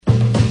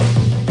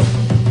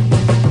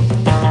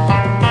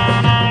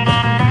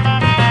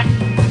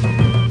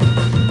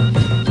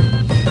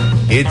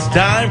It's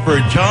time for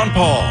John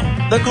Paul,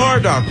 the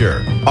Car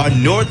Doctor,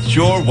 on North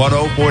Shore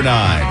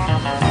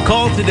 1049.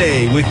 Call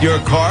today with your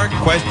car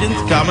questions,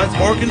 comments,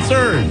 or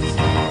concerns.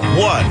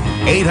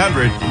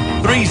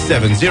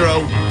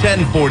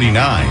 1-800-370-1049.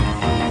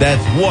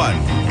 That's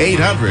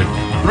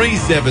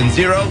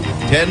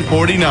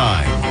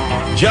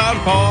 1-800-370-1049. John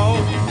Paul,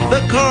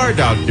 the Car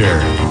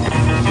Doctor.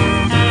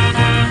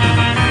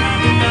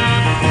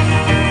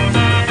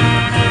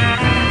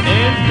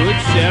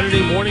 Good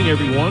Saturday morning,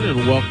 everyone,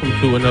 and welcome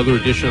to another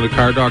edition of the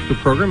Car Doctor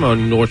program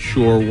on North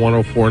Shore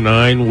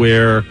 1049,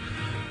 where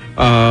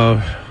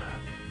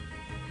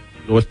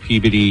North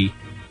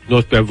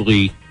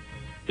Beverly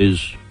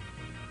is,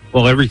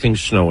 well,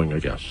 everything's snowing, I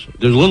guess.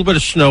 There's a little bit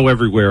of snow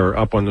everywhere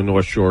up on the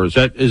North Shore. Is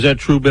that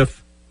true,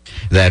 Biff?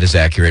 That is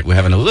accurate. We're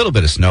having a little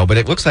bit of snow, but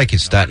it looks like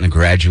it's starting to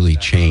gradually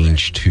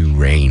change to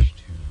rain.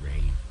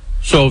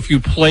 So if you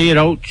play it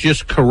out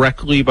just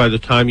correctly, by the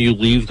time you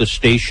leave the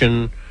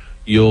station,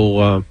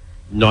 you'll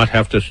not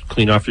have to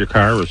clean off your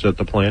car? Is that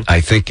the plan?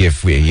 I think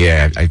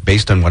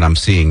based on what I'm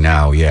seeing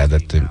now,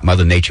 that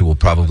Mother Nature will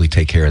probably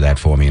take care of that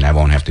for me, and I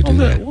won't have to do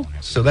that.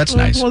 So that's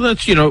nice. Well,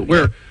 that's,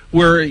 we're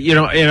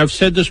and I've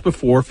said this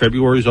before,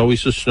 February is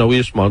always the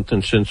snowiest month,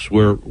 and since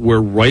we're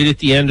right at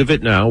the end of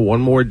it now, one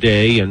more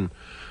day, and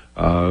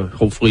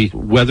hopefully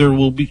weather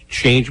will be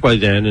changed by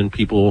then, and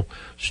people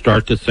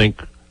start to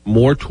think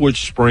more towards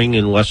spring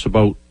and less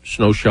about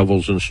snow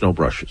shovels and snow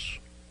brushes.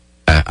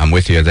 I'm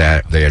with you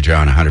there,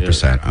 John,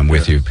 100%. I'm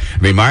with you.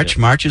 I mean,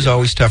 March is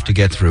always tough to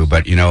get through,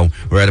 but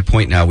we're at a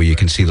point now where you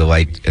can see the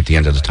light at the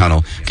end of the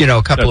tunnel.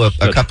 A couple of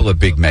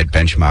big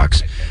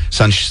benchmarks.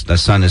 The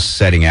sun is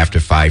setting after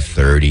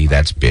 5:30.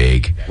 That's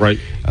big. Right.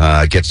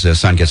 The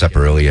sun gets up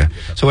earlier.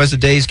 So as the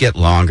days get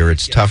longer,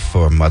 it's tough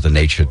for Mother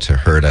Nature to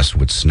hurt us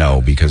with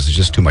snow because there's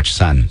just too much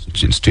sun.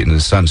 The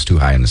sun's too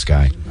high in the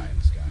sky.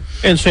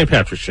 And St.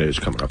 Patrick's Day is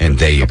coming up. And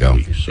there you go.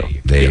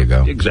 There you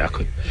go.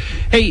 Exactly.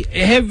 Hey,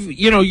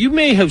 you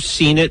may have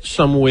seen it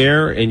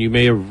somewhere, and you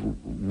may have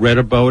read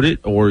about it,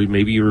 or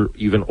maybe you're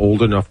even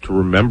old enough to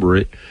remember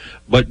it,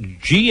 but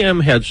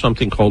GM had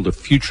something called the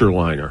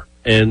Futureliner.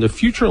 And the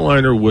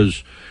Futureliner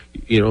was,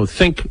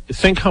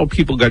 think how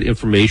people got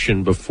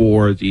information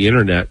before the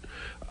Internet.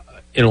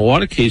 In a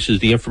lot of cases,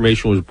 the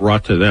information was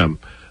brought to them.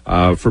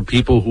 For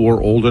people who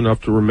are old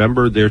enough to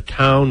remember, their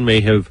town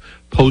may have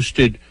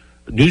posted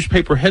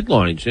newspaper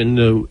headlines in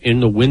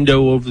the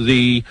window of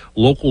the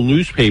local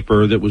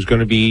newspaper that was going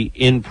to be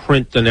in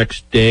print the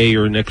next day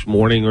or next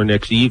morning or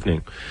next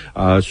evening.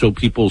 So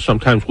people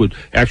sometimes would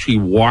actually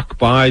walk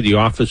by the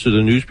office of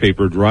the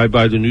newspaper, drive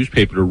by the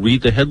newspaper to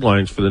read the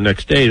headlines for the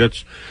next day.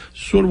 That's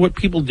sort of what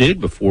people did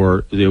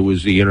before there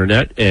was the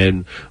Internet,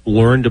 and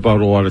learned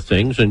about a lot of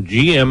things. And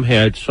GM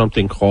had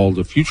something called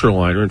the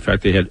Futureliner. In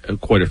fact, they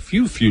had quite a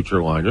few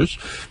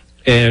Futureliners.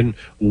 And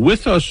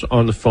with us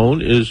on the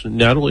phone is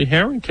Natalie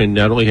Harrington.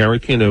 Natalie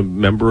Harrington, a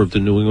member of the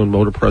New England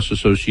Motor Press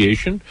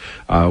Association,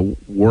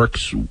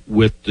 works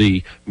with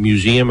the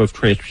Museum of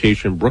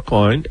Transportation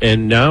Brookline,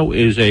 and now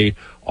is a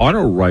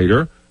auto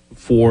writer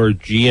for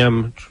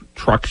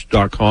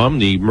GMTrucks.com,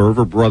 the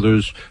Merver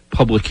Brothers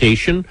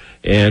publication,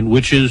 and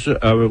which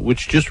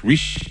just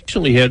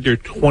recently had their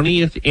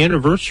 20th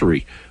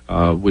anniversary,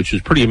 which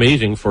is pretty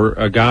amazing for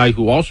a guy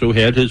who also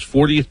had his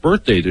 40th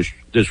birthday this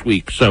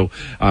week. So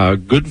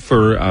good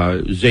for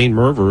Zane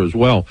Merver as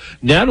well.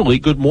 Natalie,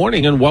 good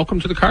morning, and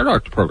welcome to the Car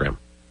Doctor program.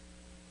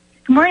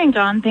 Good morning,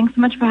 John. Thanks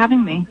so much for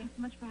having me.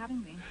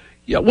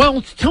 Yeah,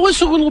 well, tell us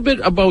a little bit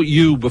about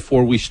you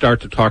before we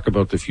start to talk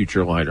about the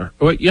Futureliner.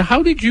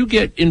 How did you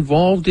get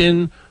involved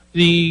in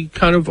the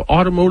kind of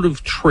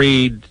automotive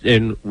trade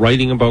and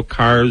writing about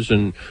cars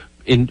and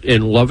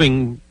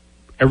loving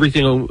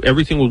everything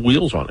with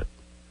wheels on it?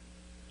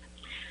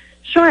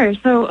 Sure.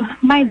 So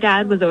my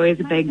dad was always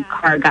a big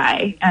car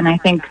guy, and I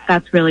think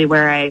that's really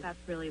where I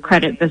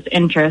credit this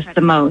interest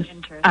the most.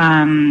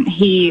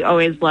 He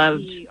always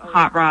loved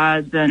hot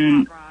rods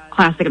and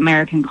classic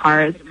American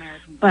cars,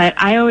 but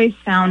I always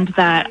found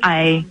that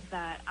I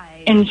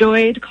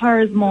enjoyed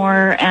cars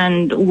more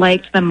and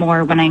liked them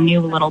more when I knew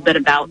a little bit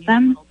about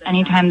them.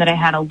 Anytime that I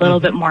had a little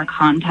bit more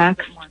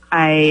context,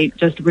 I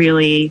just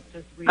really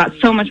got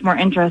so much more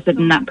interested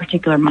in that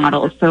particular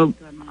model. So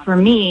for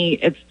me,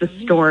 it's the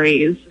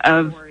stories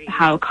of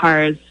how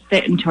cars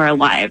fit into our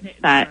lives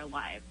that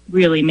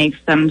really makes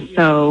them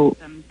so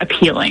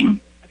appealing.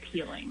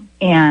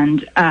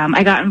 And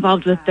I got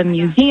involved with the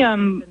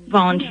museum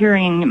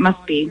volunteering, it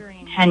must be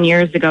 10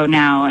 years ago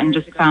now, and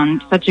just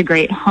found such a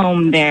great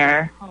home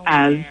there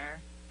as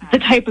the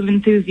type of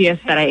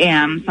enthusiast that I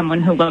am,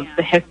 someone who loves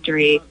the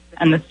history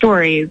and the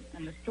stories.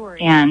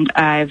 And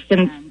I've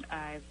since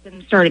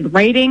started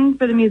writing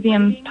for the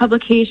museum's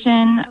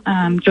publication,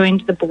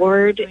 joined the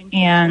board,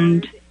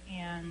 and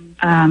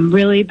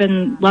really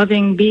been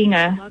loving being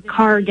a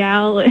car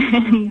gal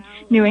in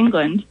New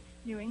England.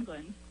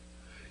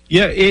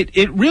 Yeah,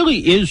 it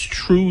really is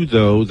true,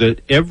 though,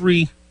 that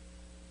every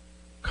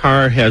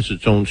car has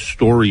its own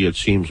story, it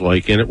seems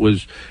like. And it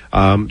was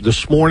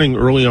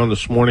early on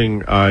this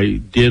morning,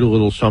 I did a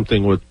little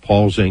something with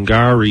Paul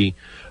Zangari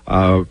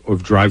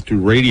of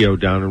drive-through radio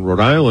down in Rhode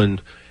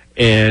Island,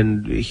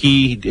 and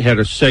he had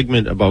a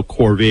segment about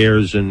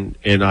Corvairs,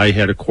 and I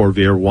had a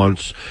Corvair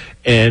once,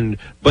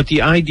 but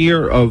the idea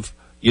of,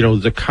 you know,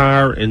 the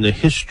car and the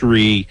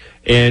history,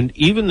 and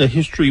even the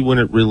history when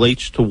it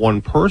relates to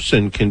one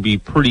person, can be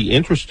pretty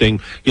interesting.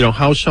 You know,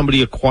 how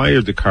somebody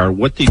acquired the car,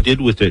 what they did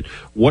with it,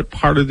 what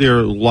part of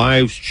their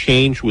lives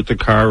changed with the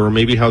car, or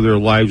maybe how their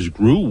lives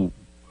grew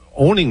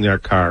owning their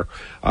car,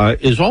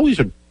 is always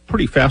a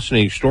pretty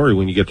fascinating story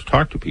when you get to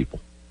talk to people.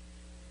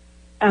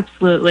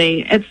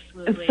 Absolutely.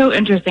 It's so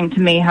interesting to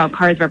me how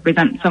cars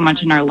represent so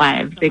much in our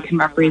lives. They can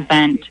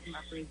represent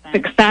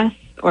success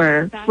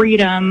or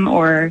freedom,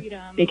 or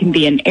they can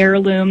be an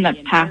heirloom that's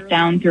passed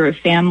down through a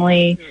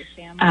family.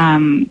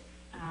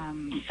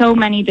 So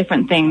many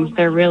different things.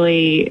 They're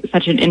really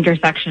such an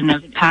intersection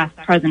of past,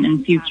 present,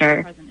 and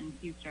future.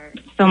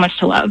 So much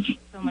to love.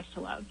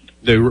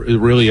 They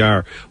really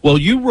are. Well,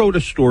 you wrote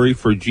a story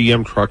for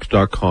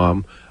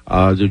GMTrucks.com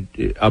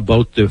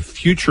about the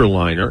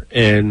Futureliner,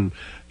 and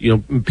you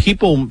know,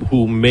 people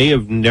who may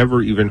have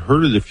never even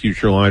heard of the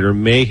Futureliner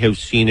may have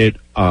seen it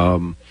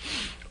on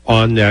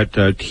that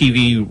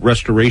TV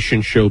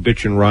restoration show,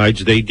 Bitch and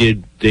Rides. They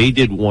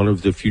did one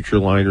of the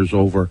Futureliners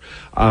over.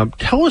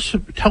 Tell us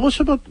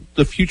about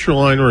the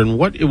Futureliner and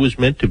what it was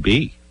meant to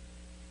be.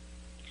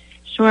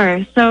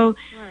 Sure. So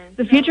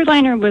the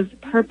Futureliner was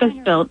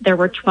purpose-built. There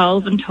were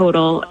 12 in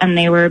total, and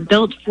they were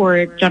built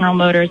for General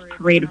Motors'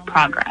 Parade of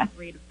Progress.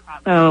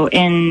 So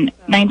in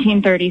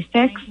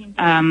 1936,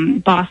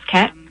 Boss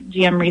Kett,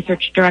 GM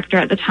research director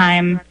at the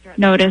time,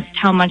 noticed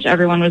how much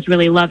everyone was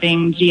really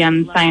loving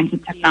GM's science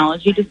and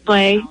technology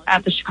display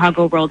at the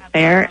Chicago World's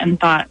Fair, and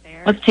thought,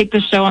 let's take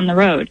the show on the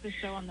road.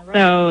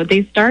 So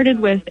they started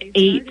with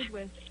 8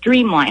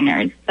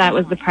 Streamliners. That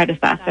was the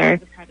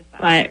predecessor,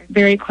 but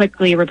very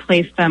quickly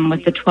replaced them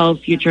with the 12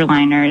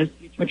 Futureliners,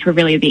 which were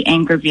really the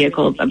anchor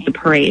vehicles of the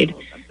parade.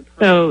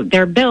 So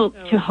they're built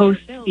to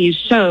host these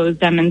shows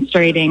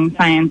demonstrating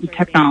science and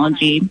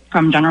technology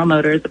from General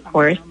Motors, of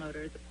course.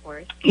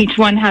 Each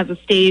one has a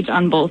stage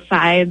on both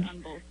sides.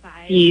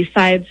 The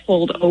sides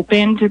fold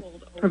open to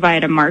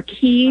provide a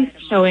marquee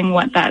showing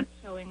what that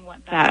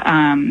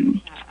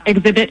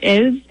exhibit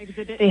is.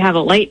 They have a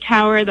light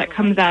tower that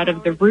comes out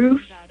of the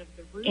roof,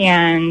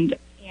 and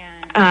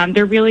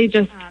they're really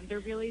just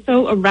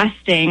so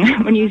arresting.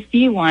 When you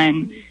see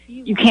one,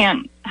 you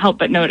can't help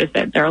but notice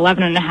it. They're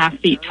 11.5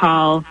 feet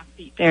tall.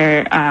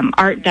 They're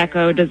Art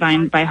Deco,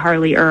 designed by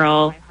Harley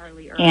Earl,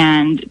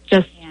 and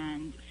just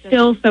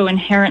still so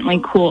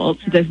inherently cool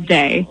to this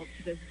day.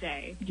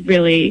 It's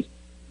really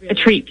a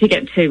treat to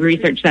get to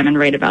research them and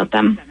write about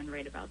them.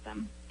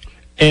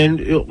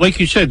 And like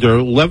you said, they're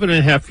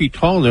 11.5 feet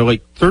tall, and they're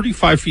like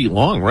 35 feet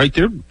long, right?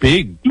 They're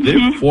big.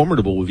 They're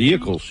formidable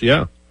vehicles,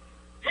 yeah.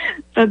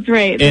 That's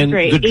right. That's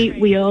right. 8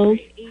 wheels.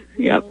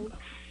 Yep.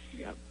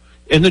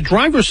 And the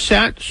driver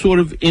sat sort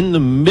of in the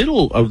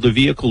middle of the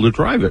vehicle to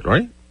drive it,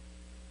 right?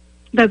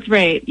 That's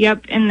right.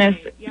 Yep, in this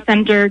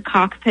center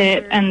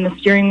cockpit, and the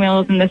steering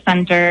wheel is in the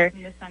center.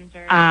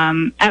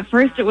 At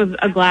first it was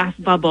a glass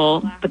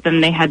bubble, but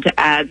then they had to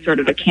add sort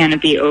of a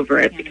canopy over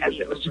it because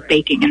it was just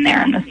baking in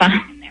there in the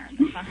sun.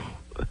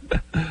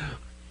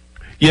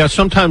 Yeah,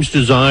 sometimes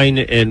design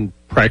and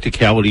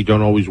practicality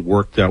don't always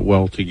work that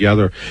well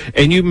together.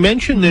 And you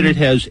mentioned that it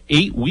has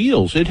 8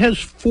 wheels. It has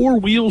 4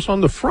 wheels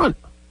on the front.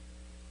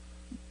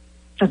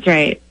 That's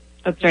right.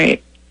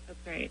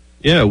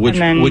 Yeah,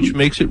 which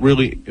makes it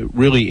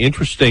really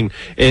interesting,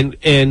 and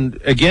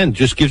again,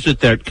 just gives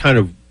it that kind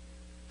of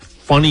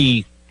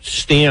funny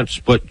stance.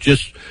 But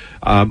just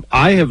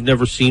I have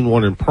never seen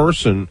one in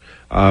person,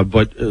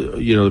 but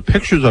you know, the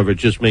pictures of it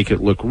just make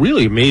it look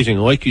really amazing.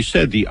 Like you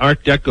said, the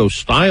Art Deco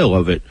style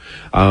of it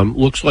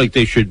looks like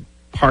they should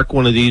park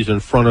one of these in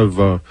front of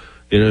an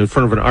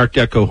Art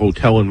Deco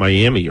hotel in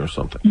Miami or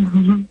something.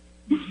 Mm-hmm.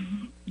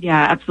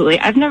 Yeah, absolutely.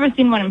 I've never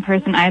seen one in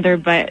person either,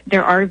 but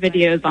there are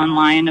videos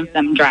online of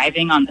them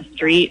driving on the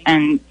street,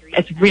 and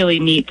it's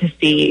really neat to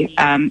see.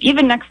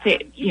 Even next to,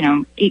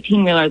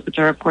 18-wheelers, which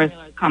are, of course,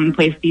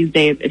 commonplace these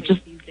days, it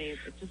just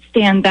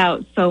stands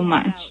out so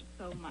much.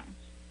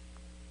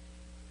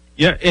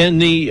 Yeah,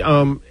 and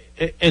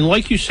and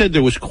like you said,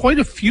 there was quite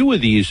a few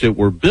of these that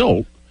were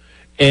built,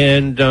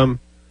 and do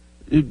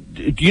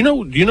you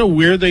know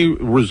where they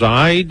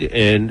reside,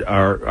 and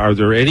are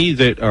there any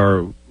that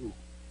are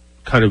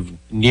kind of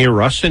near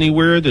us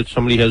anywhere that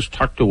somebody has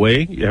tucked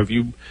away? Have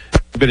you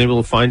been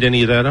able to find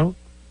any of that out?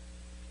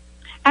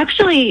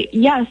 Actually,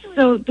 yes.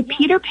 So the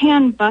Peter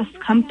Pan Bus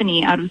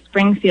Company out of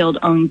Springfield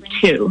owns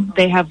 2.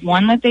 They have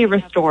one that they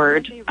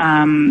restored,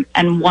 and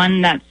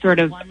one that's sort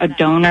of a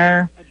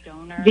donor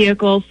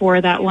vehicle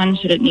for that one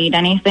should it need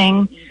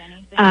anything.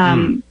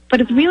 But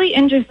it's really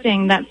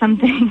interesting that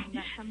something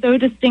so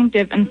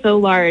distinctive and so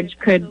large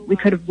we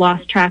could have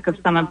lost track of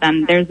some of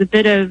them. There's a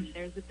bit of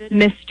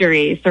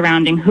mystery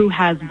surrounding who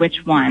has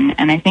which one,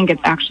 and I think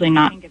it's actually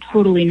not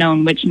totally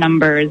known which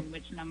numbers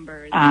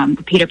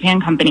the Peter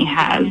Pan Company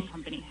has.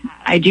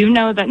 I do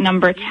know that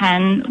number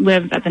 10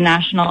 lives at the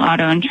National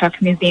Auto and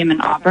Truck Museum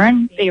in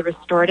Auburn. They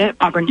restored it,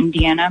 Auburn,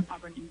 Indiana.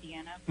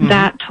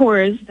 that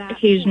tours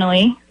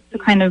occasionally, so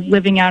kind of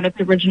living out its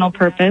original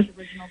purpose.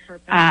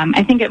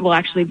 I think it will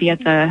actually be at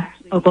the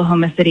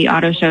Oklahoma City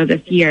Auto Show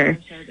this year,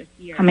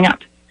 coming up.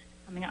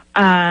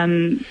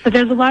 But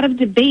there's a lot of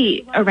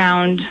debate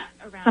around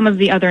some of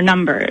the other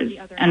numbers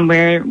and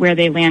where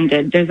they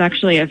landed. There's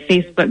actually a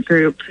Facebook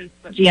group,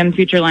 GM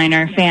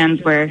Futureliner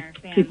fans, where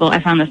people, I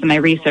found this in my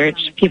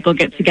research, people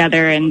get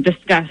together and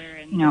discuss,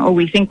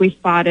 we think we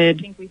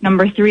spotted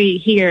number 3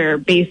 here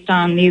based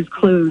on these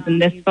clues in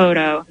this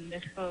photo.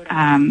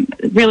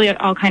 Really, it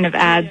all kind of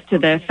adds to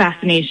the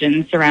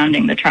fascination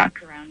surrounding the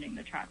truck.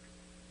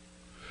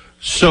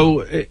 So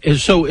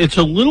it's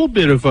a little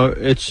bit of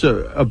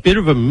a bit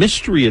of a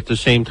mystery at the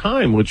same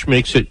time, which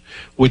makes it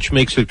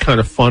kind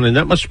of fun. And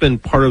that must have been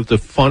part of the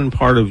fun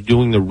part of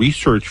doing the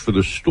research for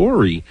the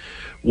story,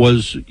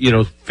 was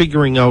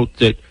figuring out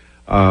that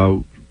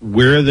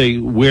where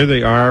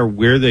they are,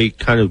 where they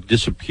kind of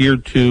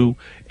disappeared to,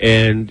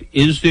 and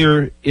is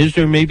there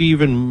maybe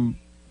even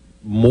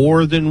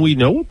more than we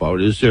know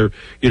about? Is there,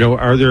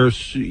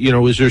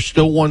 is there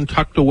still one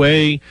tucked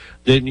away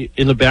that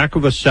in the back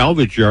of a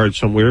salvage yard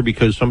somewhere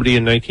because somebody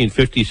in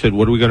 1950 said,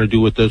 what are we going to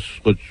do with this?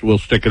 We'll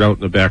stick it out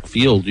in the back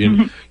field.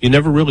 You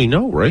never really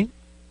know, right?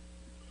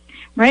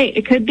 Right.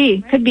 It could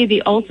be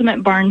the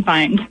ultimate barn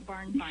find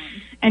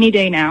any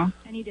day now.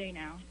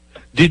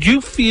 Did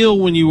you feel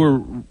when you were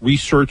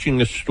researching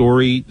the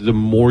story, the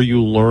more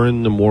you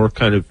learned, the more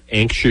kind of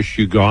anxious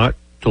you got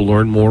to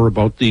learn more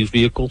about these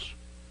vehicles?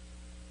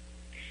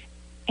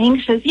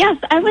 Anxious? Yes,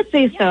 I would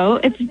say so.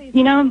 It's,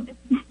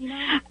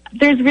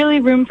 there's really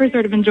room for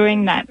sort of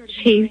enjoying that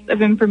chase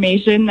of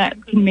information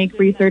that can make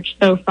research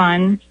so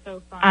fun.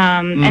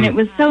 And it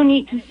was so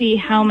neat to see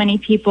how many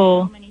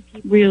people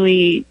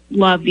really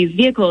love these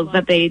vehicles,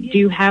 that they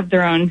do have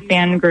their own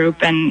fan group.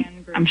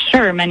 And I'm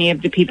sure many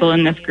of the people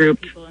in this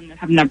group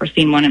have never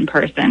seen one in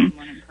person,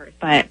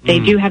 but they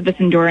do have this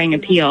enduring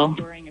appeal.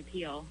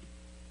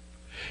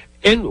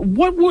 And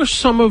what were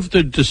some of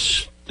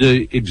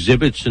the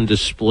exhibits and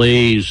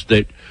displays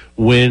that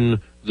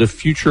when the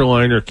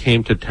Futureliner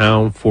came to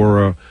town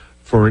for an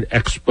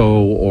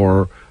expo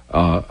or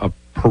a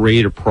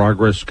parade of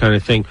progress kind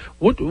of thing?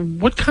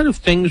 What kind of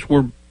things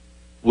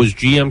was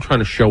GM trying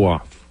to show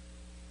off?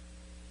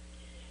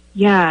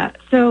 Yeah,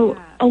 so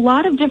a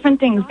lot of different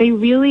things. They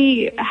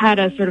really had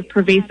a sort of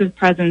pervasive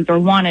presence, or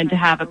wanted to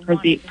have a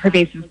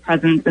pervasive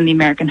presence in the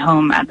American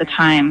home at the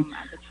time.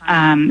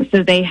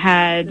 So they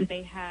had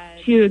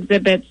 2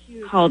 exhibits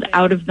called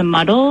Out of the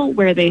Muddle,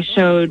 where they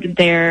showed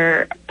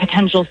their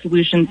potential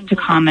solutions to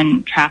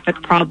common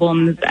traffic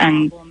problems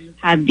and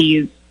had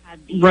these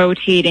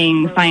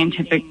rotating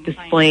scientific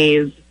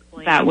displays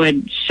that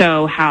would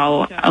show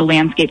how a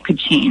landscape could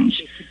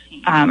change,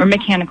 or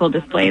mechanical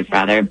displays,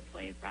 rather.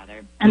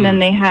 And then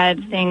they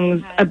had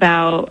things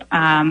about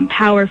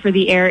power for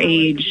the air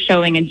age,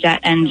 showing a jet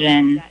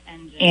engine,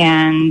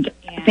 and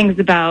things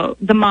about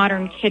the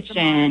modern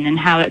kitchen and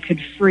how it could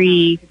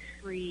free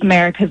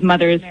America's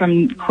mothers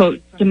from,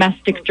 quote,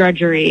 domestic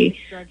drudgery.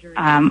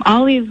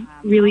 All these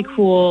really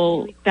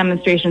cool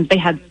demonstrations. They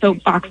had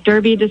soapbox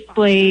derby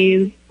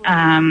displays.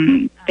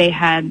 They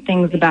had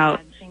things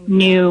about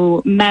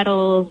new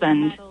metals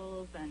and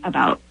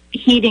about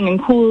heating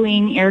and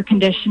cooling, air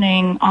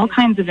conditioning, all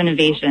kinds of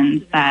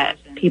innovations that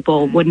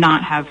people would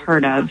not have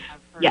heard of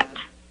yet.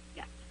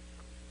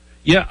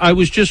 Yeah, I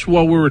was just,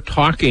 while we were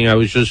talking, I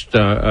was just,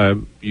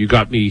 you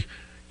got me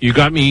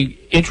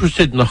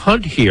interested in the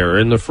hunt here.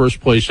 And the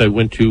first place I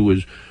went to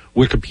was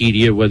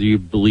Wikipedia, whether you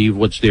believe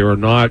what's there or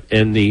not.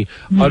 And the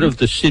Out of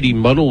the City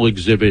Muddle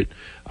exhibit,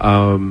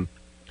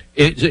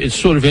 it's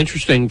sort of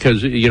interesting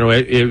because,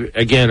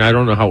 again, I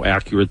don't know how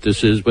accurate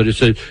this is, but it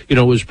said, it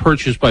was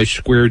purchased by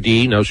Square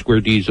D. Now,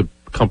 Square D is a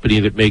company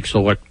that makes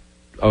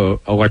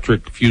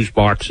electric fuse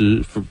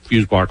boxes,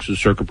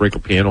 circuit breaker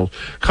panels.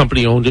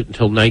 Company owned it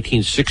until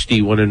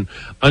 1960, when an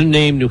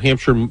unnamed New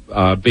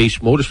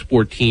Hampshire-based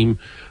motorsport team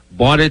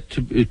bought it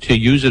to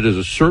use it as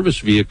a service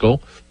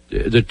vehicle.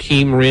 The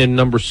team ran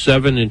number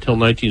 7 until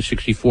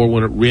 1964,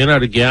 when it ran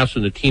out of gas,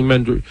 and the team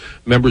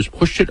members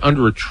pushed it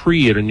under a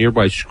tree at a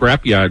nearby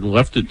scrapyard and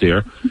left it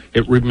there.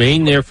 It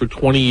remained there for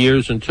 20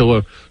 years until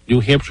a New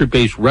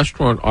Hampshire-based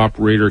restaurant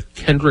operator,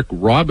 Kendrick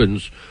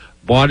Robbins,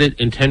 bought it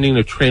intending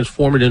to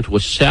transform it into a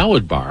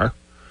salad bar.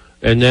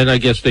 And then I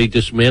guess they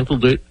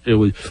dismantled it. It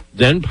was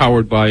then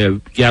powered by a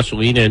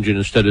gasoline engine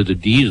instead of the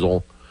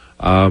diesel.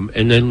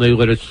 And then they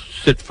let it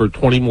sit for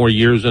 20 more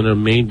years, and a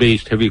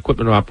Maine-based heavy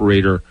equipment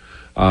operator,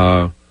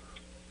 I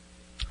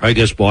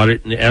guess, bought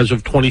it. And as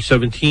of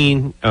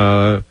 2017,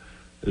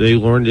 they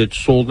learned it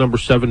sold number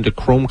 7 to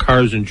Chrome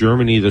Cars in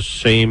Germany, the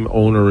same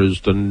owner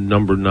as the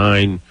number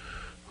 9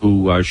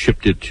 who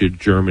shipped it to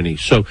Germany.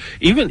 So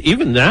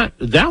even that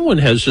one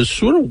has this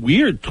sort of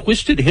weird,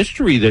 twisted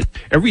history, that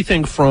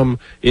everything from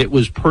it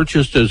was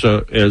purchased as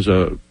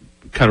a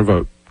kind of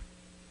a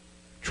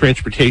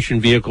transportation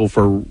vehicle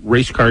for a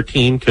race car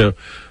team to,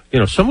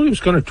 somebody was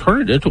going to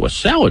turn it into a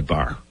salad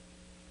bar.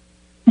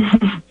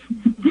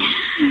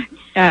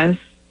 Yes.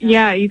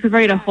 Yeah, you could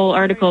write a whole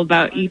article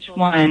about each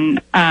one.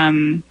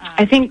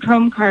 I think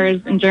Chrome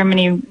cars in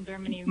Germany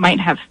might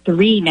have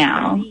 3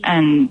 now,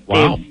 and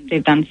Wow.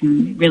 they've done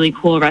some really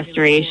cool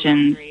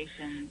restorations.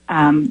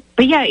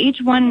 But yeah,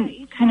 each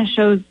one kind of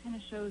shows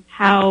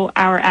how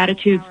our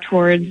attitudes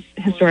towards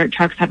historic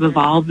trucks have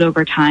evolved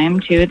over time,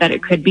 too, that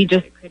it could be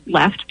just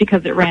left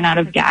because it ran out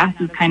of gas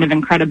is kind of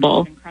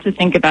incredible to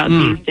think about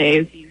these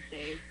days.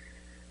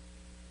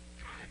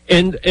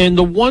 And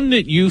the one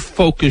that you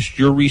focused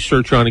your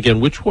research on, again,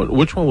 which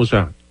one was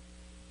that?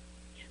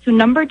 So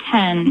number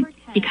 10,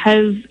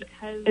 because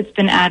it's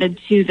been added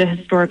to the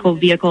Historical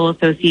Vehicle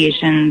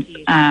Association's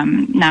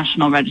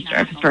National Register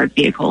of Historic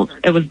Vehicles.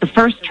 It was the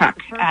first truck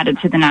added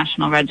to the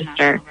National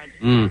Register,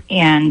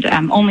 and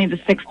only the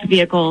 6th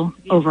vehicle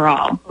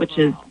overall, which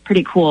is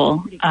pretty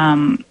cool.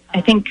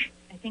 I think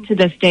to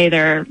this day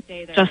there are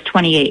just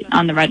 28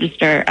 on the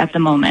register at the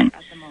moment.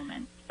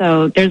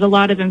 So there's a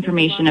lot of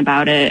information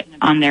about it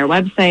on their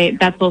website.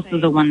 That's also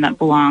the one that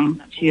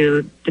belongs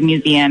to the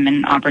museum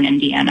in Auburn,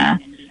 Indiana.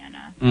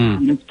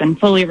 It's been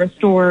fully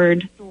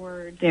restored.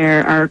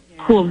 There are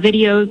cool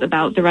videos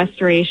about the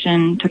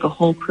restoration. Took a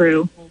whole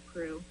crew.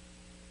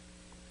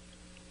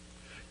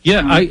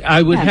 Yeah,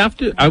 I would have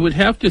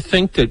to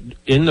think that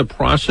in the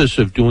process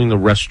of doing the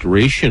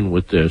restoration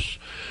with this,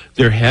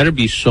 there had to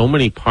be so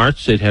many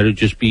parts that had to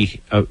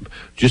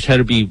just had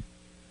to be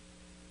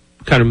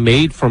kind of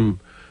made from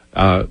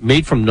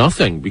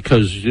nothing,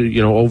 because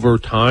over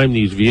time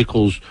these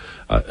vehicles,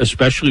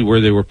 especially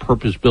where they were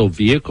purpose-built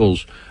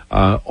vehicles,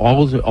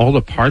 all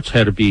the parts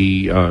had to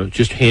be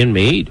just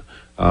handmade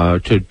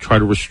to try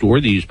to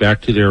restore these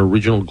back to their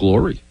original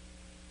glory.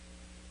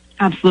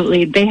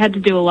 Absolutely. They had to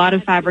do a lot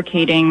of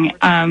fabricating.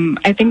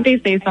 I think they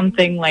say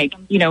something like,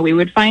 we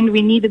would find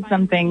we needed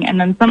something, and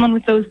then someone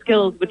with those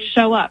skills would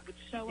show up.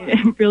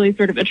 It really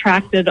sort of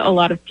attracted a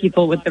lot of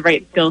people with the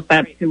right skill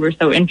sets who were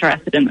so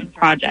interested in this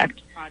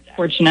project,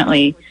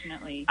 fortunately.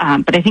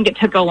 But I think it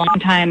took a long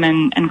time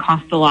and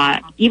cost a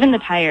lot. Even the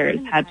tires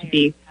had to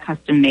be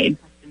custom made.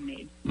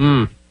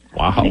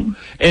 Wow.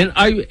 And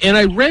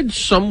I read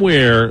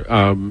somewhere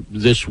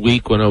this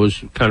week when I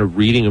was kind of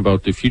reading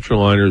about the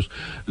Futureliners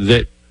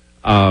that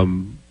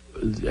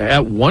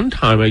at one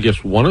time, I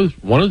guess one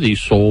of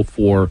these sold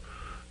for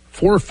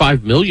 $4 or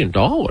 $5 million,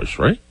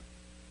 right?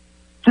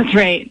 That's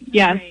right.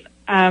 Yes.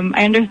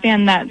 I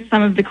understand that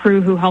some of the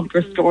crew who helped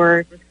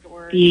restore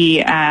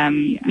the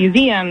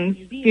museum's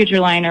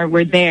Futureliner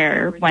were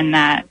there when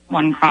that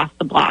one crossed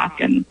the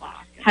block and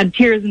had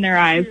tears in their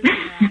eyes.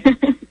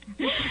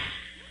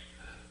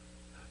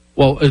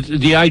 Well,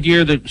 the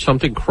idea that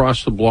something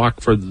crossed the block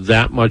for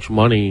that much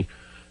money,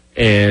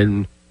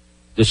 and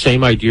the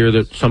same idea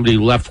that somebody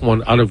left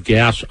one out of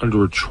gas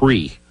under a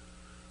tree,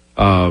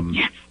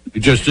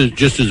 just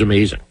is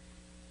amazing.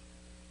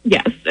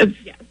 Yes, it's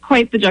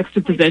quite the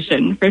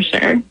juxtaposition for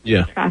sure.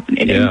 Yeah, it's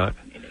fascinating. Yeah,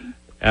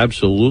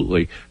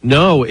 absolutely.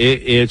 No,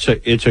 it's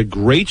a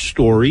great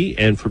story,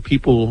 and for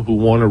people who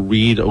want to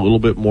read a little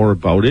bit more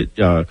about it,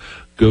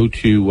 go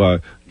to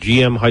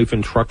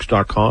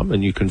gm-trucks.com,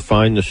 and you can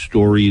find the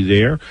story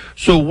there.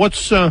 So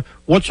what's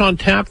on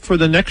tap for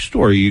the next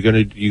story? You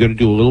gonna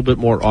do a little bit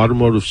more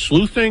automotive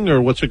sleuthing,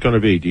 or what's it going to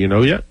be? Do you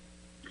know yet?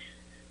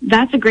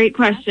 That's a great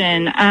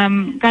question.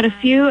 Got a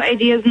few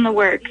ideas in the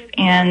works,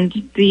 and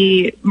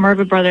the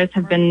Merva brothers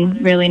have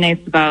been really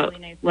nice about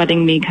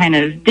letting me kind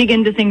of dig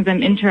into things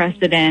I'm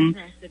interested in.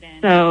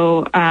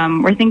 So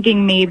we're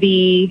thinking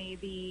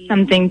maybe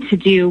something to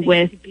do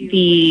with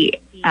the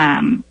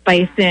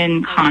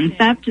Bison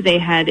concept. They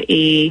had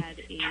a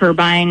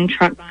turbine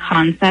truck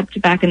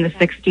concept back in the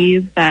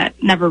 60s that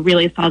never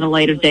really saw the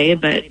light of day,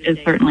 but is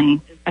certainly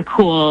a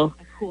cool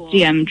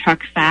GM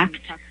truck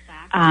fact.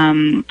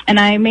 And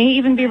I may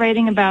even be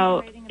writing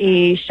about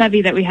a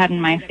Chevy that we had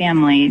in my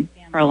family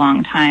for a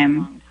long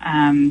time.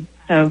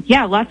 So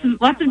yeah, lots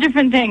of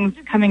different things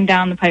coming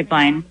down the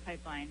pipeline.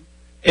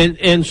 And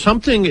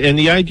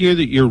the idea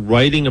that you're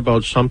writing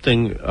about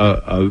something,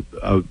 a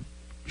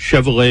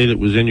Chevrolet that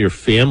was in your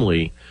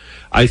family,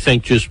 I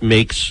think just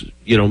makes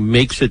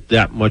it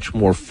that much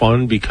more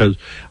fun, because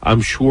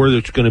I'm sure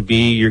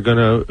you're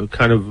going to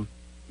kind of,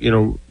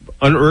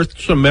 unearth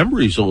some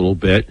memories a little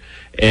bit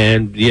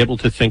and be able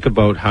to think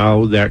about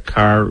how that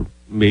car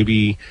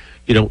maybe,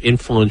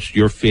 influenced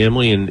your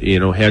family and,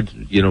 had,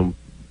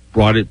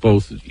 brought it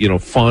both,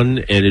 fun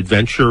and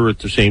adventure at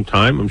the same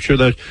time. I'm sure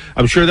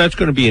that's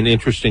going to be an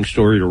interesting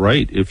story to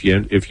write if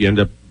you end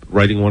up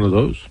writing one of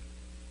those.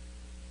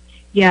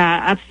 Yeah,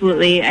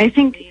 absolutely. I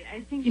think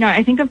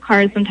of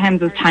cars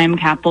sometimes as time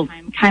capsules.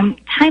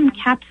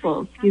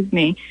 Excuse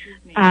me.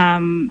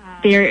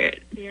 They're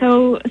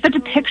such a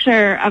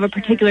picture of a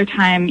particular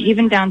time,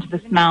 even down to the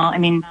smell. I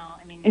mean,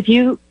 if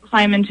you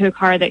climb into a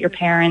car that your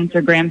parents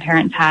or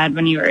grandparents had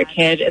when you were a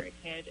kid,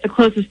 it's the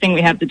closest thing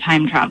we have to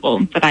time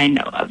travel that I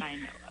know of.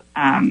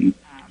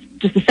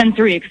 Just a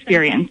sensory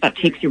experience that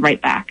takes you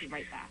right back.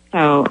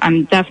 So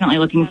I'm definitely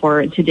looking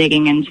forward to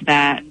digging into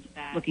that,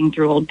 looking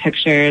through old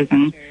pictures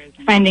and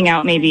finding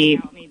out maybe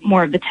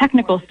more of the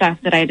technical stuff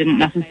that I didn't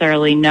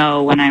necessarily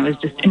know when I was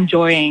just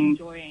enjoying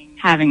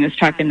having this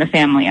truck in the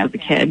family as a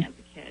kid.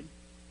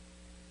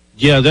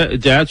 Yeah,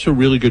 that's a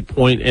really good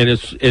point, and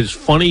it's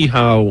funny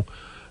how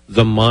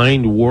the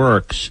mind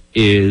works.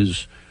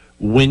 Is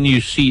when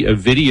you see a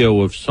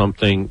video of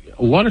something,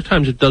 a lot of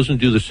times it doesn't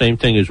do the same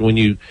thing as when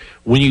you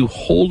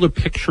hold a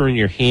picture in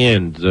your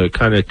hand, the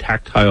kind of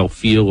tactile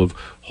feel of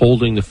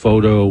holding the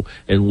photo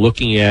and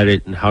looking at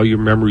it and how your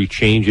memory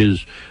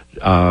changes,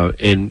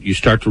 and you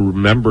start to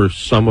remember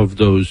some of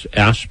those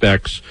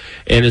aspects.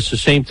 And it's the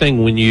same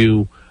thing when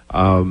you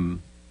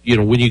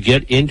when you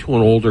get into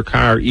an older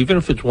car, even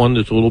if it's one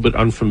that's a little bit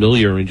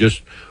unfamiliar, and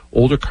just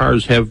older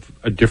cars have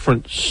a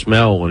different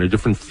smell and a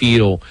different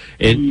feel,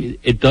 and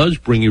it does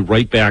bring you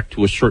right back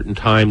to a certain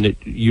time that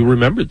you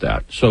remembered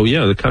that. So,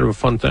 yeah, they're kind of a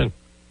fun thing.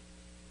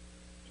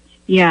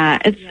 Yeah,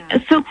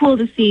 it's so cool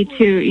to see,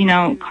 too.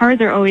 Cars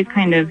are always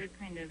kind of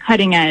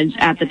cutting edge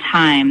at the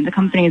time. The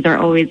companies are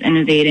always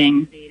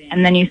innovating.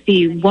 And then you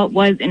see what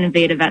was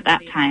innovative at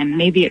that time.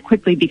 Maybe it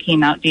quickly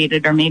became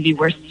outdated, or maybe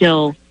we're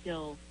still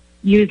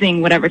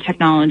using whatever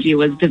technology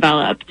was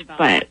developed,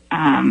 but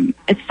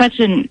it's such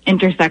an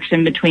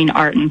intersection between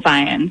art and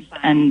science,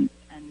 and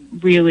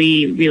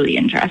really, really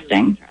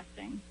interesting.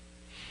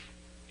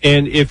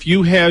 And if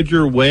you had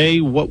your way,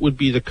 what would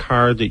be the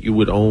car that you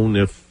would own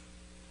if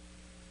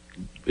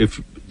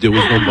there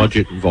was no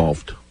budget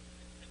involved?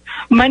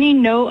 Money,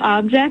 no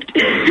object.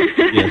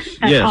 Yes,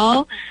 at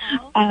all.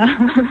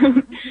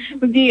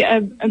 Would be a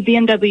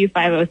BMW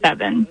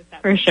 507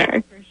 for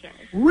sure.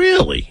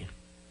 Really?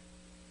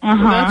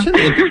 Uh-huh.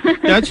 Well,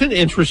 that's an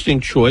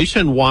interesting choice,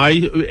 and why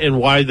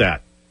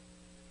that?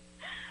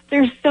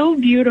 They're so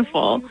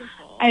beautiful.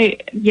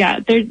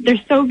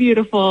 They're so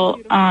beautiful,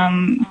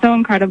 so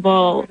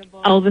incredible.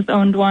 Elvis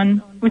owned one,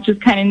 which is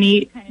kind of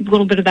neat. A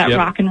little bit of that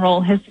rock and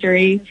roll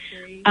history.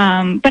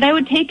 But I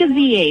would take a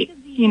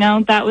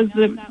Z8. That was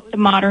the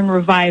modern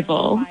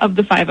revival of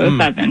the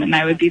 507, and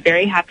I would be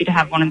very happy to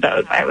have one of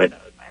those. I would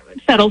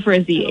settle for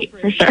a Z8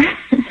 for sure.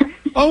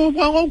 Oh,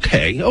 well,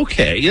 okay.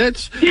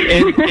 That's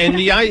and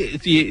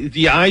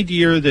the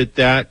idea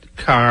that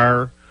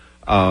car,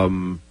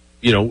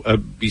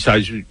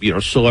 besides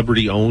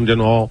celebrity owned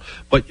and all,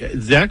 but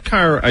that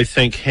car I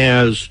think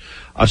has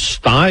a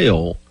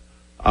style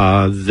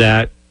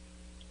that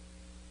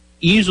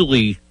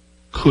easily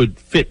could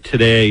fit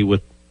today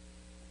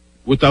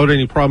without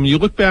any problem. You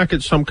look back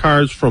at some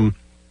cars from,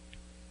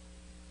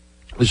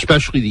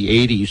 especially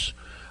the 80s.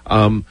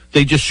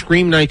 They just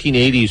scream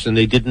 1980s, and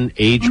they didn't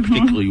age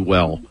particularly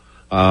well.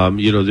 The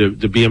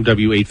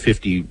BMW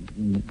 850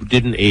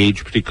 didn't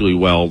age particularly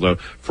well. The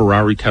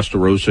Ferrari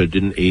Testarossa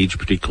didn't age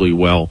particularly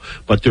well.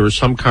 But there are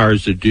some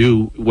cars that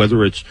do,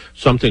 whether it's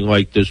something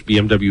like this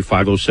BMW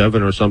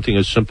 507 or something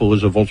as simple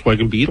as a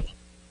Volkswagen Beetle.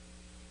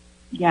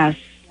 Yes,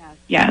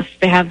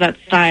 they have that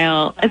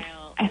style.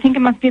 I think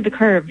it must be the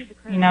curves.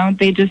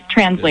 They just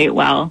translate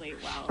well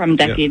from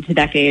decade to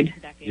decade.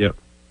 Yeah.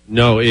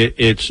 No,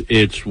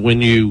 it's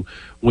when you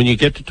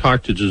get to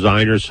talk to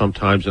designers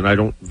sometimes, and I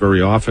don't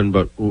very often,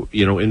 but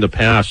in the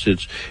past,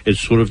 it's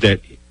sort of that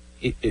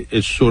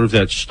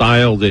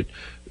style that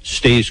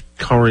stays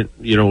current.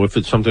 If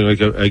it's something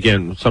like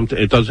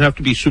it doesn't have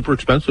to be super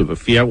expensive. A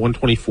Fiat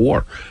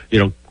 124,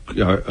 a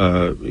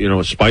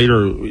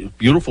Spider,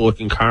 beautiful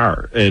looking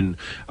car, and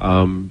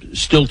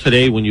still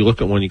today when you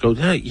look at one, you go,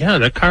 yeah,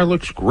 that car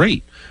looks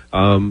great.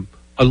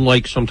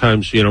 Unlike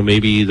sometimes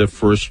maybe the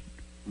first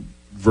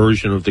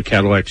version of the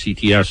Cadillac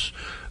CTS,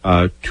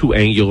 too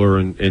angular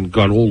and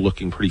got old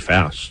looking pretty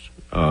fast,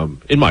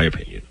 in my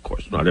opinion. Of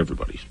course, not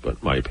everybody's,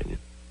 but my opinion.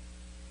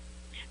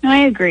 No, I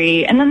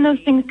agree. And then those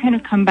things kind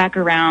of come back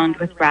around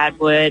with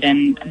Radwood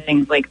and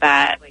things like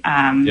that.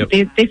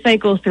 They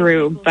cycle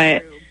through,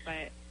 but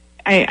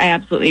I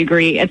absolutely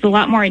agree. It's a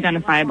lot more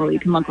identifiable. You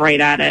can look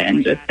right at it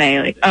and just say,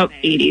 like,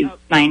 80s,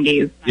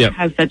 90s. It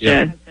has such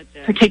a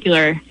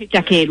particular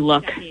decade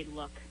look.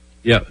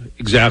 Yeah,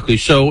 exactly.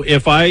 So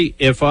if I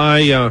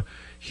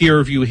hear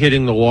of you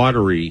hitting the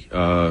lottery,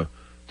 the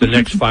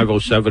next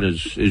 507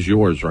 is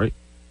yours, right?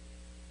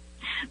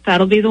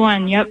 That'll be the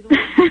one. Yep.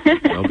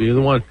 That'll be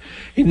the one.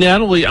 Hey,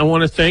 Natalie, I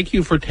want to thank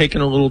you for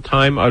taking a little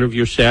time out of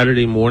your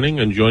Saturday morning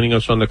and joining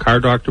us on the Car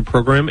Doctor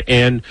program.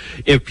 And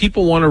if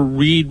people want to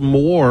read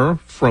more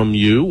from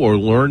you or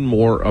learn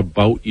more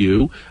about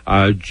you,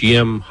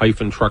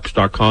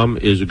 gm-trucks.com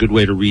is a good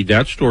way to read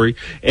that story.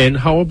 And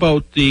how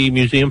about the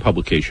museum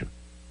publication?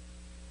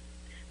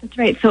 That's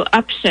right. So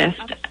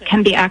Upshift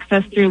can be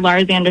accessed through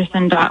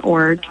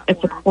larsanderson.org.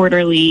 It's a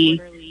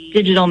quarterly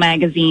digital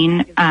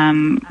magazine,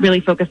 really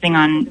focusing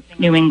on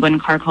New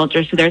England car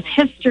culture. So there's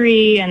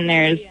history and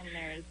there's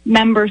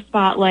member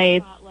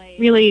spotlights,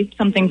 really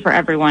something for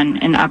everyone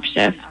in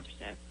Upshift.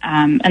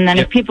 And then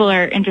if people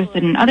are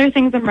interested in other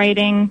things I'm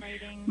writing,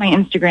 my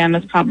Instagram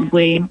is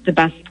probably the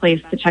best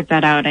place to check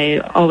that out. I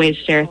always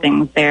share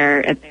things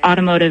there. It's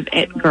Automotive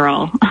It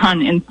Girl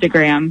on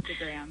Instagram.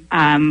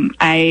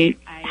 I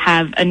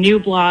have a new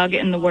blog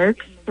in the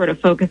works, sort of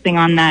focusing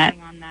on that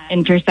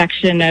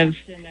intersection of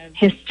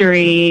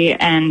history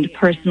and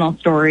personal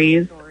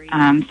stories.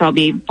 So I'll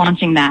be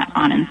launching that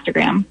on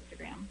Instagram.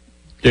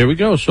 There we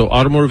go. So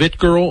Automotive It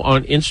Girl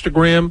on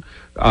Instagram,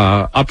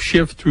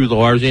 Upshift through the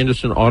Lars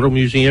Anderson Auto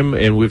Museum,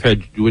 and we've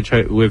had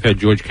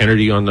George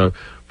Kennedy on the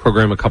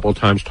program a couple of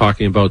times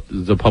talking about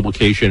the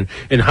publication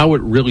and how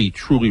it really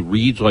truly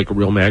reads like a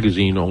real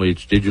magazine, only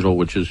it's digital,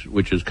 which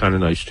is kind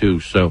of nice too.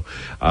 So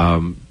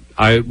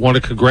I want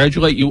to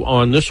congratulate you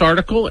on this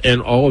article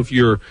and all of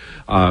your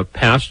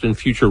past and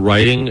future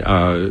writing.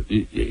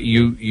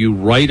 You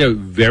write a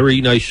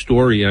very nice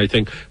story, and I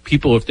think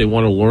people, if they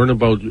want to learn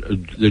about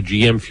the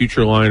GM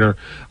Futureliner,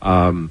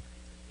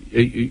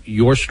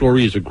 your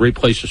story is a great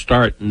place to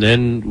start. And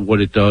then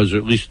what it does, or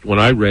at least when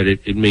I read it,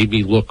 it made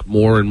me look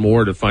more and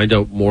more to find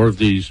out more of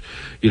these,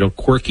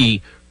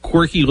 quirky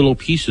little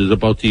pieces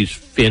about these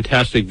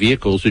fantastic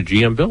vehicles that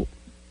GM built.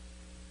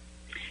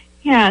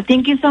 Yeah,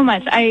 thank you so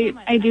much.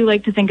 I do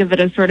like to think of it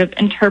as sort of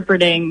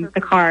interpreting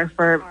the car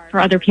for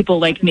other people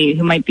like me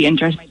who might be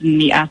interested in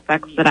the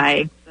aspects that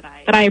I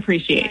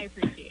appreciate.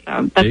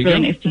 So that's really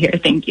nice to hear.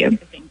 Thank you.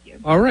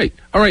 All right,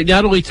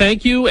 Natalie,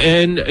 thank you,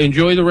 and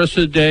enjoy the rest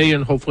of the day,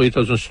 and hopefully it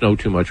doesn't snow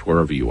too much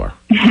wherever you are.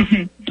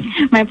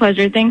 My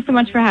pleasure. Thanks so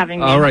much for having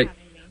me. All right.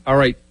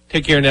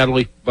 Take care,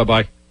 Natalie.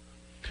 Bye-bye.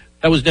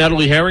 That was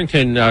Natalie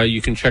Harrington. You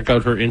can check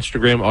out her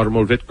Instagram,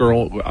 Automotive It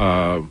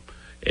Girl,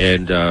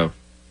 and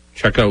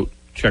check out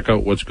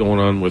what's going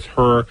on with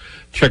her.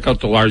 Check out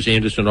the Lars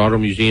Anderson Auto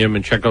Museum,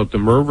 and check out the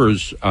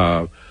Mervers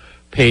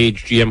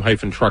page,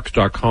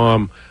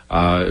 gm-trucks.com.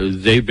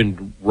 They've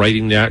been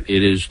writing that.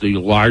 It is the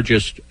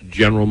largest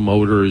General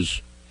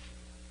Motors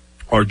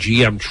or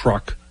GM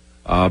truck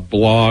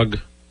blog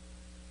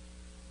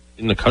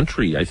in the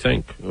country, I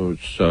think.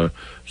 It's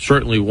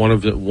certainly one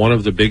of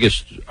the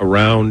biggest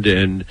around,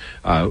 and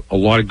a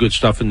lot of good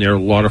stuff in there, a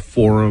lot of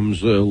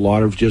forums, a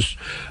lot of just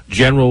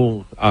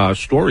general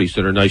stories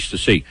that are nice to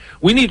see.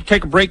 We need to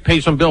take a break,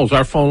 pay some bills.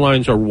 Our phone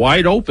lines are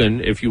wide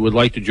open if you would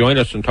like to join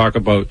us and talk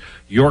about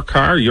your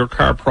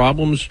car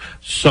problems,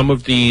 some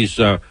of these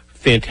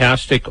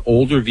fantastic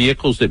older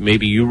vehicles that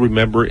maybe you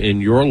remember in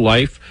your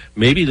life,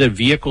 maybe the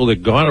vehicle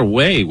that got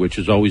away, which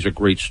is always a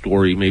great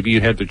story. Maybe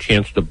you had the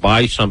chance to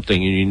buy something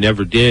and you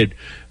never did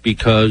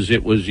because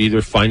it was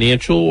either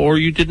financial or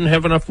you didn't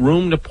have enough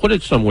room to put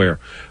it somewhere.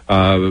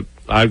 I've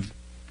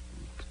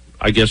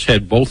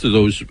had both of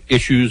those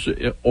issues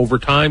over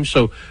time,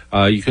 so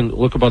you can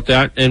look about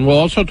that. And we'll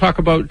also talk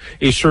about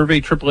a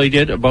survey AAA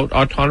did about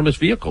autonomous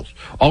vehicles.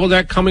 All of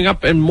that coming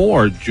up and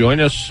more.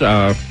 Join us.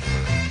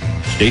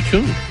 Stay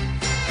tuned.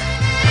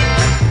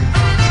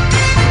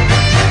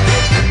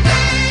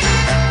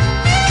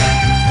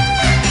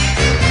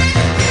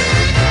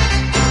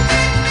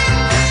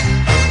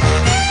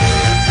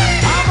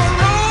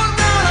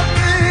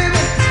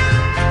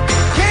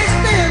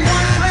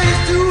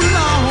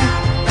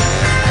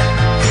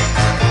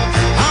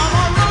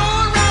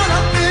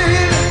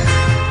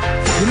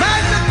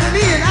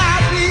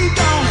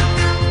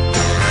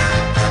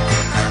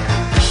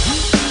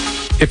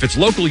 If it's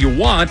local you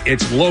want,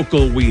 it's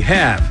local we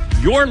have.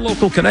 Your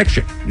local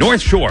connection.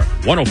 North Shore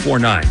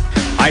 104.9.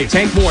 Hi, it's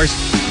Hank Morse.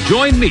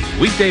 Join me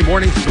weekday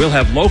mornings. We'll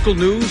have local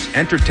news,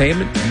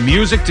 entertainment,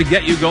 music to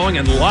get you going,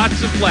 and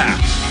lots of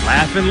laughs.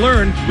 Laugh and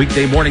learn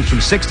weekday mornings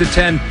from 6 to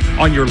 10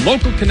 on your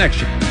local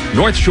connection.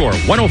 North Shore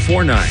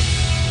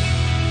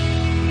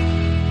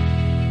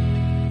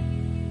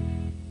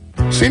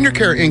 104.9. Senior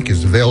Care Inc.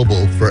 is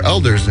available for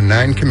elders in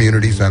 9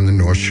 communities on the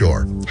North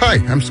Shore. Hi,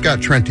 I'm Scott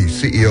Trenti,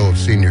 CEO of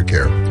Senior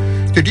Care.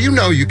 Did you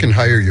know you can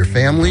hire your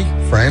family,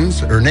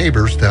 friends, or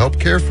neighbors to help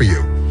care for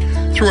you?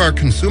 Through our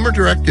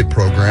consumer-directed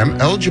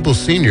program, eligible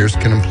seniors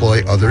can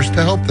employ others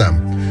to help them.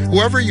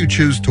 Whoever you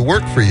choose to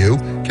work for you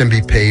can be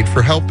paid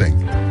for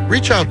helping.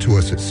 Reach out to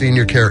us at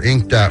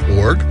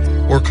seniorcareinc.org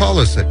or call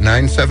us at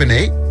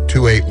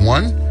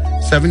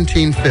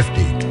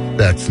 978-281-1750.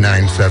 That's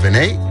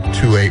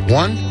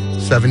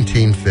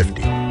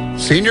 978-281-1750.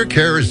 Senior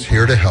Care is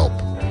here to help.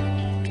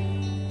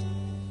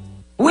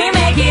 We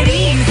make it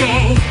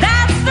easy.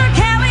 That's the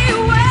Kelly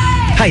way.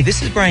 Hi,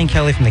 this is Brian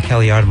Kelly from the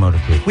Kelly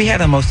Automotive Group. We had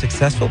our most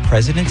successful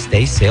President's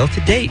Day sale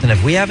to date. And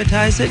if we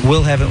advertise it,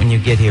 we'll have it when you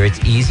get here.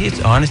 It's easy,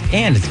 it's honest,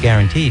 and it's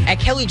guaranteed.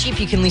 At Kelly Jeep,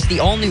 you can lease the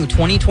all-new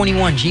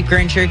 2021 Jeep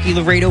Grand Cherokee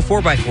Laredo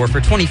 4x4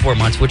 for 24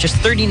 months with just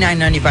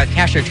 $39.95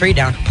 cash or trade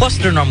down, plus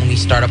their normal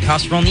lease startup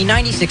costs for only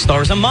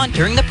 $96 a month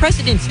during the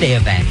President's Day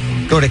event.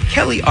 Go to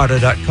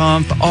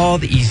kellyauto.com for all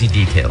the easy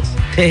details.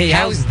 Hey,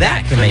 how's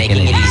that for making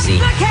it easy?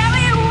 That's the Kelly way.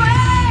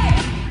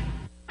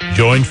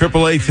 Join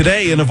AAA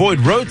today and avoid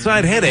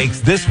roadside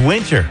headaches this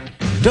winter.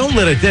 Don't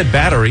let a dead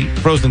battery,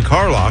 frozen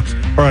car locks,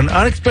 or an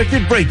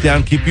unexpected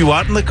breakdown keep you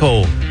out in the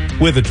cold.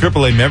 With a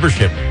AAA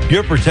membership,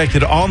 you're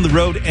protected on the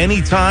road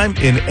anytime,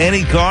 in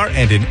any car,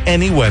 and in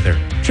any weather.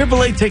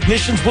 AAA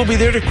technicians will be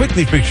there to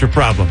quickly fix your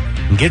problem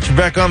and get you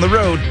back on the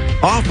road,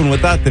 often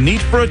without the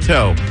need for a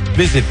tow.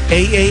 Visit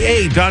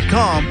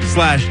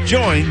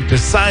AAA.com/join to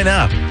sign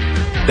up.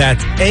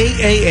 That's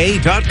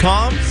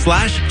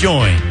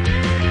AAA.com/join.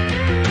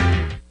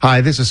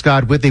 Hi, this is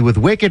Scott Whitney with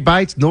Wicked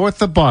Bites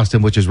north of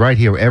Boston, which is right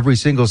here every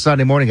single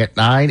Sunday morning at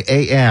 9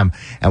 a.m.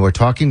 And we're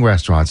talking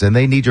restaurants, and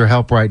they need your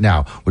help right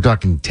now. We're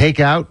talking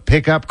takeout,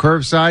 pickup,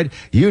 curbside,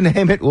 you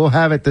name it. We'll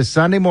have it this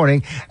Sunday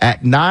morning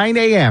at 9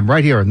 a.m.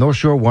 right here on North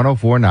Shore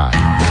 104.9.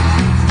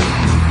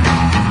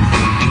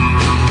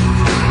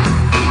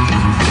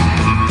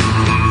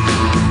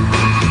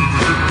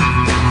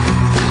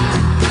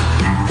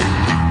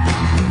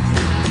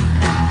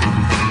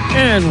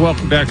 And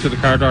welcome back to the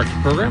Car Doctor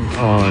program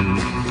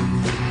on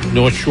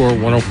North Shore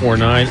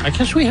 104.9. I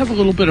guess we have a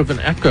little bit of an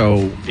echo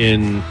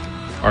in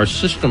our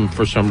system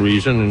for some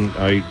reason, and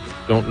I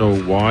don't know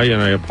why,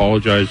 and I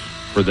apologize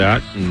for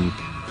that. And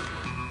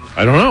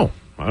I don't know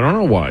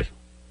why. I'm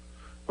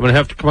going to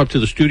have to come up to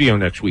the studio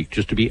next week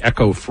just to be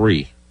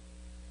echo-free.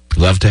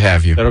 Love to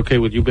have you. Is that okay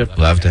with you, Biff?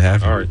 Love to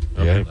have you. All right.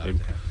 Okay. Yeah.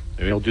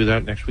 Maybe I'll do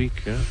that next week,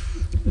 yeah.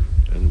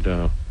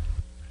 And,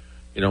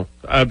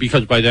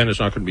 because by then it's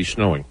not going to be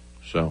snowing,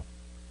 so.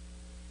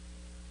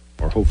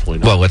 Or hopefully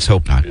not. Well, let's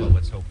hope not.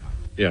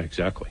 Yeah,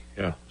 exactly.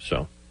 Yeah,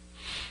 so.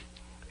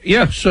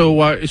 Yeah, so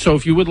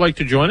if you would like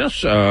to join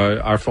us,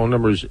 our phone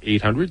number is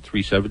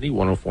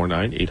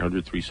 800-370-1049,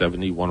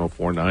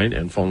 800-370-1049,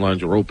 and phone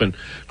lines are open.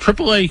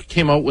 AAA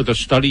came out with a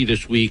study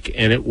this week,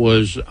 and it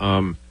was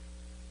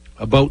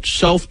about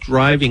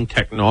self-driving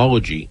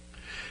technology.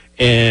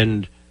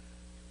 And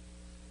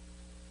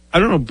I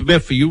don't know,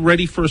 Biff, are you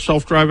ready for a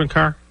self-driving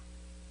car?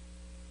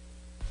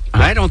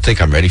 I don't think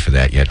I'm ready for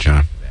that yet,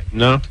 John.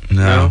 No.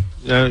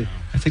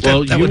 I think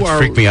that would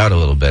freak me out a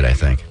little bit, I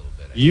think.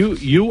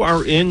 You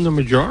are in the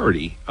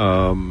majority.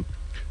 We've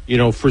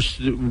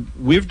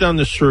done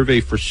this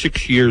survey for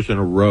 6 years in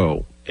a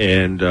row,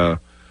 and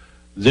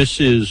this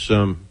is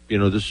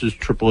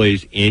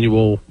AAA's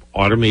annual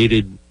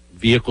automated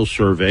vehicle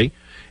survey,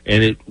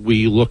 and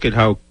we look at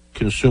how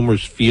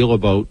consumers feel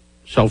about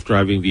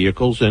self-driving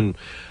vehicles, and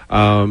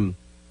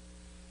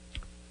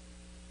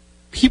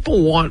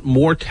people want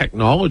more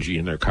technology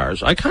in their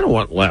cars. I kind of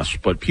want less,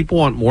 but people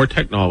want more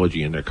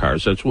technology in their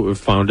cars. That's what we've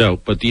found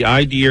out. But the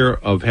idea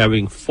of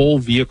having full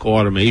vehicle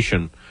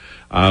automation,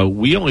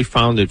 we only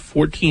found that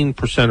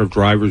 14% of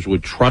drivers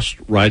would trust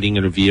riding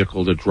in a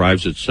vehicle that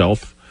drives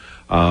itself.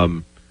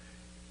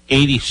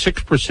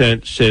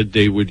 86% said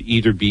they would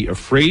either be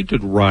afraid to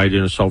ride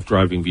in a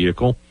self-driving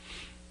vehicle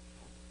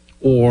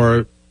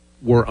or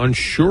were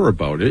unsure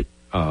about it.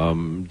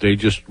 They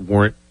just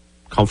weren't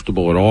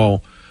comfortable at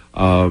all.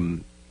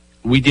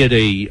 We did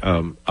a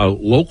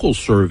local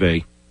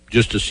survey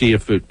just to see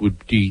if it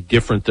would be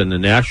different than the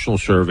national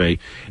survey,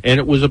 and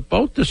it was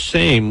about the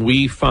same.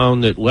 We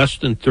found that less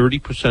than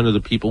 30% of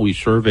the people we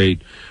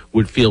surveyed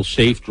would feel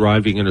safe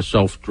driving in a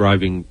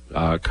self-driving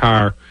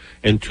car,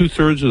 and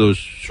 2/3 of those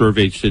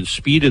surveyed said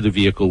speed of the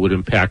vehicle would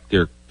impact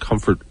their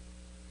comfort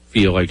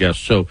feel, I guess.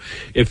 So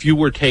if you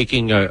were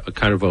taking a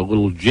kind of a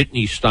little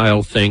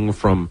jitney-style thing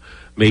from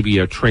maybe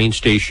a train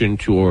station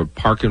to a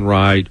park and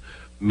ride,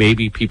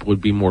 maybe people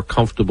would be more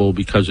comfortable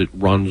because it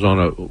runs on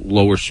a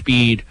lower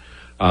speed.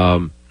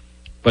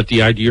 But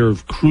the idea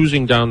of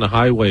cruising down the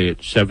highway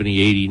at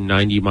 70, 80,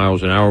 90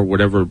 miles an hour,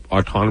 whatever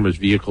autonomous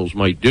vehicles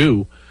might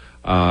do,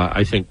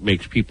 I think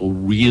makes people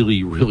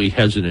really, really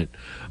hesitant.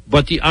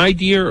 But the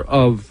idea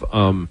of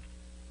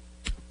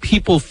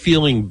people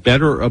feeling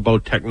better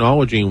about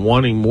technology and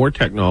wanting more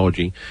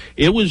technology,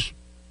 it was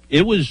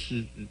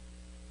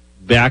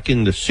back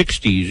in the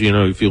 60s,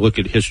 if you look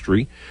at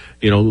history.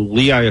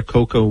 Lee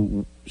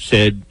Iacocca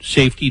said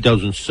safety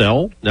doesn't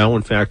sell. Now,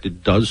 in fact,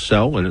 it does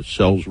sell, and it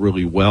sells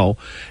really well.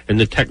 And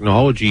the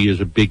technology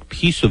is a big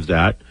piece of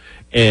that.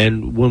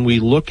 And when we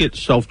look at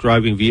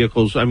self-driving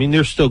vehicles, I mean,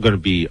 they're still going to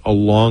be a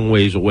long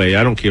ways away.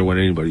 I don't care what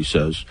anybody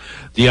says.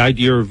 The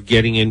idea of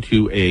getting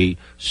into a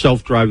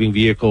self-driving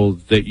vehicle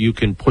that you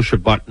can push a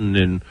button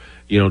and,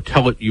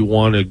 tell it you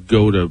want to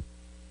go to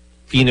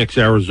Phoenix,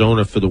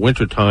 Arizona for the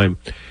wintertime,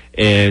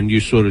 and you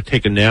sort of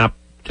take a nap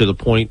to the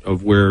point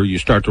of where you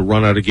start to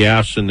run out of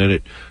gas, and then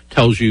it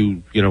tells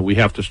you, we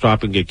have to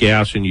stop and get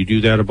gas, and you do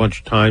that a bunch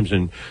of times,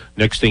 and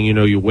next thing you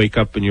know, you wake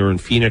up and you're in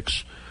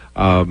Phoenix.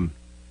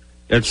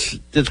 That's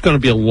going to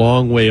be a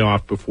long way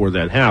off before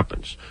that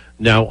happens.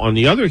 Now, on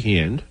the other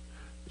hand,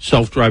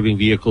 self-driving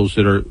vehicles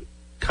that are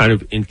kind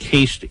of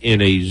encased in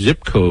a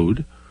zip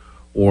code,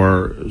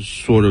 or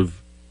sort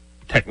of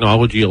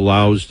technology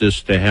allows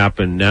this to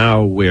happen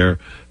now, where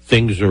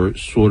things are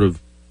sort of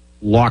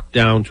locked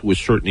down to a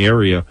certain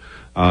area,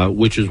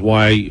 which is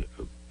why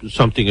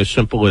something as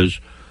simple as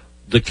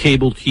the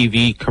cable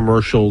TV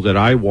commercial that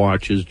I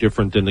watch is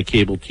different than the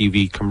cable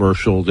TV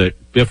commercial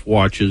that Biff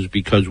watches,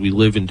 because we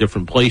live in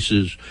different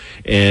places,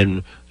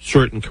 and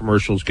certain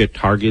commercials get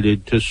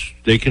targeted to,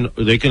 they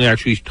can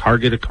actually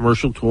target a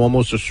commercial to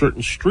almost a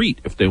certain street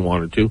if they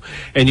wanted to.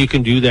 And you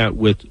can do that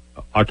with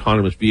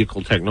autonomous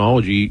vehicle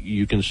technology.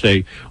 You can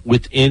say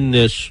within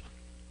this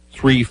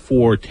 3,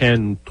 4,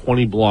 10,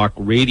 20 block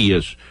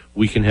radius,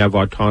 we can have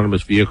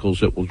autonomous vehicles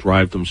that will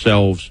drive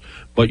themselves,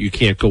 but you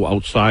can't go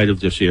outside of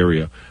this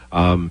area.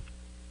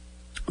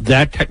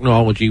 That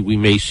technology, we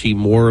may see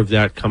more of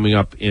that coming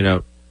up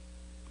in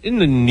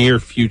the near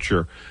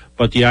future.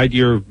 But the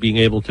idea of being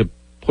able to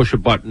push a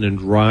button and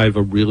drive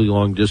a really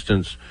long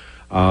distance,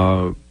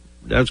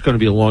 that's going to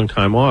be a long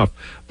time off.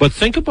 But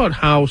think about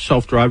how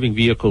self-driving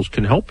vehicles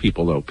can help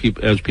people, though.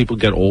 As people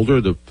get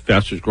older, the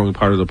fastest growing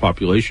part of the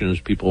population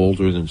is people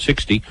older than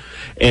 60.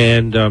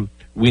 And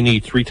we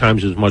need 3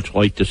 times as much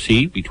light to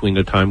see between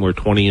the time we're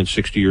 20 and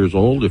 60 years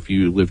old. If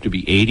you live to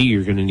be 80,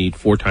 you're going to need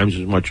 4 times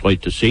as much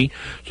light to see.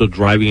 So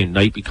driving at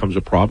night becomes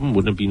a problem.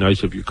 Wouldn't it be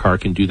nice if your car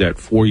can do that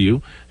for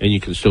you, and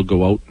you can still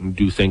go out and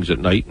do things at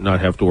night and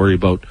not have to worry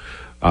about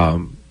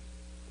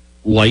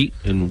light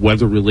and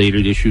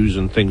weather-related issues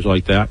and things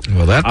like that?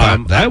 Well, that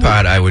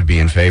part I would be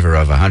in favor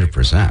of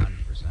 100%.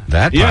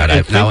 That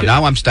part.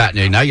 Now I'm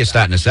starting. Now you're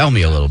starting to sell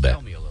me a little bit.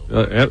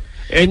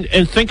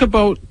 And think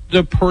about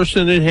the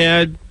person that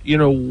had,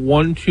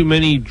 one too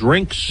many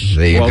drinks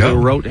while they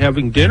were out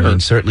having dinner. I mean,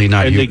 certainly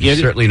not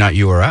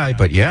you or I,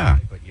 but yeah.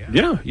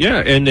 Yeah,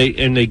 and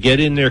they get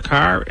in their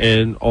car,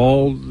 and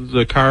all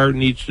the car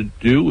needs to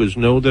do is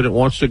know that it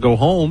wants to go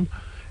home,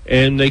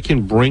 and they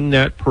can bring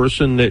that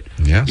person that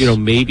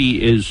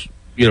maybe is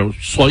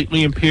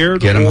slightly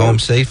impaired. Get them home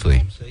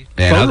safely,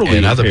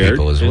 and other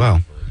people as well.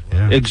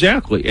 Yeah.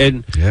 Exactly,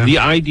 and the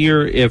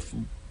idea if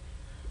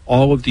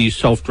all of these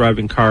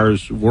self-driving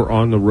cars were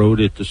on the road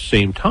at the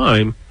same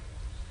time,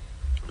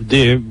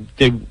 they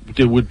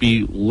would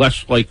be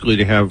less likely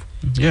to have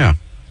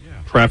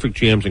traffic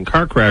jams and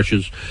car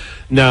crashes.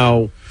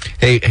 Now,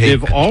 hey,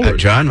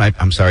 John,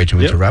 I'm sorry to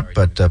interrupt,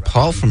 but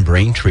Paul from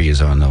Braintree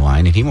is on the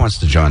line, and he wants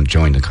to join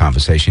the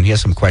conversation. He has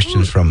some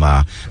questions from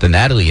the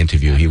Natalie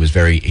interview. He was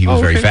very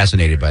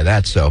fascinated by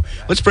that. So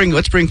let's bring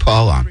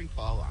Paul on.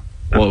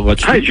 Well,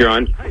 hi,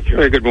 John.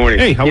 Good morning.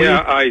 Hey, how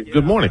are you?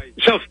 Good morning.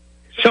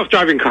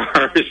 Self-driving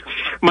cars.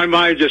 My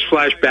mind just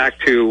flashed back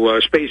to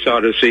Space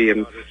Odyssey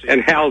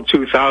and HAL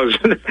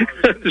 2000.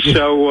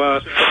 So,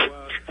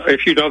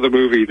 if you know the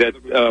movie, that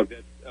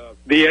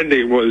the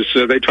ending was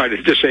they tried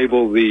to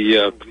disable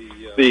the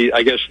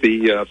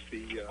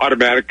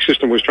automatic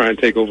system was trying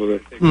to take over the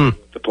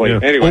plane.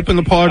 Yeah. Anyway, open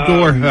the pod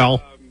door,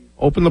 Hal.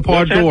 Open the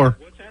pod door.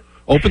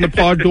 Open the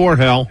pod door,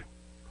 Hal.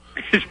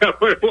 Is that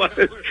what it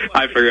was?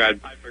 I forgot.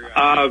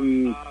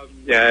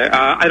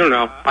 I don't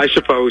know. I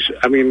suppose.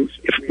 I mean,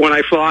 when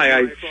I fly,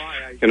 I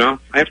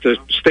have to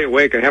stay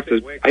awake. I have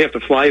to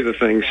fly the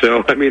thing.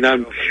 So, I mean,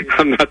 I'm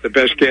not the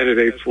best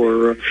candidate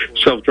for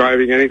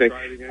self-driving anything.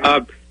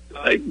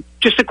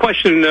 Just a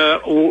question.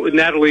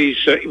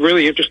 Natalie's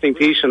really interesting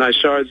piece, and I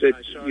saw that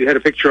you had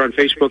a picture on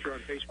Facebook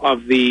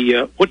of the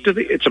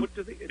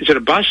is it a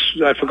bus?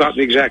 I've forgotten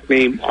the exact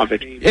name of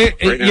it.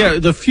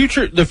 The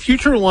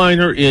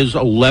Futureliner is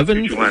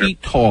 11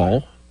 feet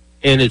tall,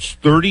 and it's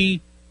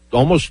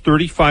almost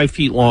 35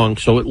 feet long,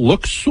 so it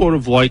looks sort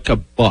of like a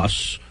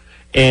bus.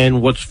 And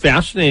what's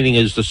fascinating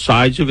is the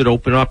sides of it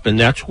open up, and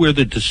that's where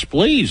the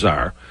displays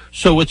are.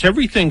 So it's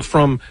everything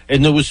from,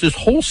 and there was this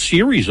whole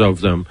series of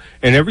them,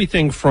 and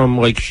everything from,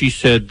 like she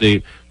said,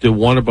 the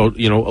one about,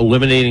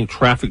 eliminating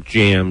traffic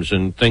jams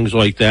and things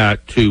like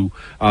that to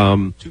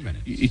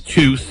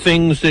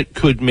things that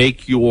could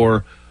make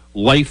your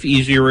life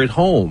easier at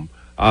home.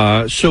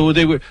 So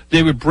they were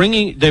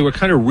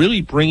kind of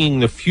really bringing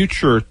the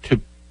future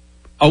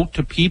out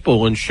to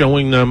people and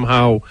showing them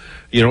how,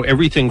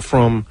 everything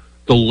from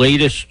the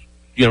latest,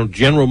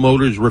 General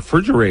Motors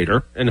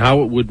refrigerator and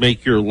how it would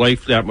make your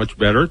life that much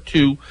better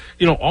to,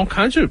 all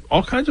kinds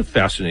of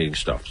fascinating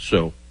stuff.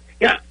 So,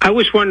 yeah, I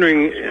was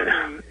wondering,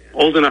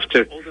 old enough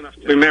to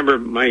remember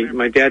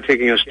my dad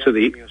taking us to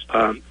the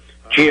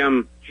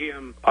GM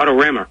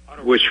Autorama,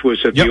 which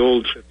was at the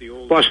old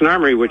Boston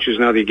Armory, which is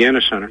now the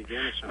Agana Center.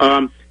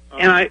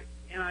 And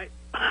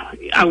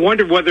I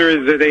wondered whether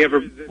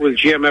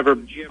GM ever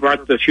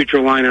brought the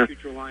Futureliner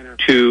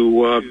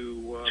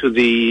to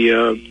the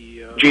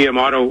GM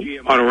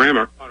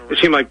Autorama. It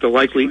seemed like the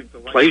likely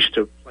place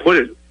to put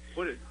it.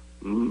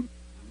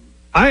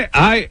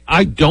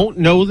 I don't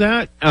know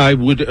that. I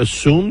would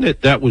assume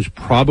that was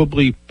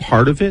probably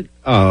part of it.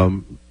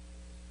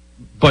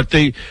 But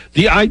the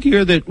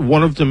idea that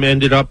one of them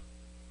ended up,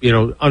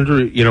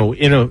 under,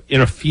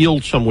 in a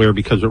field somewhere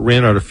because it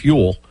ran out of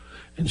fuel,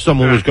 and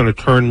someone was going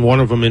to turn one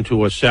of them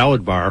into a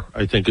salad bar,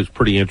 I think is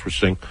pretty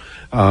interesting.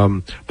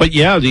 But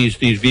yeah, these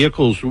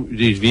vehicles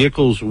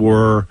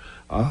were,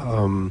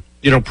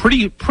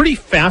 pretty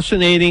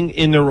fascinating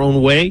in their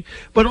own way,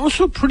 but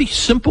also pretty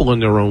simple in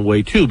their own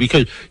way too,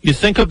 because you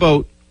think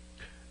about,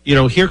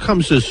 here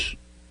comes this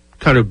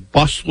kind of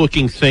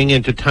bus-looking thing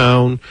into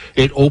town.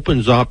 It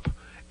opens up,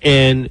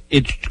 and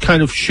it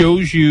kind of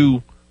shows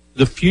you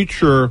the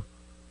future,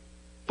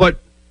 but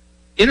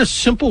in a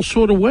simple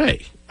sort of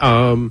way.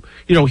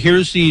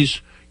 Here's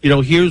these,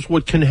 here's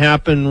what can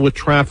happen with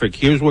traffic.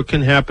 Here's what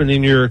can happen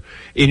in your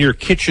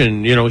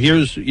kitchen.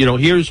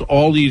 Here's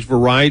all these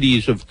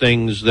varieties of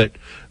things that,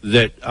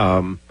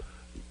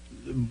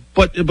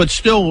 but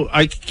still,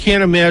 I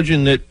can't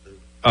imagine that,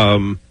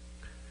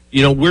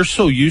 we're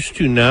so used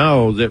to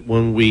now that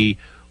when we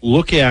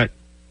look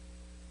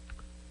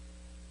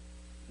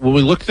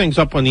things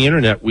up on the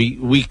internet,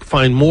 we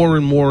find more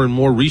and more and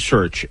more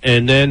research,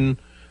 and then,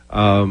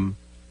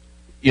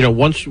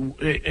 once, and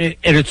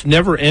it's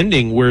never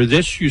ending, where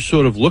this, you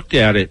sort of looked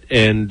at it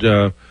and,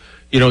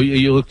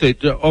 you looked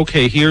at,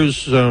 okay,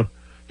 here's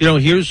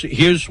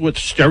what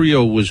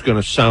stereo was going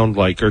to sound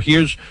like, or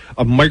here's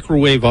a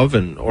microwave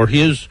oven, or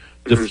here's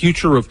the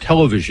future of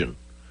television.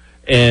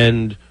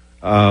 And,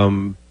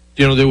 I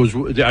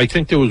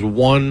think there was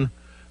one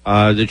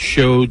that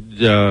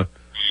showed in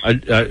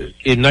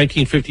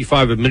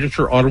 1955 a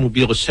miniature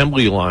automobile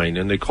assembly line,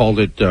 and they called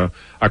it A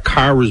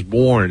Car is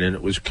Born, and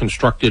it was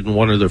constructed in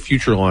one of the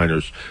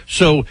Futureliners.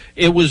 So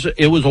it was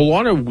a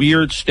lot of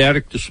weird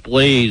static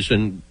displays,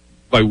 and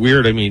by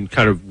weird I mean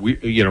kind of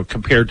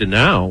compared to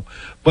now.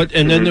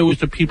 And then there was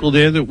the people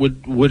there that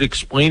would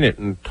explain it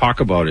and talk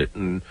about it,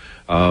 and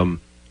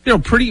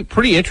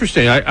pretty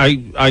interesting.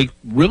 I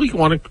really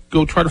want to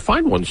go try to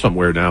find one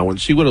somewhere now and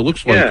see what it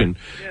looks like. And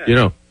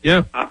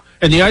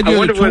and the idea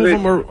that two of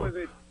them are,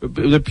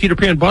 the Peter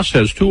Pan bus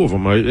has two of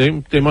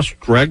them. They must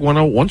drag one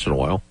out once in a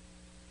while.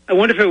 I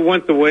wonder if it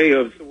went the way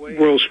of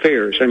World's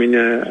Fairs. I mean,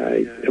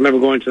 I remember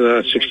going to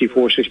the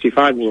 64,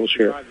 65 World's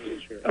Fair.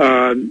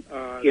 Now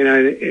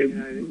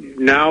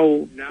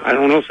I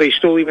don't know if they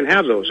still even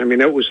have those. I mean,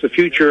 that was the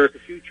future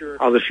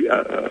of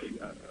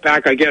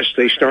back, I guess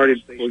they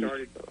started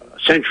a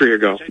century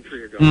ago.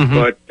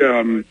 But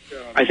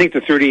I think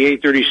the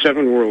 38,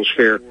 37 World's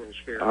Fair,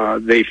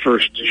 they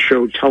first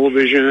showed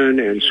television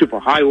and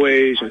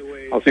superhighways and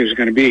how things are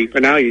going to be.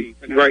 But now you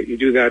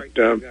do that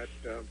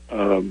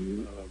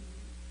on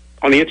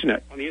the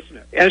internet.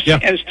 As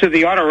to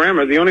the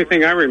Autorama, the only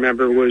thing I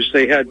remember was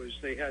they had,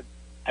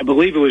 I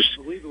believe it was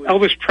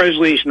Elvis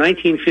Presley's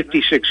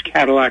 1956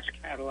 Cadillac.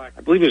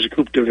 I believe it was a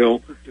Coupe de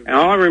Ville. And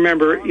all I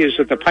remember is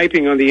that the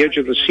piping on the edge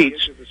of the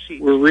seats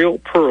were real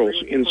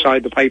pearls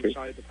inside the piping.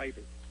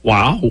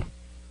 Wow.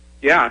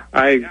 Yeah,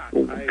 I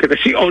could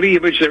see only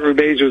image that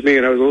remains with me,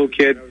 and I was a little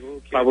kid.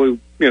 Probably,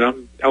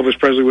 Elvis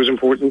Presley was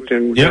important,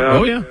 and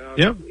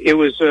it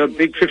was a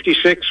big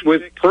 56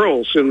 with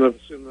pearls in the,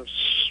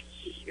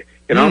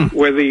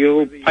 where the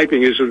little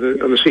piping is on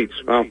the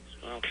seats. Well,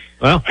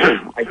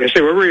 I guess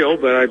they were real,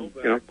 but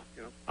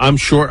I'm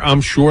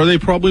sure they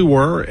probably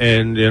were,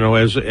 and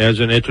as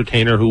an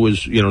entertainer who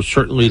was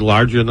certainly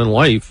larger than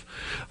life,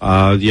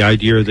 the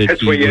idea that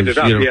that's where you ended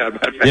up,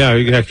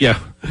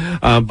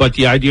 but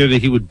the idea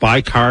that he would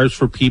buy cars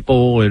for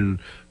people and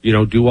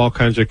do all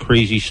kinds of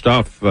crazy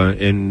stuff,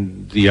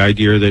 and the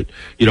idea that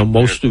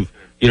most of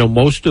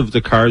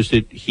the cars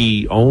that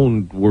he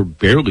owned were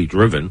barely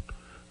driven.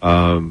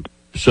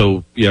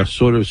 So yeah,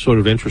 sort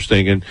of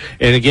interesting, and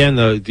again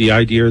the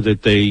idea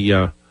that they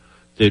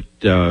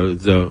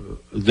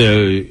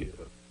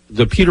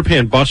the Peter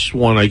Pan bus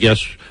one, I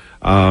guess,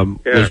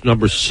 was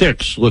number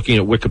 6, looking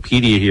at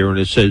Wikipedia here, and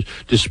it says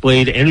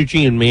displayed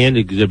energy and man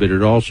exhibit.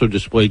 It also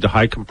displayed the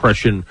high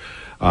compression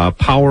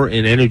power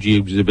and energy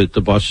exhibit.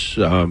 The bus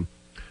again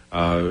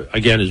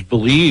is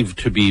believed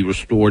to be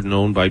restored and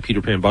owned by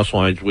Peter Pan Bus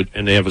Lines,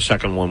 and they have a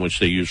second one which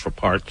they use for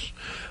parts.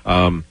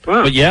 But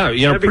pretty. I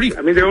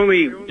mean, they're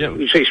only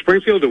you say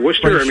Springfield to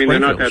Worcester. I mean, they're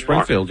not that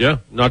Springfield, far.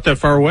 Not that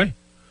far away.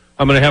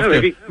 I'm going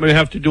to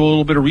have to do a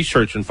little bit of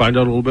research and find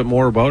out a little bit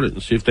more about it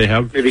and see if they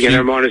have. Maybe get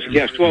them on as a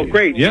guest. Well,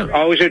 great. Yeah.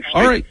 Always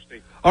interesting.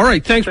 All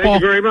right. Thanks, Paul.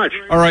 Thank you very much.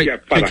 All right. Yeah,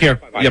 take care.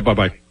 Bye-bye. Yeah.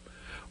 Bye-bye.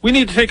 We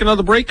need to take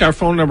another break. Our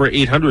phone number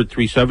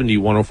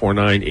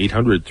 800-370-1049.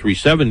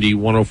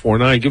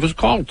 800-370-1049. Give us a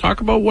call. Talk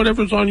about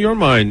whatever's on your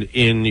mind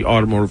in the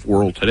automotive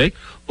world today.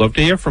 Love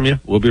to hear from you.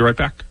 We'll be right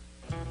back.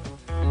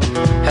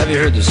 Have you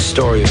heard the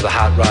story of the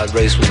hot rod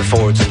race with the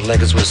Fords and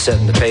Lincolns was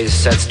setting the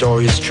pace? That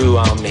story is true,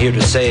 I'm here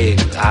to say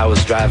I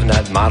was driving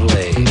that Model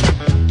A.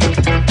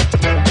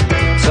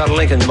 It's got a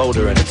Lincoln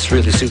motor and it's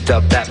really souped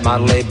up. That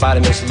Model A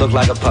body makes it look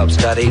like a pup's.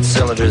 Got 8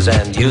 cylinders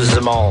and uses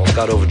them all.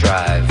 Got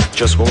overdrive,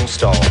 just won't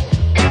stall.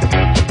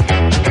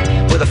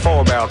 With a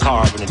 4-barrel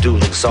carb and a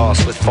dual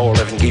exhaust with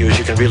 411 gears,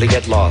 you can really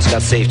get lost.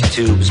 Got safety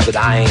tubes, but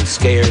I ain't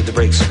scared. The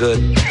brakes are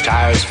good,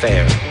 tires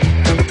fair.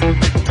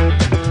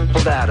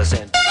 Pull that a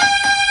cent.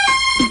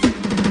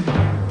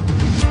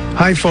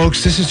 Hi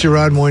folks, this is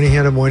Gerard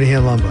Moynihan of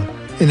Moynihan Lumber.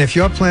 And if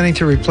you're planning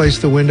to replace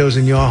the windows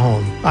in your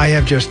home, I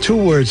have just 2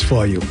 words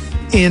for you.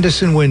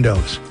 Andersen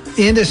Windows.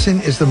 Andersen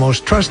is the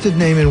most trusted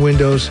name in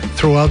windows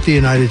throughout the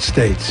United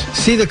States.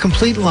 See the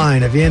complete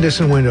line of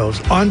Andersen windows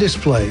on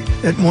display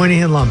at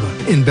Moynihan Lumber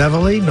in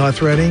Beverly,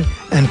 North Reading,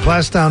 and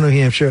Plastown, New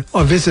Hampshire,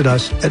 or visit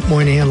us at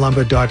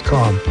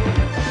MoynihanLumber.com.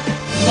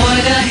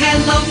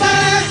 Moynihan Lumber,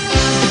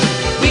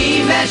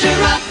 we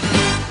measure up.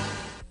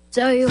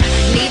 So you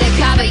need a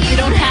car, but you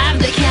don't have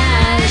the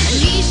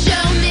cash.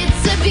 Misho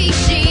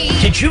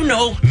Mitsubishi. Did you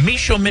know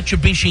Misho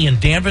Mitsubishi in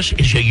Danvers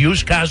is your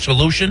used car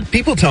solution?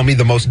 People tell me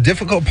the most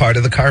difficult part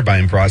of the car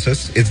buying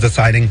process is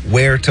deciding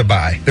where to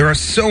buy. There are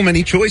so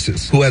many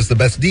choices. Who has the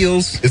best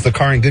deals? Is the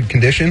car in good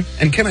condition?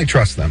 And can I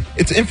trust them?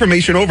 It's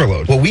information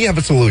overload. Well, we have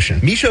a solution.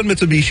 Misho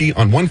Mitsubishi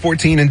on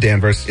 114 in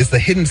Danvers is the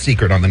hidden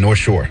secret on the North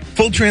Shore.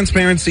 Full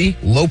transparency,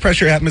 low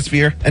pressure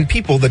atmosphere, and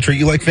people that treat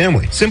you like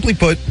family. Simply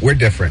put, we're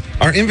different.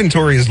 Our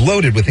inventory is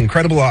loaded with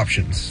incredible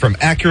options, from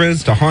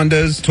Acuras to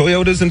Hondas,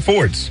 Toyotas, and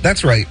Fords.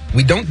 That's right,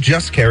 we don't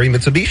just carry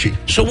Mitsubishi.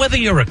 So whether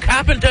you're a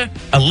carpenter,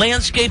 a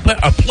landscaper,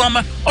 a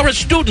plumber, or a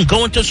student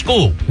going to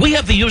school, we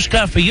have the used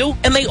car for you,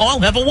 and they all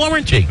have a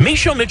warranty.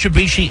 Micho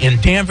Mitsubishi in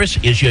Danvers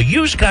is your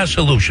used car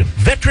solution.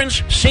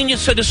 Veterans, senior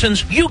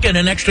citizens, you get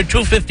an extra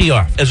 $250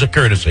 off as a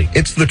courtesy.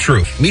 It's the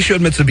truth. Micho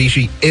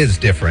Mitsubishi is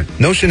different.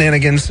 No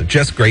shenanigans,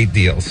 just great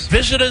deals.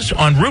 Visit us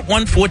on Route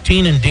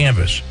 114 in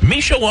Danvers.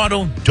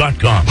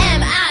 MichoAuto.com.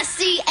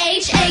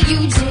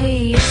 MICHAUD.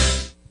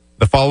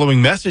 The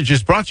following message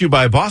is brought to you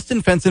by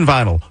Boston Fence and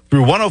Vinyl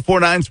through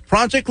 104.9's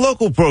Project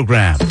Local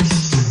program.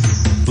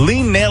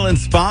 Lean Nail and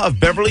Spa of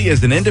Beverly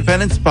is an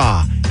independent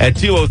spa at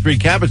 203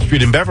 Cabot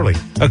Street in Beverly,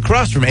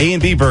 across from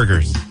A&B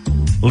Burgers.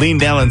 Lean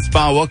Nail and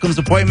Spa welcomes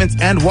appointments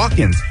and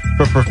walk-ins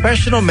for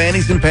professional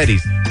manis and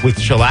pedis with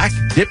shellac,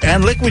 dip,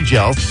 and liquid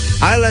gels,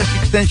 eyelash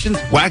extensions,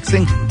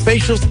 waxing,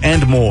 facials,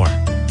 and more.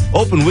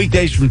 Open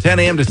weekdays from 10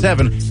 a.m. to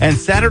 7 and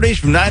Saturdays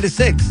from 9 to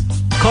 6.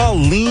 Call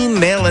Lean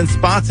Nail and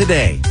Spa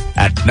today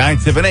at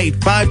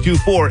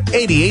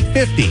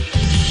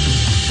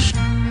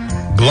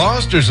 978-524-8850.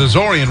 Gloucester's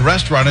Azorian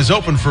Restaurant is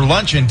open for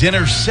lunch and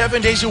dinner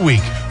 7 days a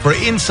week for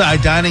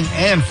inside dining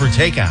and for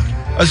takeout.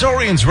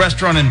 Azorian's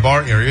restaurant and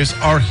bar areas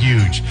are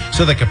huge,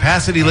 so the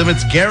capacity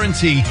limits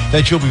guarantee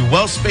that you'll be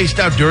well spaced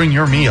out during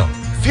your meal.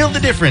 Feel the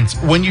difference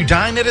when you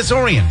dine at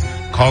Azorian.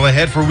 Call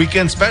ahead for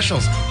weekend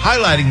specials,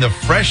 highlighting the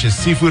freshest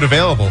seafood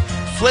available,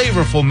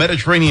 flavorful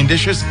Mediterranean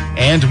dishes,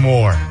 and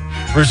more.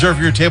 Reserve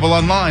your table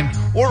online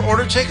or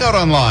order takeout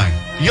online.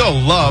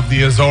 You'll love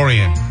the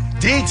Azorian.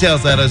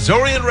 Details at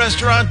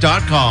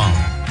AzorianRestaurant.com.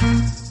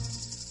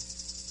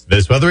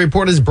 This weather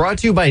report is brought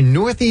to you by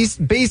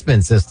Northeast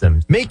Basement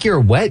Systems. Make your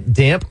wet,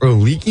 damp, or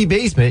leaky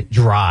basement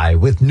dry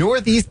with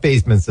Northeast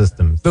Basement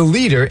Systems, the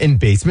leader in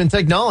basement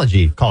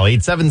technology. Call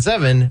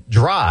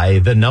 877-DRY,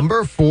 the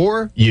number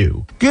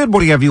 4U. Good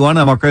morning, everyone.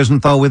 I'm Mark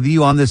Rosenthal with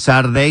you on this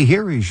Saturday.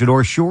 Here is your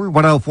North Shore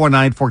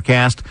 104.9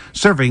 forecast,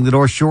 serving the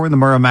North Shore and the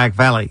Merrimack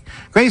Valley.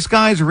 Gray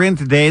skies are in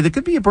today. There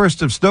could be a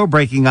burst of snow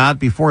breaking out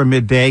before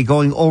midday,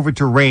 going over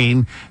to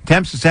rain.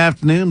 Temps this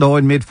afternoon, low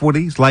and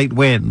mid-40s, light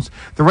winds.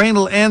 The rain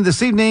will end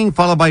this evening,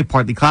 followed by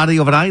partly cloudy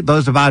overnight,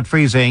 lows about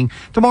freezing.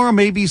 Tomorrow,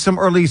 maybe some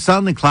early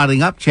sun and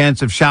clouding up,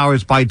 chance of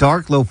showers by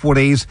dark, low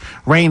 40s.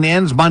 Rain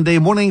ends Monday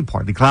morning,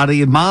 partly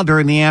cloudy and milder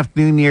in the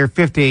afternoon, near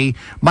 50.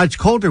 Much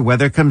colder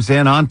weather comes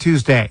in on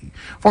Tuesday.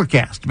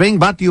 Forecast being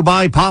brought to you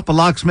by Papa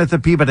Locksmith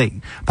of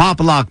Peabody.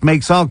 Papa Lock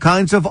makes all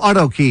kinds of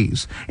auto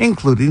keys,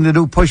 including the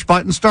new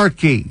push-button start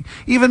key.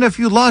 Even if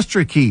you lost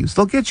your keys,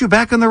 they'll get you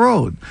back on the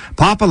road.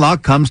 Papa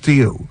Lock comes to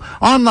you.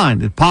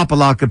 Online at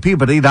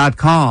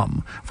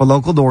papalockofpeabody.com. For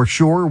local North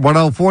Shore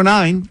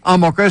 104.9, I'm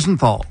Mark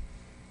Rosenthal.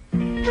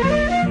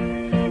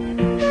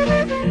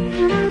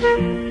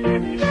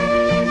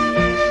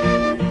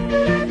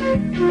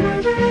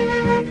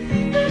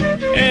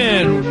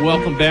 And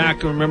welcome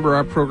back. Remember,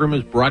 our program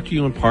is brought to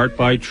you in part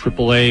by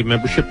AAA.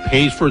 Membership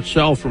pays for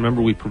itself.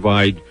 Remember, we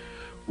provide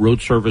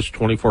road service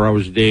 24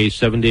 hours a day,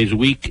 7 days a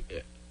week,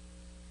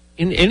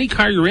 in any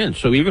car you're in.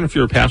 So even if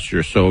you're a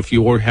passenger. So if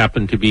you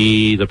happen to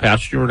be the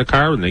passenger in a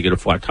car and they get a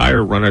flat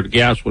tire, run out of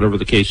gas, whatever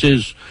the case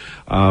is,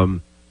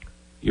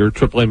 you're a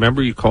AAA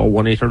member, you call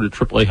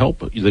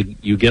 1-800-AAA-HELP.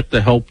 You get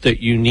the help that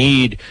you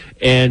need.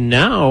 And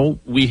now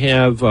we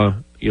have,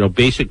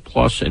 Basic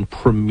Plus and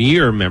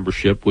Premier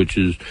membership, which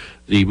is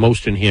the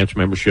most enhanced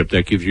membership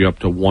that gives you up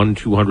to 1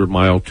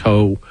 200-mile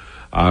tow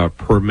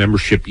per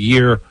membership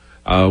year,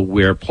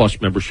 where Plus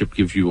membership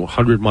gives you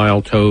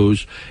 100-mile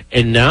tows.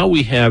 And now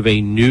we have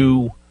a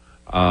new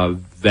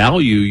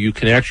value. You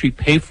can actually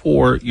pay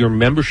for your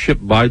membership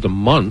by the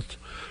month.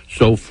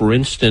 So, for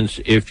instance,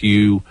 if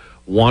you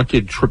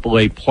wanted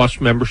AAA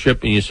Plus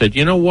membership and you said,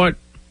 you know what,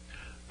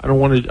 I don't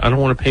want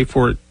to pay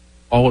for it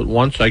all at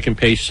once. I can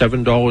pay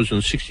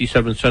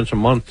 $7.67 a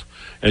month,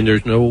 and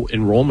there's no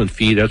enrollment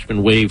fee. That's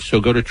been waived.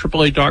 So go to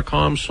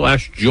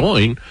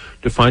AAA.com/join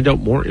to find out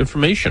more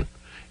information.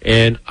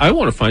 And I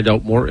want to find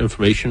out more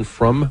information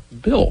from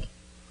Bill.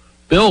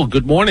 Bill,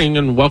 good morning,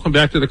 and welcome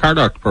back to the Car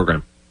Doctor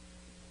program.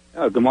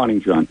 Good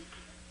morning, John.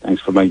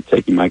 Thanks for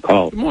taking my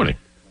call. Good morning.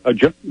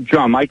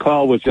 John, my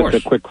call was just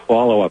a quick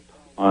follow-up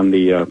on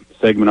the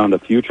segment on the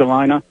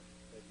Futureliner.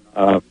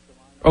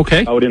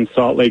 Okay. Out in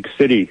Salt Lake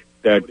City,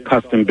 that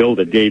custom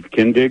builder, Dave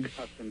Kindig.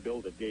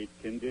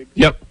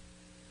 Yep.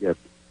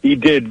 He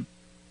did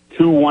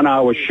 2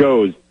 one-hour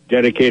shows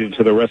dedicated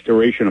to the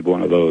restoration of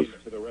one of those.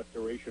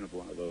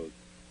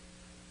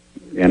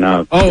 And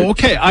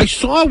okay. I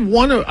saw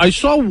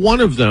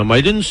one of them.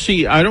 I didn't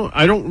see. I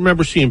don't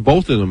remember seeing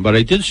both of them, but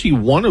I did see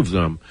one of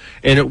them,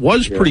 and it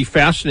was pretty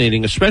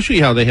fascinating, especially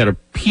how they had to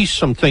piece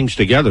some things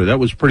together. That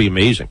was pretty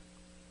amazing.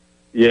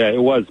 Yeah,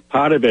 it was.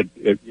 Part of it,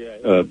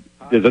 the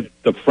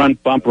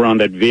front bumper on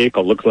that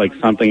vehicle looks like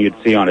something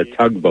you'd see on a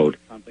tugboat.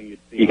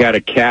 He had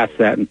to cast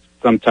that in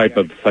some type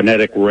of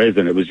phonetic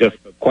resin. It was just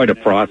quite a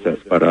process,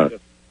 but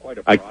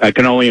I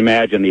can only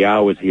imagine the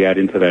hours he had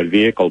into that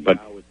vehicle. But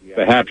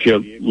perhaps your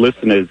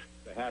listeners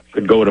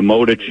could go to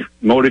Motor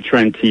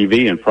Trend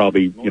TV and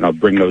probably,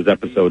 bring those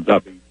episodes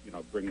up.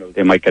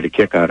 They might get a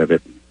kick out of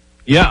it.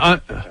 Yeah,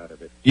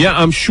 Yeah,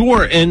 I'm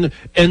sure. And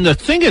the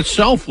thing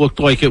itself looked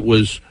like it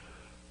was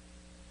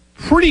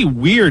pretty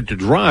weird to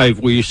drive,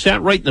 where you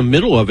sat right in the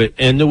middle of it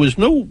and there was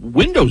no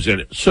windows in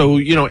it. So,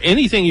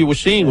 anything you were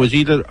seeing was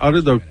either out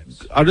of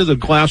the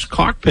glass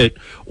cockpit,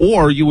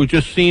 or you were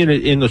just seeing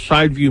it in the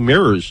side view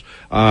mirrors.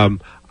 I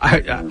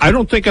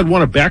don't think I'd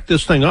want to back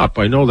this thing up.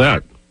 I know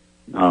that.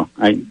 No,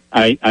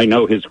 I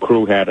know his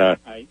crew had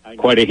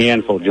quite a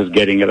handful just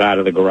getting it out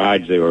of the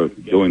garage they were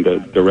doing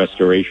the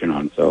restoration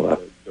on.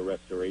 So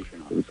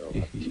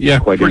yeah,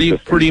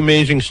 pretty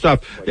amazing stuff.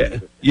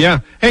 Yeah.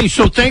 Hey,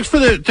 so thanks for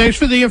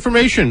the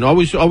information.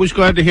 Always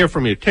glad to hear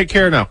from you. Take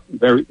care now.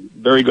 Very,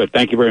 very good.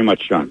 Thank you very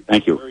much, John.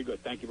 Thank you. Very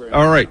good. Thank you very much.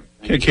 All right.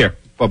 Take care.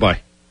 Bye-bye.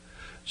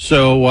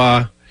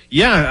 So,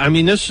 yeah, I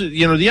mean, this,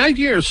 the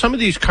idea of some of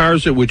these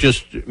cars that were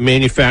just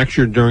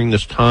manufactured during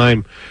this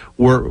time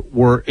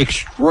were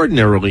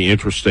extraordinarily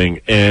interesting.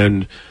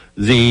 And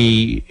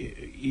whether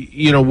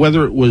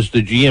it was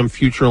the GM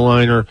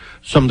Futureliner,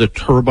 some of the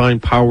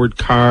turbine-powered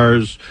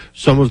cars,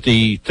 some of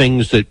the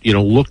things that,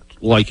 looked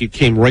like it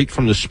came right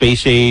from the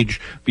space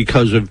age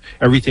because of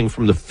everything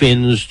from the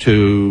fins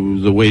to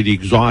the way the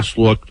exhaust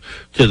looked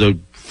to the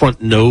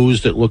front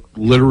nose that looked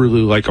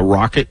literally like a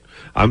rocket.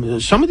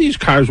 Some of these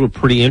cars were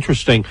pretty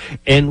interesting.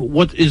 And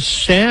what is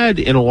sad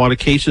in a lot of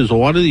cases, a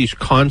lot of these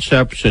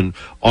concepts and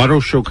auto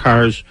show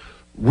cars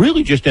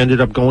really just ended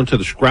up going to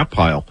the scrap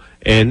pile.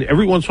 And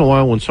every once in a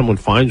while when someone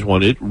finds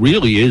one, it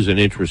really is an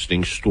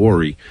interesting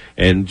story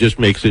and just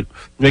makes it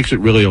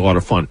really a lot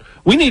of fun.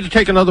 We need to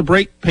take another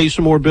break, pay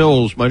some more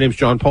bills. My name's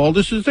John Paul.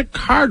 This is the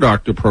Car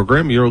Doctor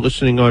program. You're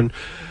listening on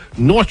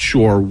North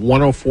Shore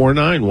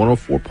 104.9,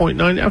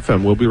 104.9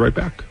 FM. We'll be right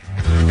back.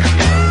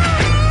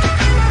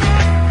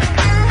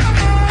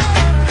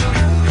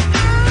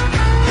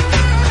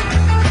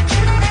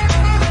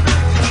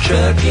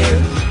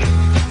 Trucking,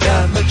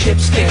 got my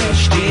chips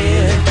cashed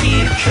in,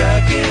 keep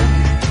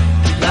trucking.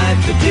 Like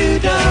the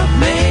Doo-Dah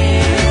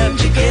Man,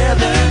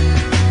 together,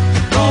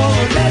 more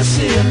or less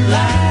in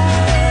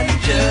line,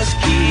 just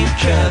keep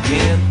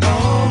trucking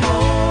on.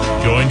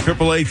 Join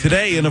AAA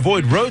today and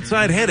avoid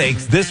roadside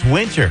headaches this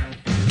winter.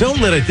 Don't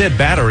let a dead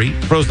battery,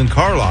 frozen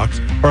car locks,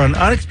 or an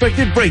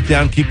unexpected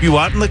breakdown keep you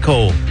out in the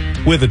cold.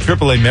 With a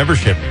AAA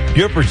membership,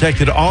 you're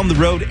protected on the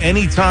road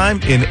anytime,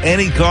 in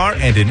any car,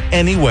 and in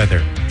any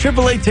weather.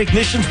 AAA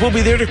technicians will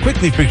be there to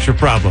quickly fix your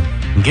problem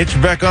and get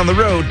you back on the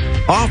road,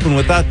 often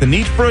without the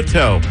need for a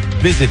tow.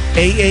 Visit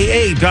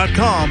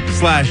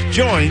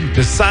AAA.com/join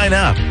to sign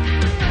up.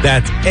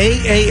 That's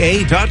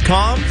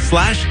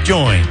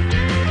AAA.com/join.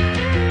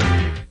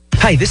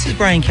 Hi, this is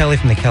Brian Kelly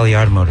from the Kelly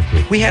Automotive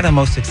Group. We had our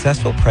most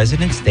successful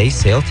President's Day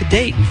sale to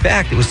date. In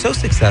fact, it was so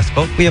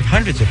successful, we have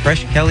hundreds of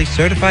fresh Kelly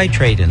certified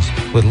trade-ins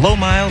with low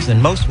miles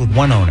and most with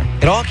one owner.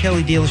 At all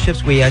Kelly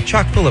dealerships, we are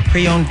chock full of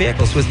pre-owned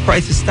vehicles with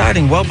prices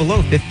starting well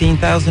below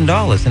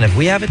 $15,000. And if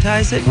we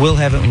advertise it, we'll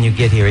have it when you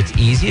get here. It's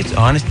easy, it's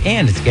honest,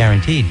 and it's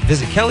guaranteed.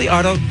 Visit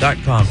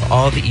kellyauto.com for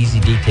all the easy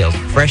details.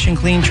 Fresh and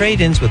clean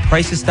trade-ins with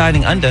prices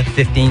starting under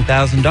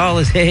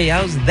 $15,000. Hey,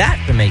 how's that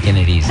for making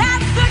it easy?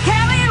 That's the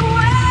Kelly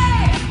way!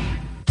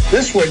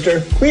 This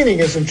winter, cleaning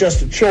isn't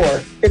just a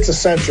chore, it's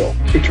essential.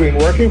 Between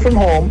working from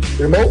home,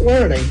 remote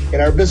learning,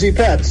 and our busy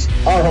pets,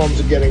 our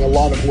homes are getting a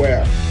lot of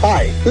wear.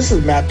 Hi, this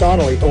is Matt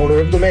Donnelly, owner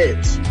of The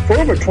Maids. For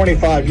over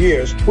 25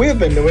 years, we have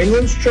been New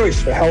England's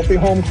choice for healthy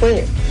home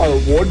cleaning. Our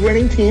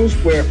award-winning teams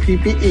wear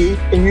PPE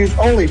and use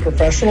only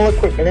professional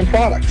equipment and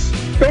products.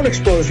 Don't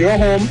expose your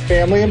home,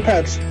 family, and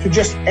pets to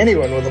just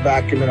anyone with a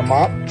vacuum and a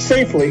mop.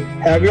 Safely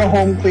have your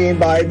home cleaned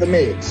by The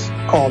Maids.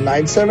 Call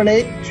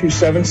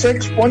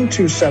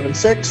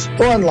 978-276-1276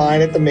 or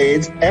online at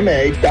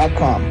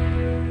themaidsma.com.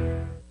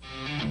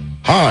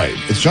 Hi,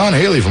 it's John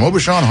Haley from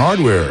Aubuchon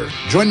Hardware.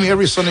 Join me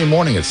every Sunday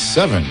morning at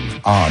 7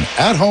 on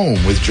At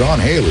Home with John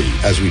Haley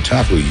as we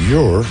tackle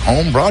your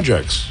home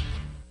projects.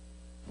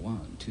 1,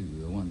 2,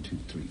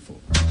 3, 4.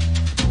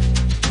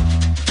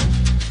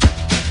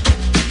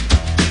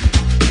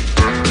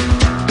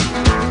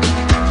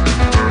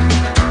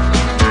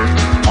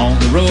 On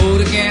the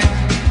road again.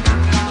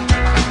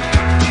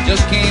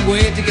 Just can't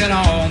wait to get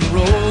on the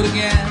road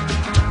again.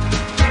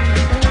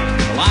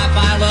 The life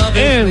I love.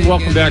 And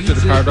welcome back to the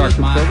Car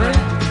Doctor program.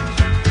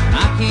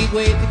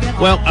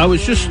 Well, I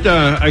was just,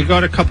 I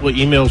got a couple of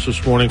emails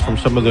this morning from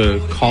some of the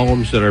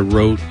columns that I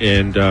wrote,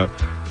 and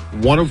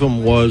one of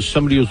them was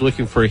somebody was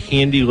looking for a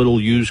handy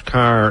little used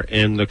car,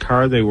 and the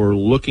car they were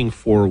looking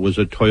for was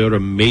a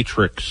Toyota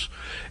Matrix.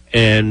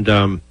 And,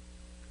 they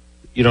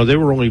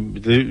were only,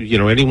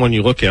 anyone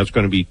you look at is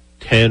going to be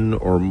 10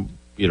 or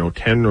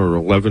 10 or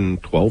 11,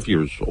 12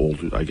 years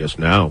old, I guess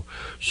now.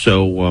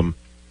 So,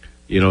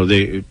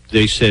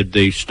 they said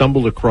they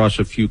stumbled across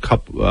a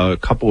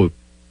couple of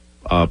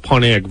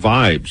Pontiac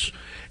Vibes,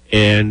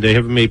 and they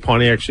haven't made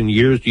Pontiacs in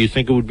years. Do you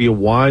think it would be a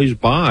wise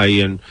buy?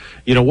 And,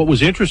 what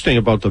was interesting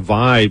about the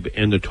Vibe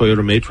and the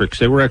Toyota Matrix,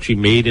 they were actually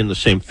made in the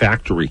same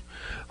factory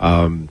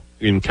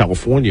in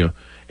California.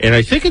 And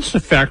I think it's the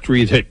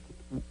factory that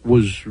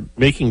was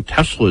making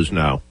Teslas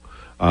now.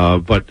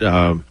 But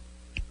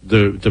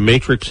the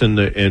Matrix and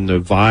the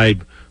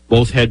Vibe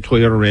Both had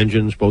Toyota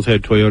engines. Both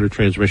had Toyota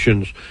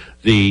transmissions.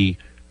 The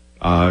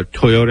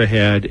Toyota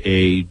had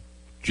a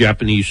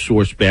Japanese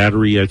source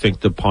battery. I think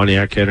the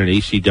Pontiac had an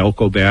AC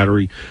Delco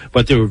battery,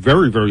 but they were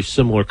very, very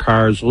similar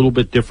cars, a little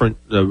bit different.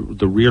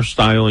 The rear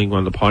styling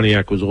on the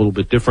Pontiac was a little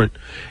bit different,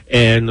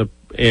 and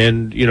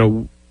you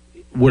know,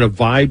 would a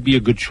Vibe be a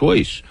good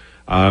choice?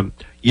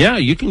 Yeah,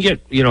 you can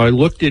get, you know, I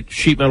looked at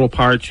sheet metal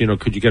parts, you know,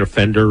 could you get a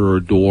fender or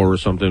a door or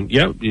something?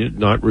 Yeah,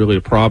 not really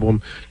a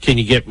problem. Can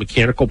you get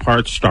mechanical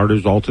parts,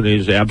 starters,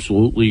 alternators?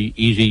 Absolutely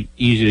easy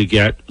to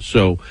get.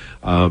 So,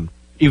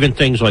 even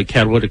things like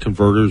catalytic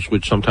converters,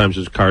 which sometimes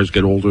as cars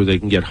get older, they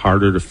can get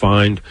harder to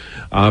find,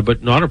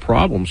 but not a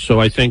problem. So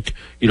I think,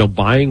 you know,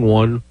 buying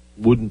one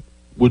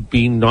would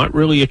be not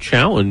really a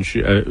challenge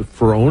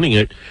for owning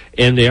it,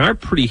 and they are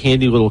pretty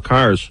handy little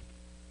cars.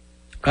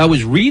 I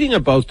was reading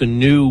about the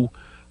new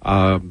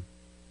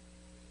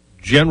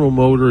General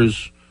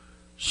Motors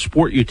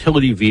sport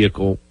utility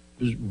vehicle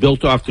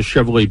built off the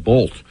Chevrolet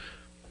Bolt.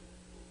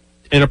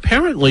 And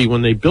apparently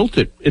when they built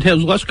it, it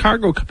has less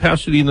cargo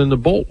capacity than the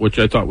Bolt, which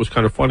I thought was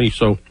kind of funny.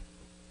 So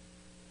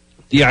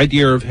the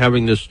idea of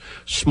having this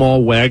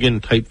small wagon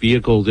type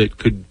vehicle that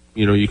could,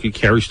 you know, you could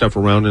carry stuff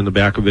around in the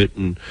back of it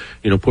and,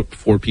 you know, put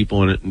 4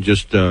 people in it, and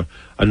just a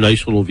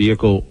nice little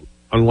vehicle,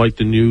 unlike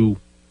the new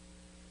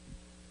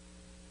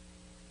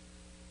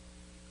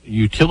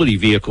utility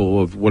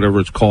vehicle of whatever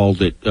it's called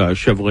that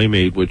Chevrolet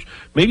made, which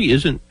maybe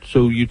isn't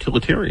so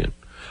utilitarian.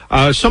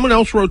 Someone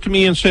else wrote to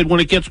me and said, when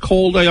it gets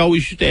cold, I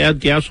always used to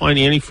add Gasline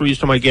antifreeze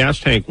to my gas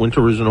tank.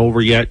 Winter isn't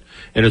over yet,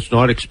 and it's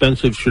not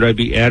expensive. Should I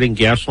be adding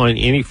Gasline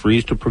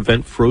antifreeze to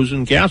prevent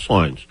frozen gas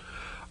lines?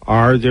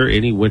 Are there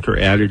any winter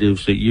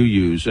additives that you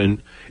use?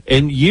 And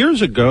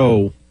years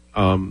ago,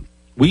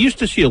 we used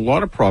to see a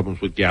lot of problems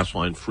with gas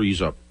line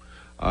freeze up,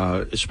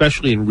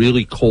 especially in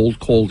really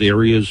cold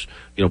areas.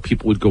 You know,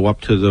 people would go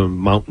up to the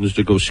mountains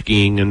to go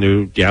skiing, and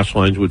their gas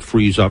lines would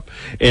freeze up.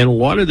 And a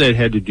lot of that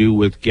had to do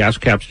with gas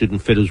caps didn't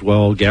fit as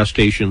well. Gas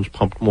stations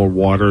pumped more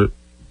water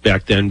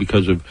back then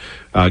because of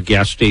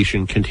gas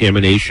station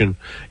contamination.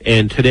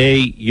 And today,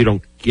 you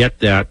don't get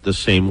that the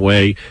same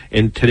way.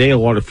 And today, a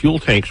lot of fuel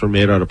tanks are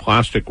made out of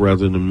plastic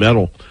rather than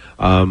metal.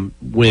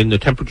 When the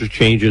temperature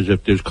changes,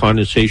 if there's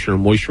condensation or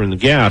moisture in the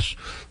gas,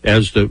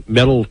 as the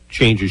metal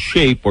changes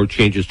shape or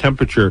changes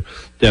temperature,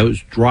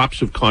 those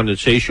drops of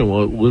condensation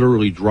will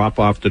literally drop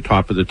off the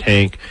top of the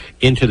tank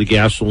into the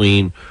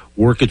gasoline,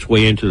 work its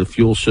way into the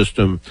fuel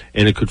system,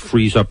 and it could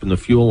freeze up in the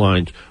fuel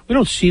lines. We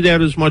don't see that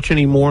as much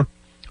anymore.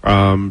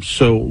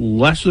 So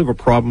less of a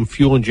problem.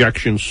 Fuel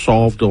injection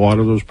solved a lot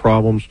of those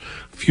problems.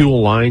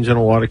 Fuel lines in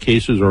a lot of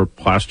cases are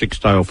plastic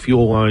style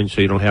fuel lines,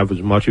 so you don't have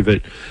as much of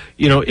it.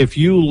 You know, if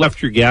you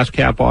left your gas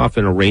cap off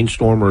in a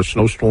rainstorm or a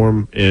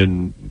snowstorm,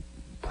 and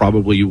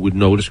probably you would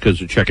notice because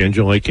the check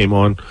engine light came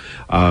on,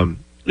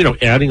 you know,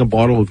 adding a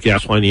bottle of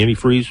Gasline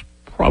antifreeze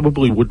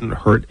probably wouldn't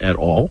hurt at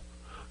all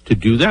to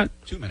do that.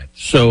 2 minutes.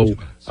 So,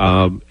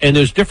 and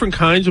there's different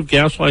kinds of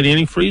Gasline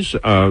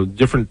antifreeze,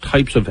 different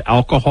types of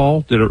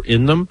alcohol that are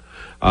in them.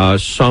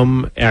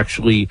 Some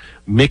actually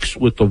mix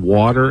with the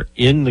water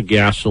in the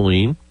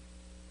gasoline,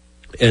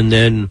 and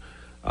then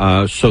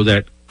so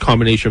that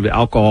combination of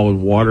alcohol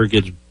and water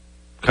gets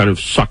kind of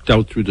sucked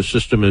out through the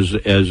system as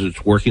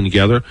it's working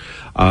together.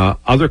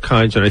 Other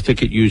kinds, and I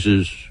think it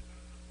uses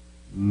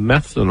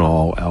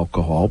methanol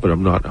alcohol, but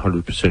I'm not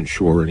 100%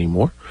 sure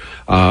anymore.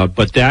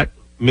 But that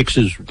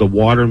mixes, the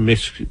water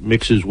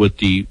mixes with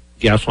the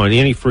Gasline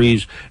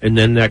antifreeze, and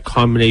then that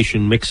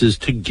combination mixes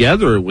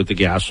together with the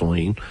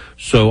gasoline.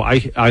 So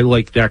I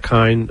like that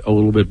kind a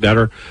little bit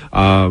better.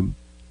 One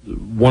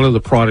of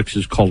the products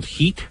is called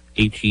Heat,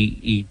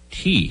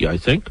 H-E-E-T, I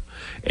think.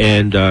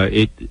 And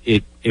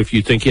if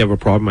you think you have a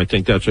problem, I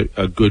think that's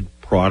a good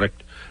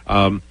product.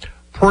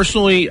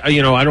 Personally,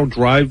 you know, I don't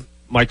drive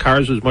my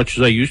cars as much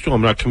as I used to.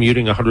 I'm not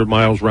commuting 100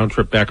 miles round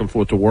trip back and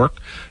forth to work.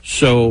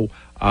 So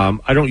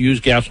I don't use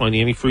Gasline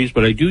antifreeze,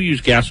 but I do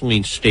use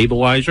gasoline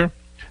stabilizer.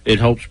 It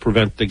helps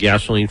prevent the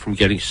gasoline from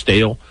getting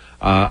stale.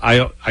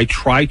 I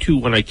try to,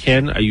 when I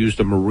can, I use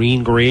the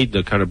marine grade,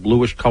 the kind of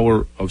bluish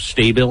color of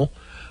Stabil.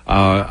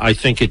 I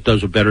think it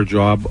does a better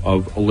job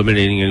of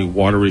eliminating any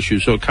water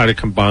issues. So it kind of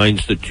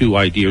combines the two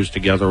ideas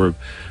together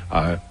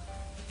of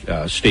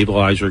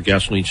stabilizer,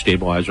 gasoline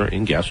stabilizer,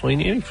 and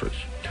gasoline antifreeze.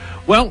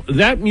 Well,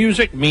 that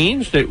music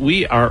means that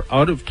we are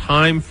out of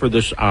time for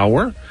this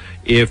hour.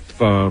 If,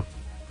 you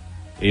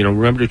know,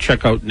 remember to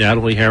check out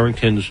Natalie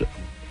Harrington's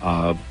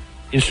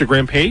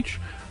Instagram page,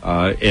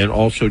 and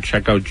also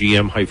check out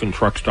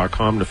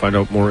gm-trucks.com to find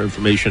out more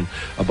information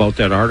about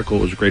that article.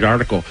 It was a great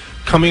article.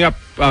 Coming up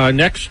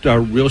next,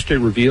 Real Estate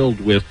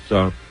Revealed with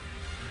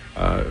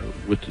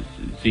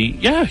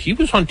he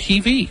was on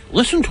TV.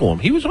 Listen to him.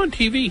 He was on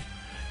TV.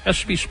 Has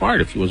to be smart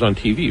if he was on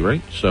TV,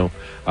 right? So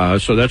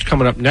that's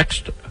coming up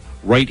next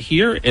right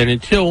here. And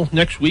until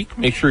next week,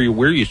 make sure you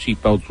wear your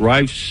seatbelt,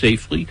 drive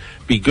safely,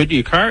 be good to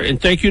your car,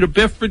 and thank you to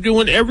Biff for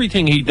doing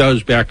everything he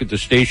does back at the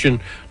station.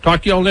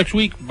 Talk to y'all next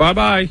week.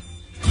 Bye-bye.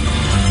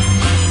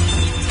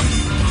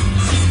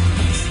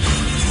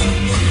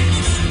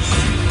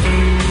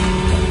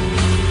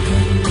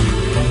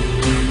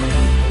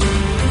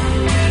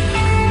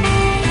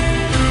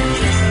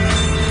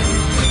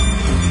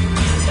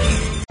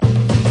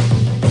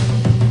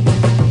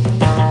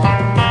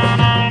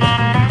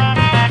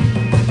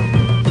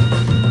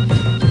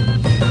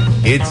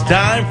 It's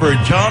time for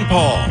John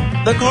Paul,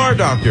 the car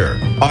doctor,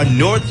 on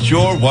North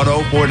Shore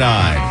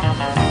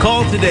 1049.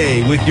 Call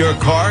today with your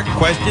car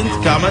questions,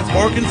 comments,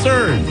 or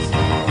concerns.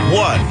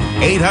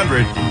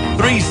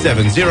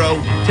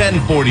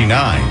 1-800-370-1049.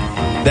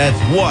 That's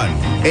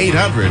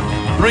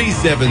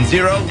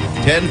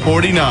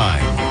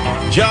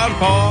 1-800-370-1049. John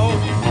Paul,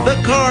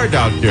 the car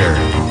doctor.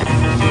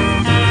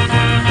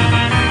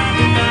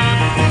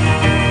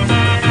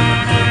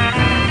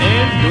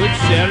 Good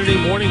Saturday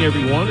morning,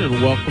 everyone,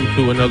 and welcome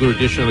to another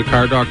edition of the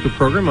Car Doctor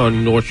program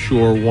on North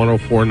Shore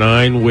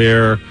 1049,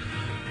 where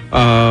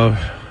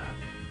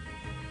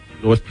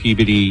North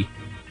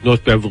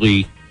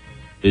Beverly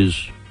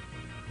is,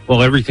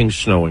 well, everything's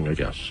snowing, I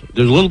guess.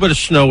 There's a little bit of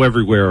snow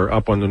everywhere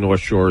up on the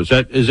North Shore. Is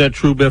that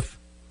true, Biff?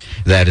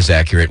 That is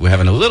accurate. We're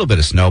having a little bit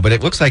of snow, but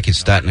it looks like it's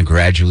starting to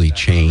gradually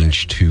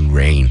change to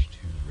rain.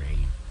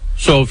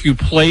 So if you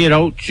play it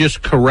out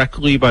just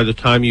correctly, by the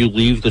time you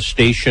leave the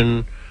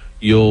station,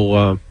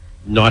 you'll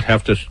not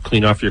have to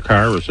clean off your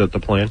car? Is that the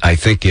plan? I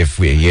think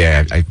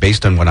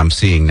based on what I'm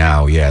seeing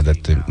now,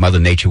 that the Mother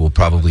Nature will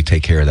probably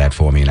take care of that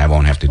for me, and I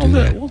won't have to do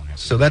that.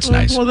 So that's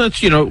nice. Well,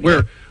 that's,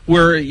 we're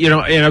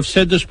and I've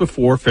said this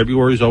before,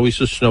 February is always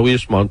the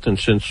snowiest month, and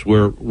since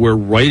we're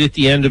right at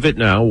the end of it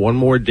now, one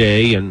more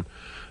day, and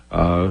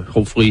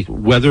hopefully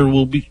weather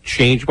will be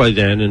changed by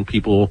then, and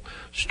people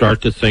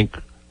start to think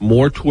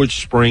more towards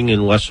spring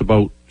and less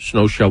about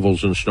snow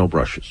shovels and snow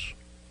brushes.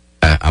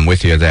 I'm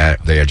with you there,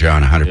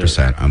 John,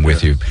 100%. I'm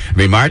with you. I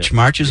mean,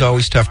 March is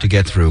always tough to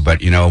get through, but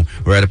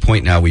we're at a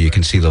point now where you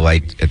can see the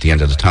light at the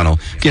end of the tunnel.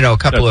 A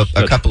couple of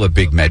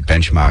big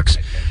benchmarks.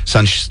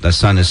 The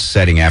sun is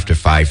setting after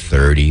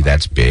 5:30.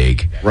 That's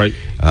big. Right.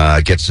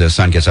 The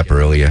sun gets up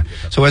earlier.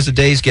 So as the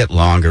days get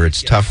longer,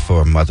 it's tough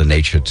for Mother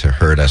Nature to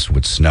hurt us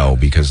with snow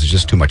because there's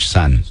just too much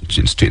sun.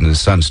 The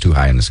sun's too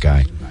high in the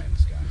sky.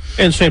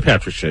 And St.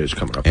 Patrick's Day is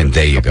coming up. And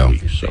there you go.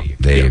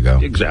 There you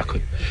go.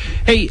 Exactly.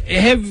 Hey,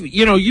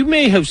 you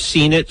may have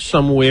seen it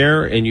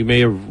somewhere, and you may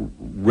have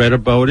read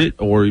about it,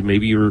 or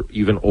maybe you're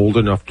even old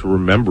enough to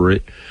remember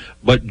it,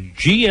 but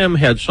GM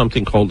had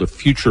something called the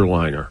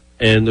Futureliner.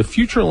 And the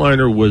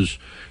Futureliner was,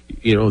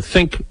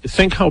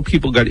 think how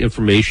people got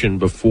information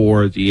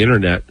before the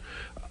Internet.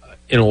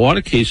 In a lot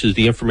of cases,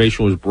 the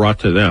information was brought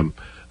to them.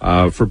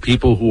 For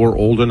people who are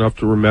old enough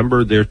to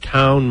remember, their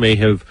town may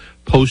have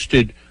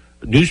posted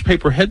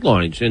newspaper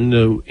headlines in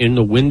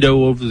the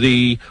window of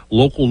the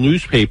local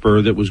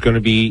newspaper that was going to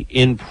be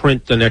in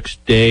print the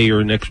next day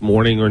or next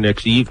morning or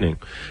next evening.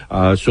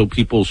 So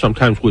people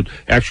sometimes would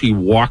actually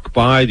walk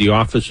by the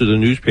office of the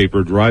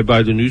newspaper, drive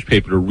by the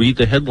newspaper to read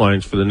the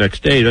headlines for the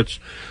next day. That's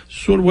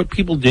sort of what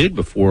people did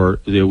before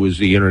there was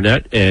the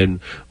Internet,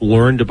 and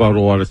learned about a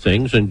lot of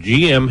things. And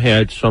GM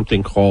had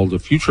something called the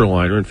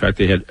Futureliner. In fact,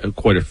 they had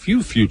quite a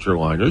few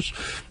Futureliners.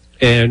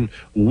 And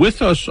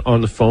with us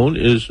on the phone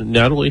is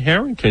Natalie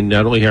Harrington.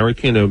 Natalie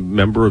Harrington, a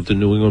member of the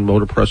New England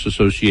Motor Press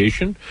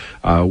Association,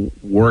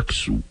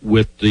 works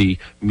with the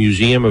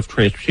Museum of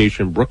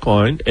Transportation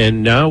Brookline,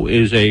 and now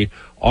is a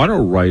auto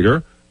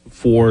writer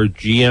for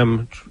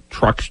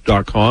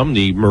GMTrucks.com,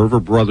 the Merver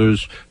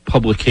Brothers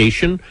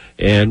publication,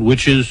 and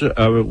which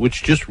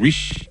just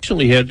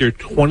recently had their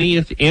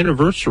 20th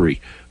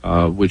anniversary,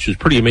 which is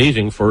pretty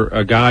amazing for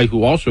a guy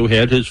who also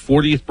had his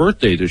 40th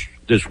birthday this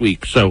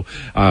week. So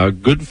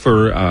good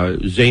for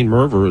Zane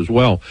Merver as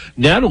well.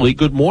 Natalie,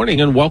 good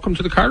morning, and welcome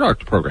to the Car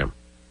Doctor program.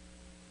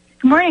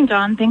 Good morning,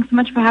 John. Thanks so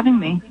much for having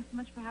me.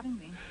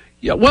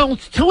 Yeah, well,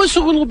 tell us a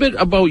little bit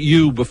about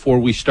you before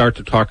we start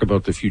to talk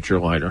about the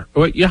Futureliner.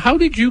 How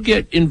did you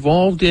get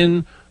involved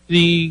in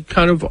the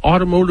kind of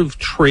automotive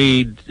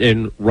trade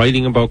and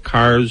writing about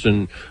cars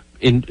and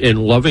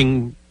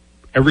loving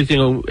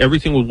everything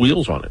with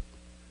wheels on it?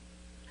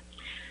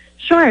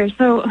 Sure.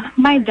 So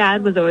my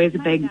dad was always a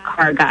big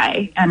car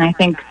guy, and I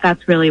think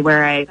that's really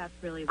where I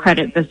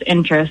credit this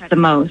interest the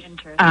most.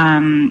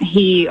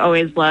 He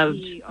always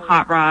loved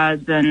hot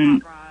rods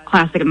and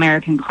classic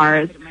American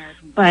cars,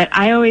 but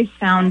I always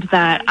found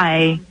that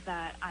I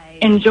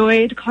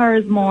enjoyed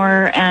cars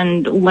more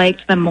and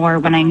liked them more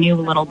when I knew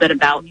a little bit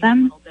about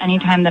them.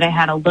 Anytime that I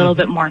had a little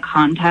bit more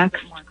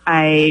context,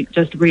 I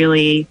just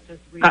really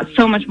got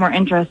so much more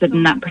interested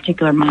in that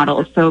particular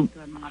model. So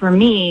for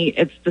me,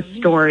 it's the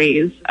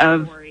stories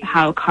of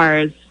how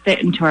cars fit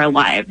into our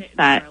lives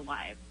that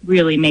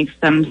really makes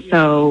them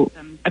so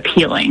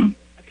appealing.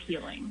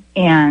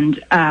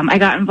 And I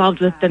got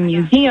involved with the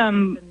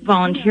museum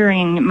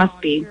volunteering, it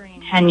must be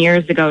 10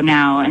 years ago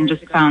now, and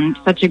just found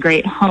such a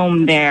great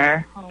home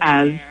there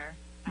as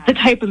the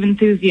type of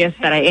enthusiast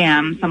that I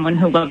am, someone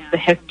who loves the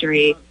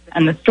history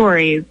and the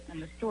stories.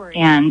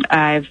 And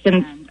I've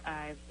since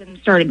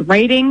started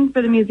writing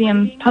for the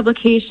museum's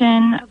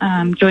publication,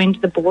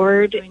 joined the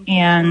board,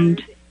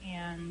 and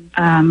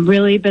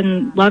really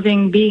been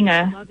loving being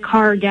a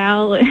car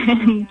gal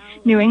in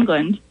New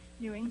England.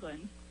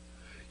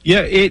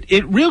 Yeah,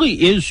 it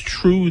really is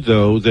true,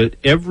 though, that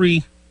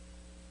every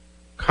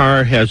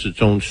car has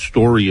its own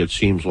story, it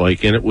seems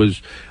like. And it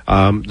was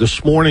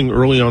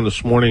early on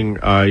this morning,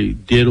 I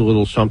did a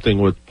little something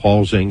with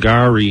Paul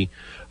Zangari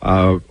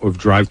of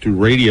drive-through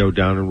radio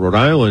down in Rhode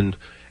Island,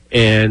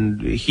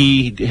 and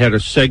he had a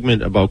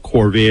segment about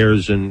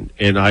Corvairs,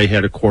 and I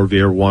had a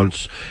Corvair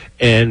once,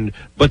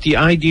 but the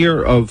idea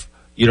of,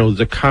 you know,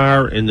 the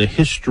car and the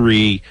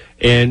history,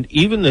 and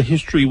even the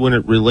history when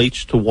it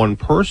relates to one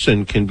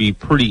person can be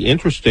pretty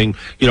interesting.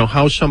 You know,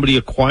 how somebody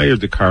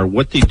acquired the car,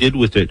 what they did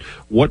with it,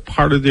 what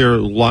part of their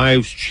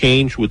lives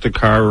changed with the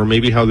car, or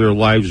maybe how their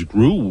lives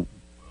grew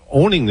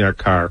owning that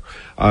car,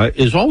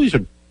 is always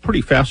a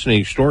pretty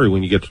fascinating story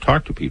when you get to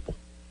talk to people.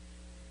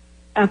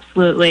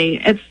 Absolutely.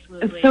 It's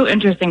so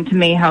interesting to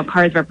me how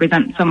cars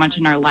represent so much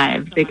in our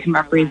lives. They can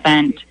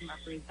represent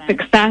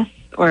success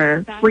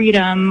or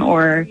freedom,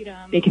 or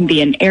they can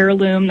be an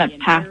heirloom that's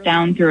passed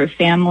down through a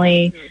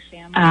family.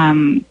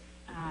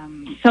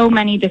 So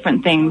many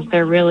different things.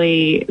 They're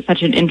really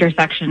such an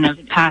intersection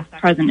of past,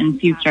 present, and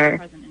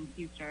future.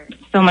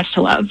 So much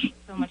to love.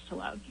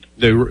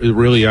 They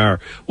really are.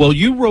 Well,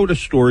 you wrote a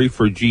story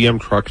for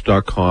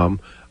GMTrucks.com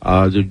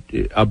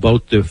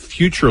about the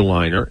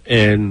Futureliner,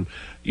 and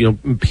you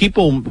know,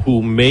 people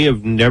who may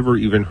have never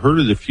even heard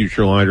of the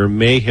Futureliner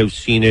may have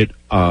seen it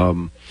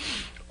on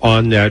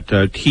that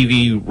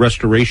TV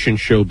restoration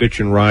show, Bitch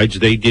and Rides.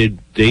 They did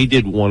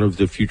one of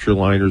the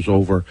Futureliners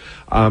over.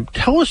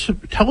 Tell us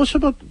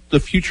about the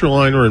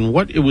Futureliner and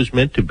what it was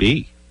meant to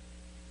be.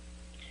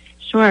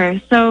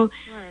 Sure. So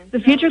the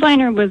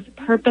Futureliner was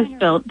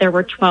purpose-built. There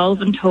were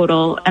 12 in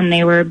total, and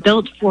they were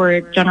built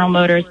for General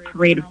Motors'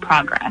 Parade of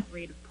Progress.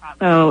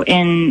 So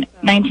in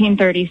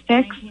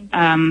 1936,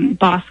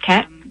 Boss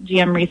Kett,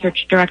 GM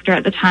research director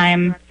at the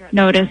time,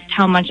 noticed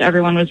how much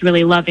everyone was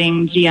really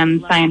loving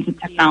GM's science and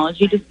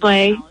technology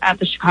display at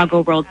the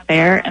Chicago World's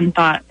Fair, and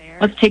thought,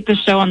 let's take the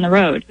show on the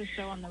road.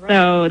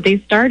 So they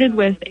started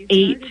with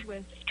 8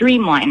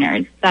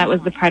 Streamliners. That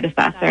was the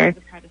predecessor,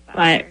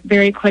 but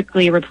very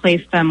quickly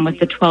replaced them with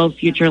the 12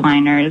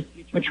 Futureliners,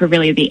 which were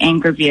really the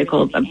anchor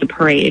vehicles of the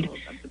parade.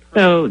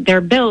 So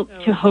they're built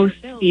to host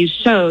these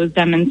shows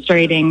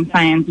demonstrating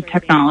science and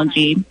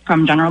technology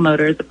from General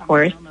Motors, of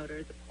course.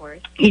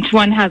 Each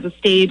one has a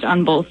stage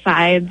on both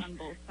sides.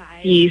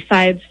 The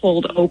sides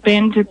fold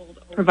open to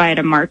provide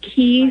a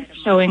marquee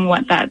showing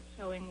what that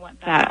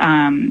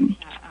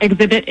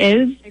exhibit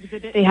is.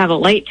 They have a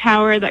light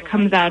tower that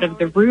comes out of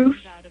the roof,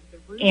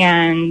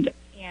 and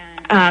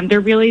they're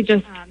really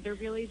just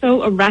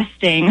so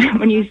arresting.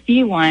 When you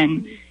see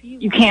one,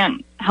 you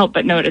can't help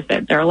but notice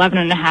it. They're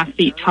 11.5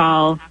 feet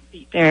tall.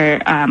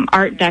 They're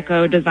Art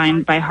Deco,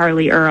 designed by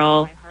Harley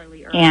Earl,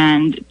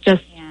 and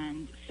just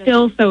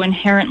still so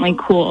inherently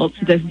cool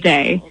to this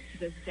day.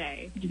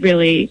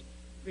 Really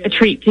a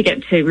treat to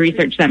get to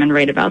research them and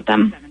write about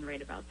them.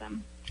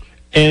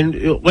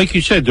 And like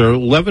you said, they're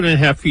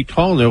 11.5 feet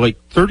tall, and they're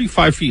like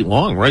 35 feet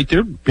long, right?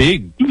 They're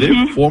big.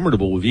 They're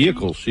formidable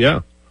vehicles, yeah.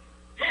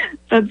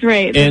 That's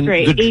right. That's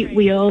right. 8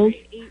 wheels.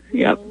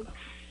 Yep.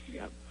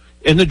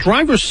 And the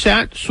driver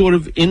sat sort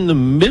of in the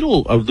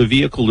middle of the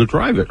vehicle to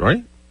drive it,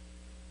 right?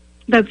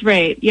 That's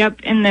right.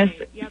 Yep, in this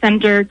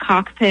center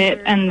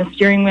cockpit, and the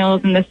steering wheel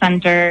is in the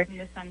center.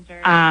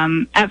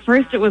 At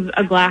first it was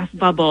a glass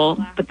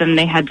bubble, but then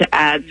they had to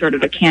add sort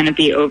of a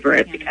canopy over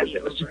it because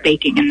it was just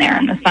baking in there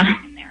in the sun.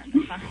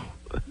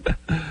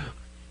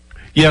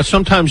 Yeah,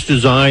 sometimes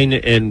design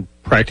and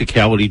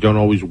practicality don't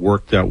always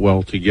work that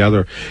well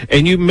together.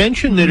 And you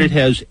mentioned that it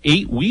has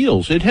 8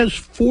 wheels. It has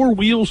 4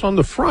 wheels on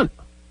the front.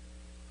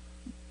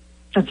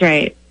 That's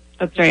right.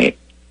 That's right.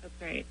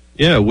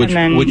 Yeah,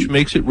 which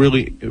makes it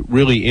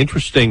really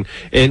interesting,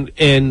 and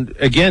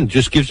again,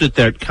 just gives it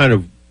that kind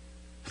of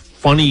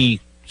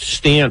funny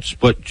stance.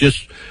 But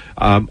just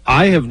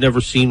I have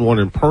never seen one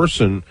in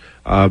person,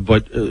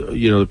 but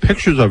you know, the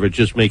pictures of it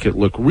just make it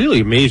look really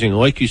amazing.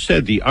 Like you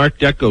said, the Art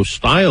Deco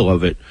style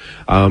of it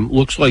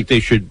looks like they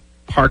should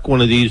park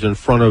one of these in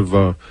front of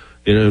an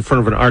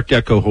Art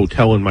Deco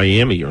hotel in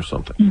Miami or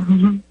something.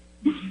 Mm-hmm.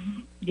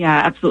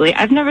 Yeah, absolutely.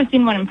 I've never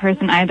seen one in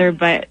person either,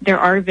 but there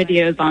are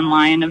videos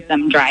online of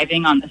them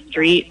driving on the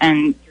street,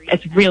 and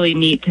it's really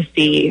neat to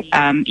see.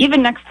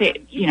 Even next to,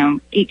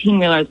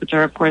 18-wheelers, which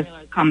are, of course,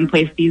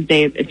 commonplace these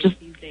days, it just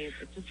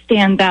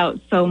stands out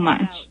so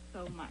much.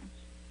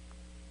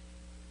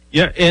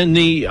 Yeah, and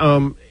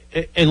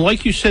and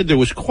like you said, there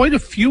was quite a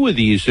few of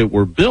these that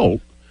were built,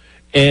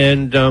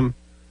 and do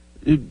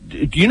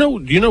you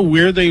know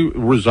where they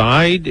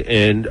reside,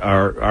 and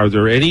are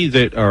there any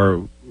that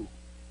are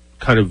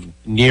kind of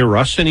near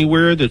us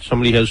anywhere that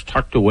somebody has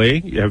tucked away?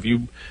 Have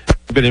you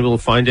been able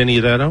to find any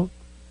of that out?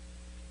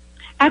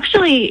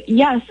 Actually,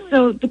 yes.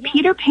 So the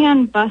Peter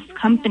Pan Bus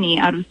Company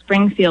out of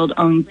Springfield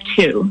owns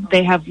 2.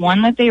 They have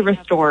one that they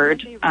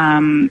restored,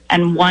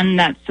 and one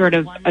that's sort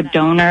of a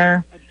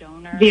donor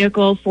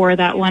vehicle for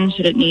that one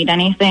should it need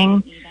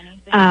anything.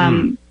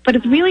 But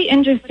it's really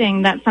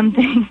interesting that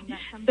something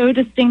so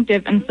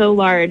distinctive and so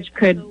large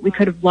we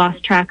could have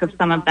lost track of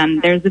some of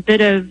them. There's a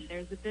bit of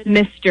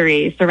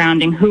mystery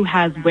surrounding who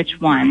has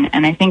which one,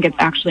 and I think it's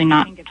actually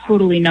not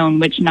totally known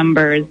which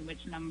numbers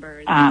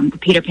the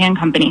Peter Pan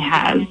Company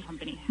has.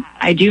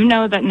 I do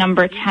know that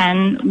number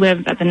 10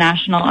 lives at the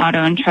National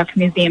Auto and Truck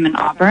Museum in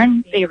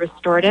Auburn. They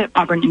restored it,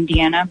 Auburn,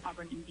 Indiana.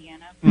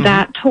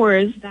 that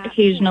tours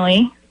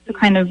occasionally, so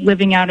kind of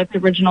living out its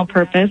original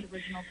purpose.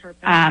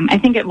 I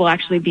think it will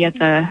actually be at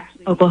the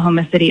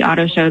Oklahoma City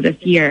Auto Show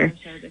this year,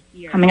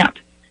 coming up.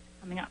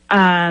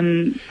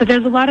 But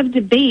there's a lot of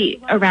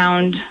debate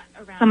around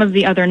some of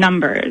the other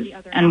numbers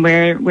and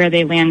where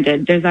they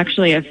landed. There's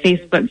actually a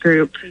Facebook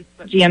group,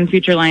 GM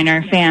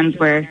Futureliner fans,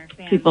 where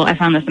people, I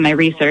found this in my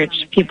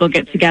research, people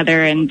get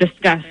together and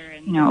discuss,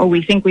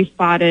 we think we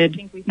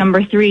spotted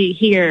number 3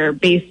 here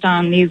based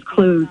on these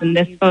clues in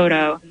this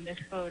photo.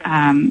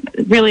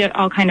 Really it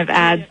all kind of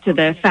adds to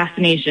the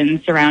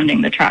fascination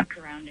surrounding the truck.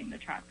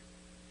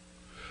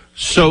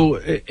 So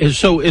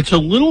it's a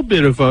little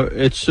bit of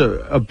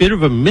a bit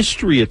of a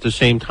mystery at the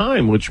same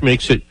time, which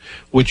makes it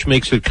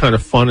kind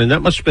of fun. And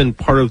that must have been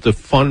part of the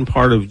fun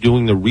part of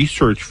doing the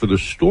research for the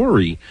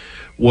story,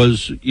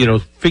 was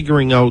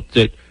figuring out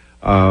that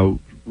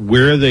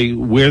where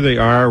they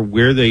are,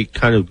 where they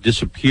kind of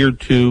disappeared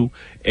to,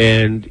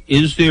 and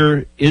is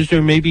there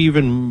maybe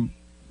even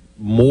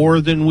more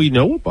than we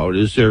know about?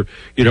 Is there,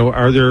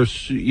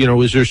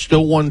 is there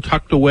still one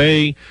tucked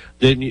away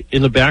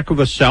in the back of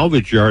a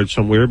salvage yard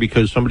somewhere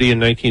because somebody in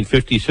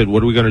 1950 said,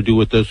 what are we going to do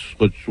with this?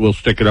 We'll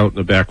stick it out in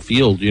the back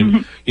field.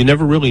 You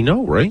never really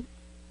know, right?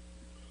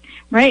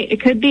 Right.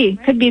 It could be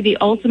the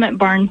ultimate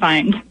barn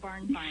find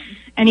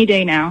any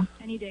day now.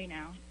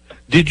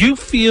 Did you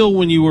feel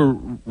when you were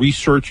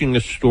researching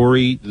the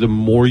story, the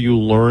more you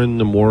learned,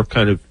 the more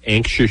kind of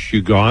anxious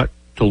you got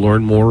to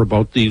learn more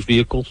about these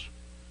vehicles?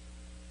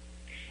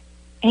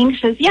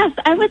 Anxious? Yes,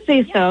 I would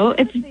say so.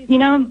 It's,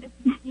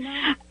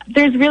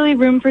 there's really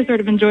room for sort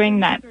of enjoying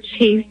that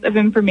chase of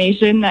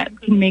information that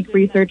can make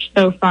research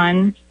so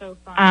fun.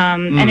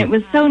 And it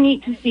was so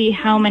neat to see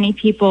how many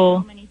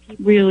people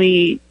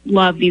really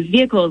love these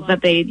vehicles,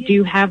 that they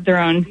do have their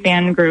own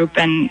fan group,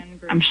 and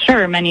I'm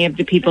sure many of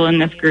the people in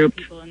this group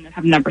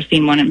have never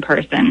seen one in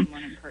person,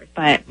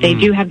 but they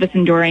do have this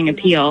enduring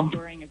appeal.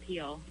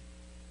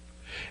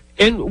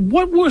 And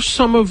what were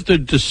some of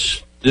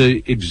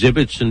the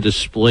exhibits and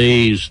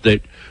displays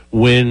that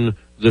when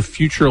the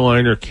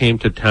Futureliner came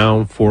to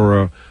town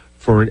for an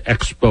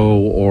expo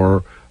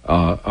or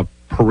a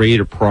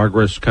parade of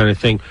progress kind of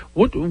thing,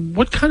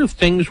 what kind of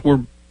things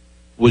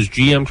was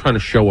GM trying to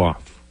show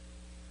off?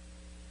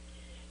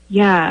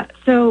 Yeah,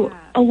 so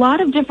a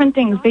lot of different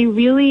things. They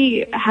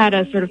really had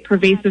a sort of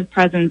pervasive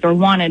presence, or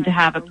wanted to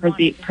have a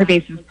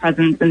pervasive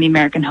presence in the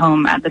American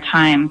home at the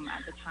time.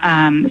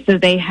 So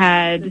they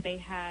had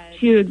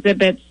 2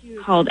 exhibits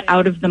called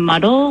Out of the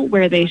Muddle,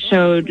 where they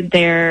showed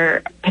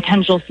their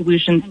potential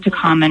solutions to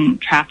common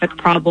traffic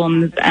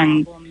problems,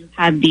 and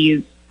had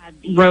these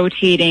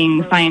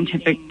rotating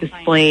scientific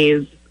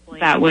displays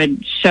that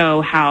would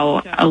show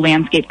how a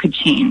landscape could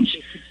change,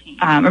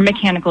 or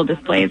mechanical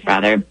displays,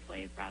 rather.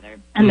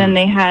 And then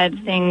they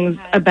had things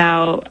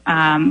about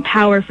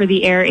power for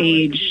the air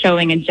age,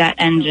 showing a jet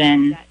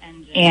engine,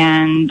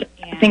 and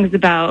things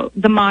about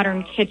the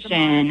modern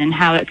kitchen and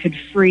how it could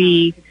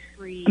free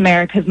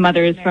America's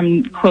mothers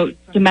from, quote,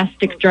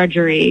 domestic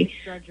drudgery.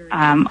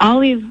 All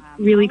these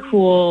really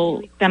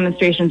cool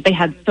demonstrations. They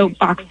had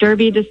soapbox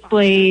derby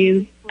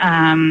displays.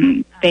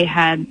 They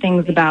had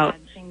things about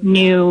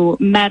new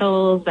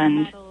metals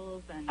and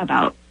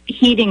about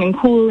heating and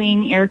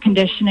cooling, air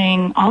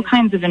conditioning, all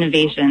kinds of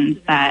innovations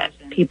that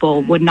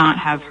people would not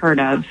have heard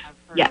of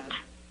yet.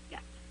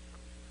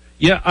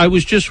 Yeah, I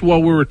was just,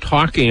 while we were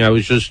talking, I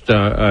was just,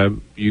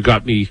 you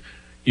got me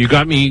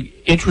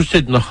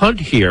interested in the hunt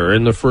here.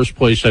 And the first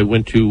place I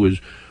went to was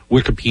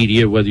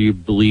Wikipedia, whether you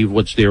believe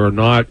what's there or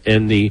not,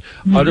 and the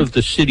Out of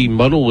the City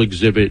Muddle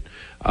exhibit.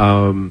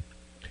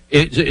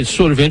 It's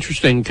sort of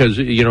interesting because,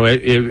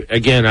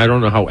 again, I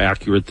don't know how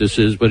accurate this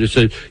is, but it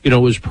said, it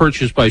was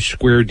purchased by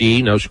Square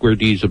D. Now, Square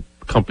D is a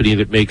company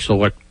that makes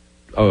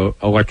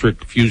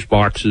electric fuse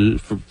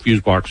boxes,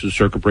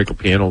 circuit breaker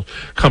panels.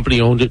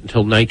 Company owned it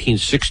until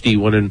 1960,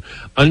 when an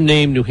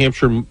unnamed New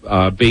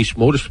Hampshire-based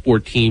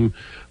motorsport team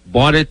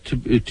bought it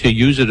to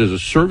use it as a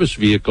service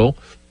vehicle.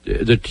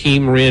 The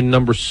team ran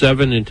number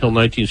 7 until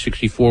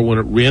 1964, when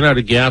it ran out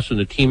of gas, and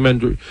the team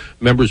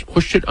members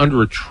pushed it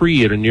under a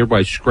tree at a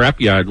nearby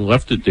scrapyard and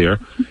left it there.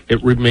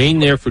 It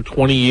remained there for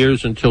 20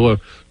 years until a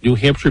New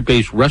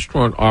Hampshire-based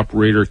restaurant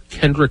operator,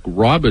 Kendrick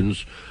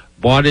Robbins,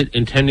 bought it,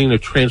 intending to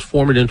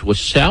transform it into a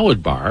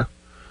salad bar.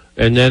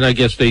 And then I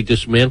guess they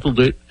dismantled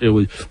it. It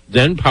was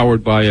then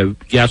powered by a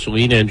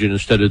gasoline engine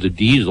instead of the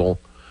diesel.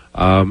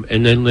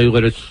 And then they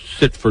let it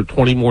sit for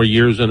 20 more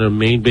years, and a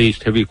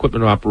Maine-based heavy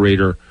equipment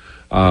operator,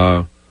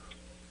 I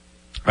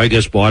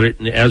guess, bought it.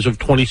 And as of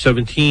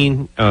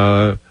 2017,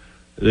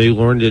 they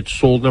learned it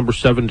sold number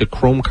 7 to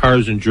Chrome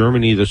Cars in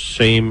Germany, the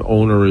same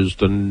owner as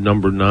the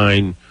number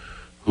 9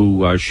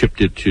 who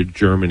shipped it to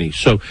Germany.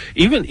 So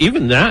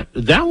even that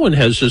one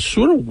has this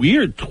sort of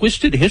weird,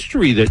 twisted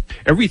history, that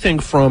everything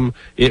from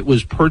it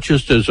was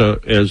purchased as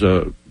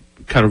a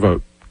kind of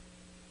a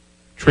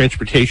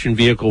transportation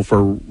vehicle for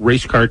a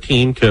race car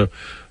team to,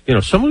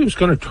 somebody was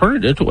going to turn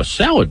it into a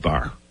salad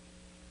bar.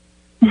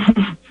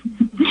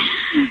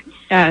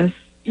 Yes.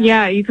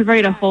 Yeah, you could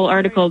write a whole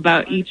article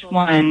about each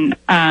one.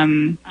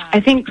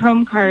 I think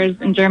Chrome Cars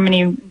in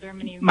Germany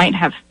might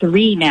have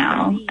 3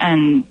 now,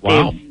 and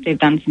they've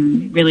done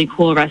some really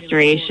cool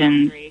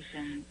restorations.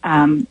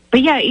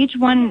 But yeah, each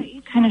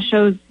one kind of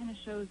shows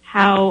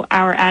how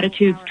our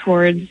attitudes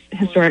towards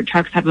historic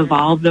trucks have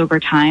evolved over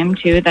time,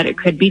 too, that it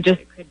could be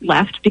just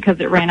left because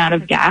it ran out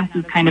of gas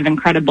is kind of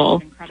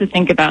incredible to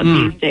think about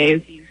these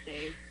days.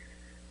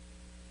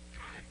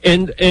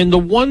 And the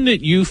one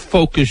that you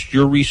focused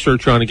your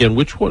research on again,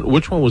 which one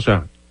was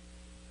that?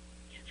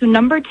 So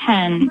number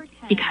 10,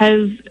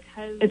 because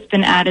it's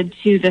been added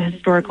to the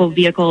Historical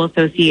Vehicle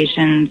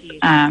Association's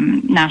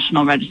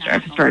National Register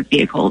of Historic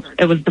Vehicles.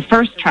 It was the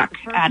first truck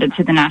added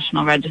to the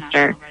National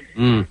Register,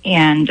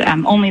 and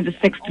only the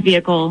 6th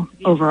vehicle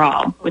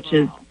overall, which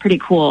is pretty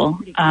cool.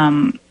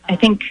 I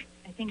think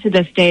to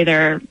this day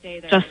there are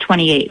just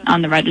 28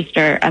 on the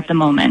register at the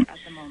moment.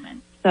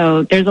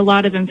 So there's a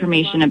lot of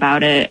information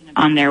about it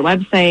on their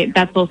website.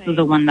 That's also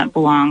the one that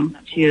belongs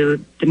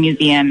to the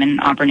museum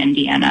in Auburn,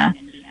 Indiana.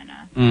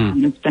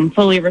 It's been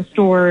fully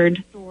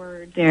restored.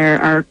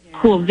 There are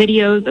cool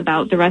videos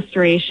about the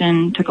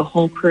restoration. Took a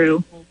whole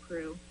crew.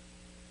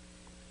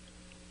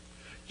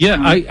 Yeah,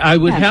 I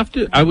would have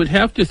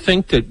to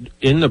think that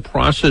in the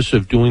process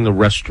of doing the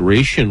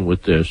restoration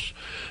with this,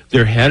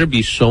 there had to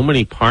be so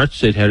many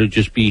parts that had to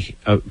just be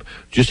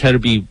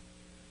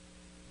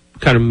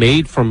kind of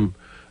made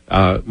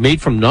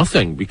from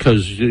nothing,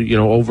 because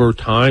over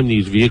time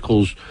these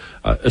vehicles,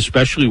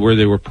 especially where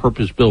they were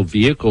purpose-built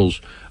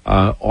vehicles,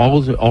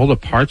 all the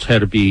parts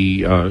had to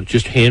be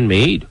just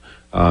handmade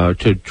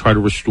to try to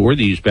restore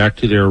these back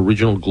to their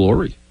original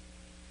glory.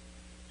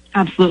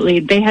 Absolutely.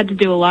 They had to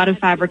do a lot of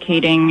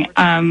fabricating.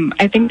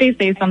 I think they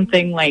say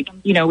something like,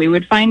 we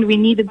would find we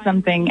needed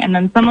something, and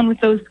then someone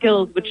with those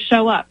skills would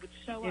show up.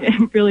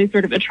 It really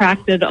sort of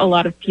attracted a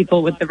lot of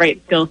people with the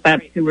right skill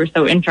sets who were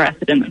so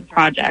interested in this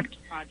project,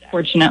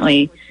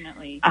 fortunately.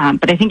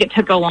 But I think it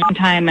took a long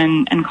time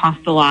and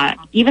cost a lot.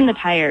 Even the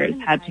tires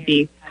had to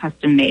be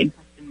custom made.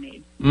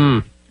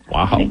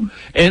 Wow.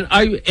 And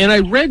I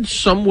read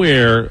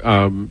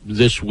somewhere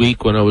this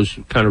week when I was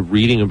kind of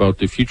reading about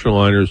the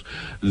Futureliners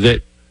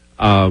that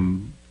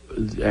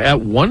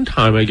at one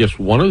time, I guess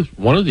one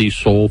of these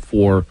sold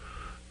for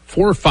 $4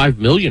 or $5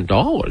 million,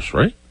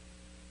 right?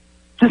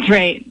 That's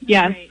right.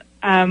 Yes.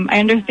 I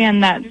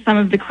understand that some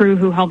of the crew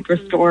who helped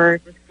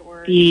restore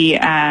the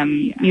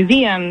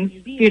museum's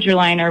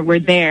Futureliner were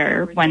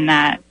there when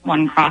that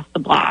one crossed the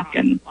block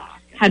and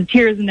had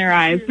tears in their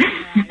eyes.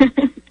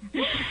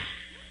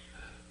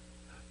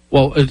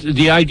 Well,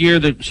 the idea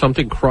that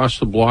something crossed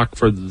the block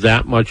for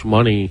that much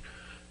money,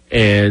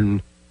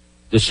 and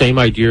the same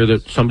idea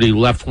that somebody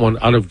left one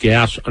out of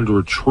gas under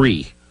a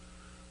tree,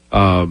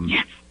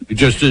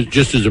 just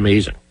as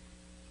amazing.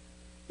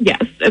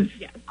 Yes, it's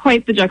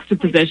quite the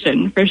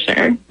juxtaposition for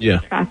sure. Yeah,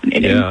 it's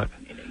fascinating. Yeah,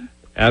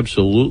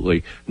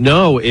 absolutely.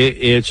 No,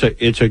 it's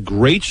a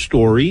great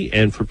story,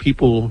 and for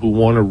people who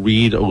want to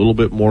read a little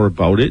bit more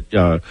about it,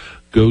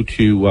 go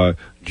to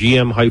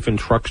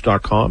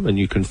gm-trucks.com and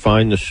you can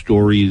find the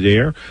story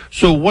there.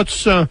 So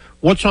what's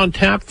on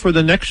tap for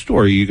the next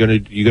story? You gonna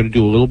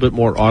do a little bit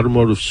more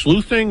automotive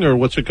sleuthing, or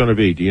what's it going to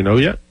be? Do you know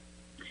yet?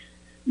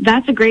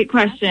 That's a great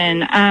question.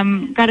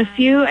 Got a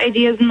few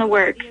ideas in the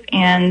works,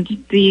 and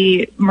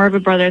the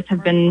Merva brothers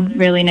have been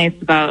really nice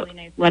about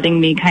letting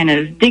me kind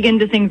of dig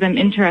into things I'm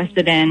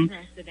interested in.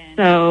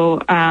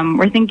 So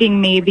we're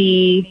thinking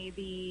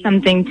maybe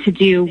something to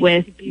do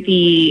with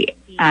the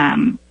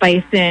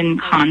Bison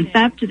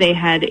concept. They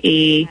had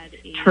a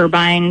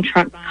turbine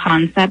truck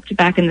concept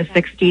back in the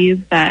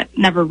 60s that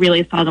never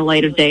really saw the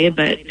light of day,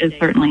 but is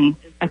certainly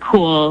a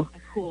cool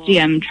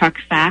GM truck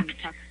fact.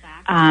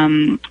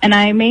 And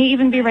I may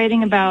even be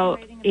writing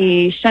about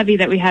a Chevy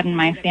that we had in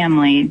my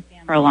family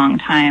for a long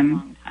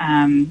time.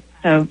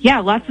 So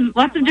yeah, lots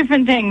of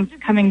different things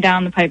coming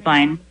down the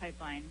pipeline.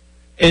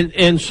 And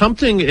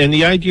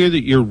the idea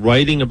that you're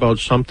writing about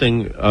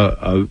something,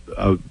 a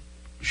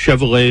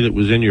Chevrolet that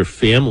was in your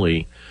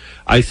family,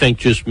 I think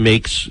just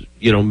makes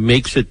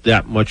it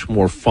that much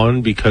more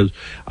fun, because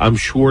I'm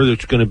sure you're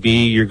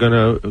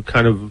going to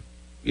kind of,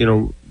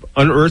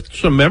 unearth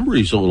some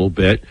memories a little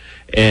bit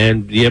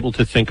and be able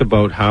to think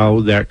about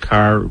how that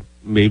car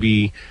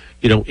maybe,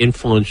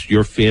 influenced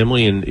your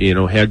family and,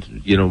 had,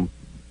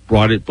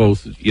 brought it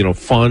both,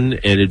 fun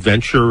and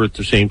adventure at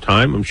the same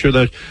time. I'm sure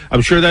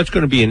that's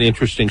going to be an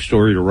interesting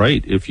story to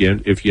write if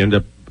you end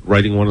up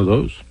writing one of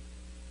those.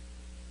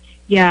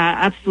 Yeah,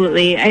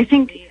 absolutely. I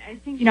think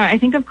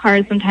of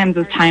cars sometimes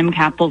as time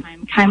capsules.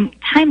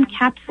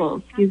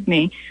 Excuse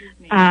me.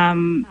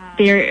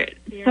 They're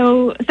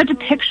such a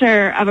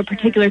picture of a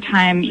particular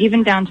time,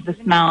 even down to the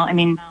smell. I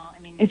mean,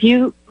 if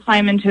you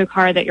climb into a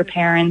car that your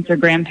parents or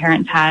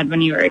grandparents had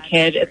when you were a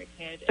kid, it's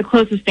the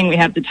closest thing we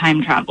have to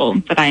time travel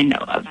that I know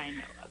of.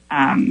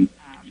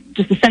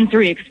 Just a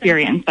sensory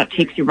experience that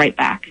takes you right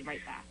back.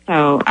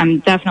 So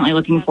I'm definitely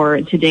looking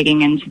forward to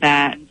digging into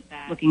that,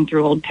 looking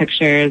through old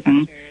pictures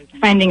and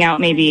finding out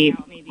maybe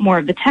more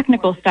of the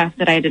technical stuff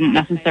that I didn't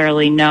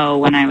necessarily know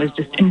when I was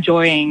just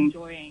enjoying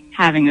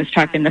having this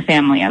truck in the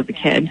family as a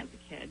kid.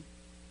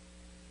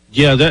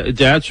 Yeah,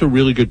 that's a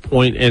really good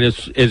point, and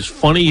it's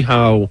funny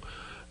how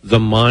the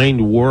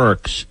mind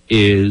works.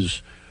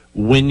 Is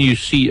when you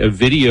see a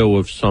video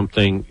of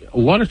something, a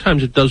lot of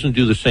times it doesn't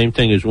do the same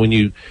thing as when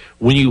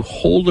you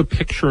hold a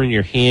picture in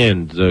your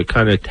hand, the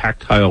kind of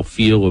tactile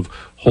feel of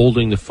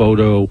holding the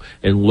photo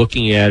and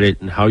looking at it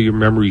and how your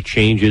memory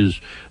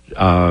changes,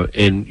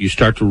 and you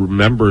start to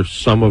remember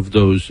some of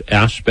those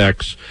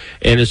aspects.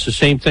 And it's the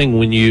same thing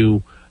when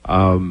you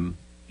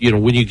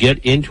when you get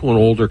into an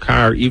older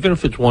car, even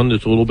if it's one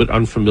that's a little bit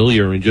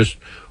unfamiliar, and just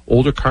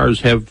older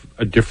cars have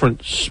a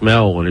different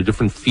smell and a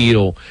different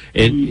feel,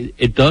 and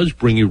it does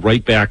bring you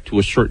right back to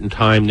a certain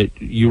time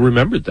that you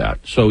remembered that.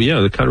 So,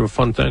 yeah, they're kind of a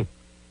fun thing.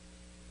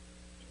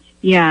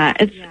 Yeah,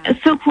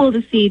 it's so cool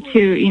to see,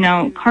 too.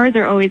 Cars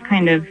are always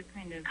kind of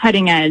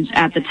cutting edge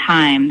at the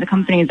time. The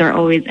companies are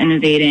always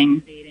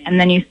innovating. And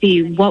then you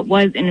see what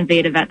was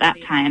innovative at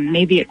that time.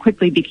 Maybe it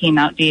quickly became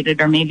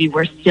outdated, or maybe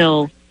we're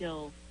still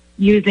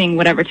using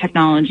whatever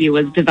technology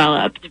was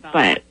developed.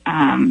 But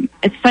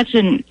it's such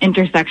an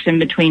intersection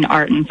between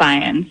art and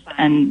science,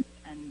 and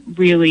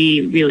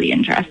really, really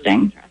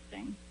interesting.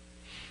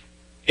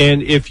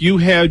 And if you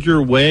had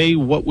your way,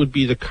 what would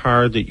be the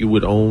car that you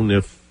would own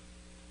if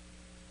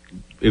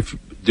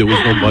there was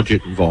no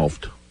budget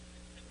involved?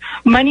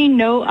 Money,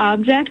 no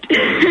object.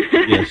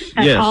 Yes,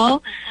 at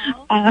all.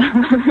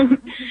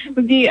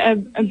 Would be a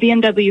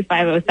BMW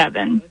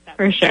 507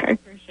 for sure.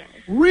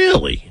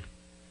 Really?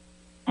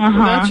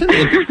 Uh-huh.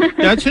 Well,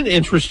 that's an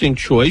interesting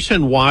choice,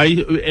 and why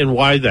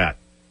that?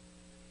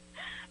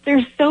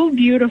 They're so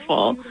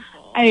beautiful.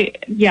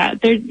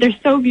 They're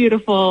so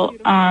beautiful,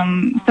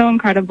 so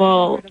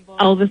incredible.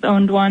 Elvis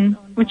owned one,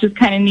 which is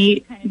kind of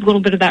neat. A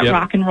little bit of that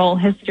rock and roll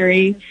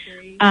history.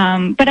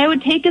 But I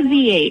would take a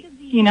Z8.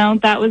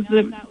 That was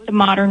the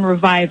modern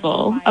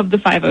revival of the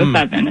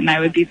 507, and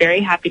I would be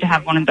very happy to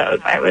have one of those.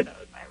 I would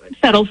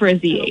settle for a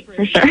Z8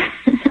 for sure.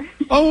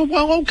 Oh,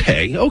 well,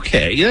 okay.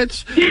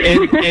 That's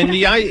and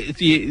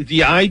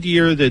the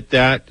idea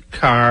that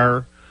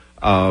car,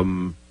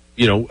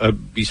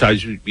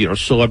 besides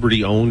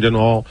celebrity owned and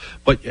all,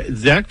 but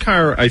that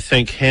car I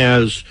think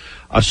has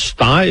a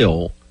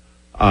style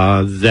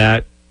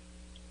that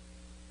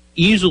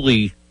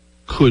easily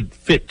could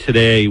fit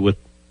today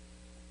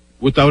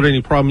without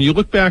any problem. You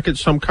look back at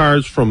some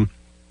cars from,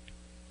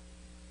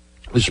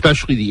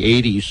 especially the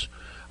 80s.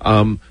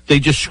 They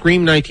just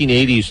scream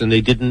 1980s, and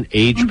they didn't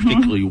age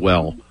particularly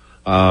well.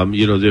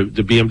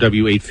 The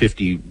BMW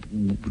 850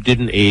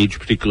 didn't age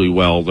particularly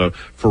well. The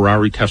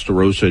Ferrari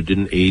Testarossa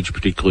didn't age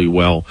particularly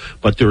well.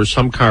 But there are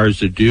some cars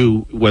that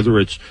do, whether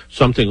it's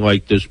something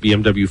like this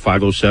BMW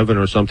 507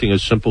 or something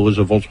as simple as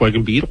a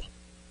Volkswagen Beetle.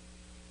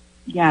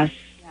 Yes,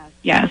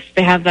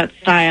 they have that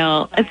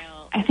style.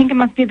 I think it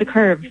must be the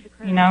curves.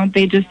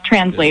 They just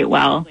translate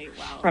well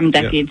from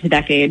decade to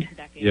decade.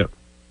 Yeah.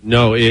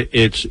 No,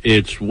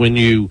 it's when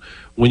you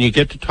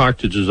get to talk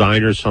to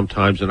designers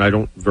sometimes, and I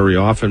don't very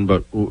often,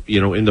 but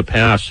in the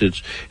past,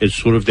 it's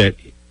sort of that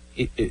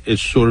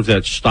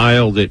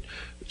style that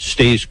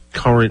stays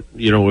current.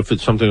 If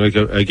it's something like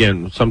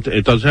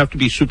it doesn't have to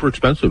be super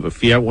expensive. A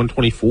Fiat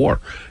 124,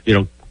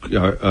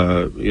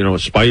 a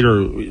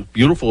Spider,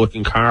 beautiful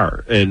looking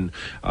car, and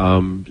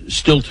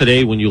still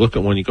today when you look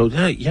at one, you go,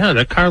 yeah,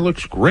 that car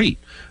looks great.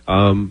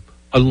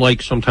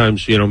 Unlike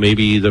sometimes,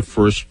 maybe the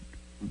first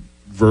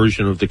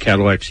version of the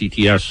Cadillac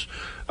CTS,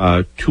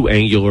 too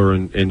angular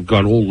and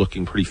got old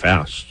looking pretty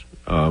fast,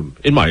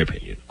 in my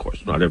opinion. Of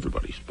course, not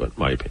everybody's, but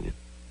my opinion.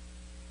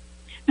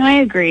 No, I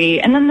agree.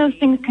 And then those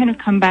things kind of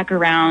come back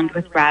around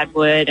with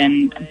Radwood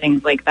and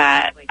things like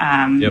that.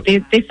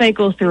 They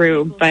cycle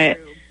through, but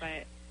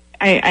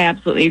I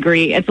absolutely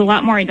agree. It's a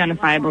lot more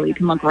identifiable. You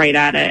can look right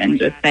at it and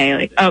just say,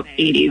 like,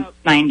 80s,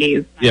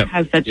 90s. It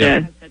has such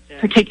a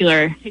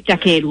particular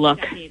decade look.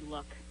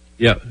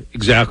 Yeah,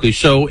 exactly.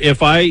 So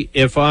if I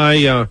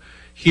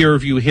hear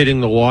of you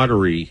hitting the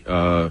lottery,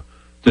 the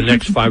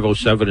next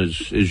 507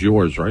 is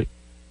yours, right?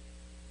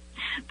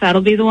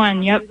 That'll be the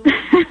one. Yep.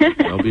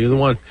 That'll be the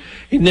one.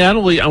 Hey,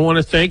 Natalie, I want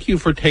to thank you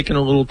for taking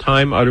a little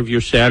time out of your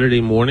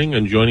Saturday morning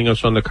and joining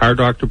us on the Car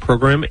Doctor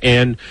program.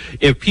 And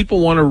if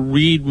people want to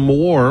read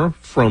more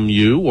from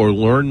you or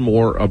learn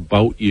more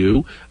about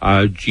you,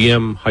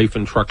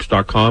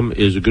 gm-trucks.com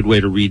is a good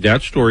way to read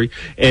that story.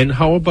 And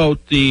how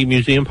about the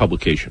museum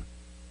publication?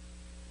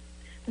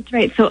 That's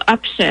right. So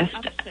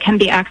Upshift can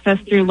be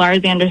accessed through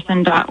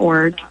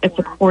larsanderson.org. It's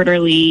a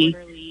quarterly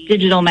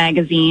digital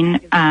magazine,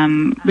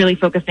 really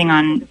focusing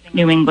on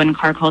New England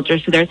car culture.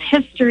 So there's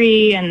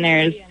history and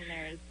there's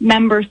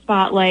member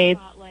spotlights,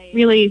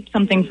 really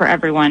something for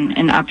everyone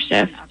in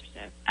Upshift.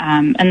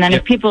 And then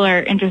if people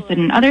are interested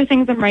in other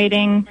things I'm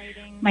writing,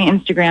 my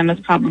Instagram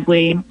is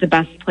probably the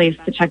best place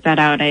to check that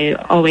out. I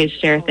always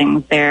share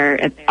things there.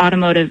 It's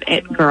Automotive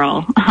It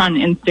Girl on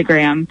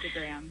Instagram.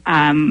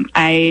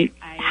 I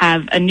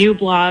have a new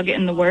blog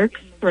in the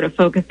works, sort of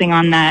focusing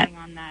on that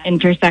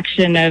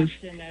intersection of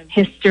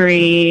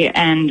history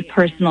and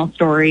personal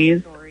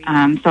stories.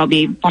 So I'll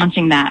be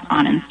launching that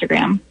on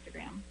Instagram.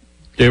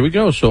 There we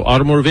go. So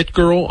Automotive It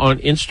Girl on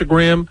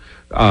Instagram,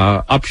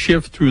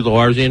 Upshift through the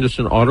Lars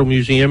Anderson Auto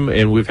Museum,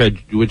 and we've had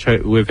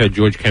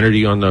George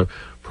Kennedy on the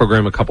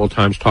program a couple of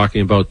times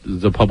talking about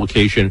the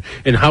publication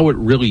and how it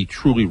really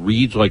truly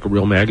reads like a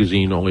real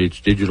magazine, only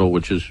it's digital,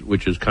 which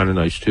is kind of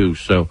nice too.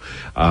 So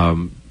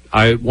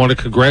I want to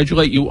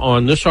congratulate you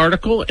on this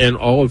article and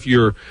all of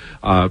your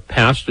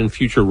past and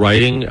future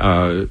writing.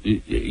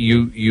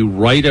 You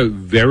write a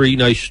very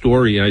nice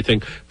story, and I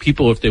think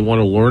people, if they want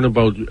to learn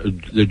about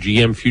the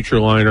GM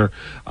Futureliner,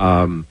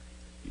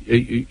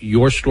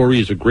 your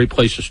story is a great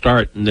place to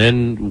start. And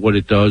then what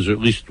it does, or at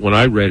least when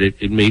I read it,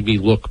 it made me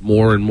look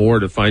more and more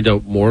to find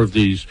out more of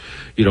these,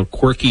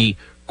 quirky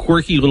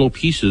little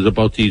pieces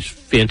about these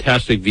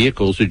fantastic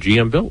vehicles that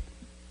GM built.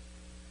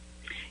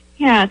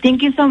 Yeah,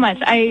 thank you so much.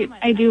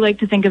 I do like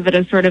to think of it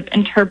as sort of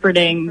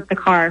interpreting the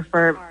car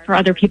for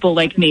other people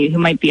like me who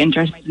might be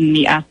interested in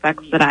the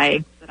aspects that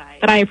I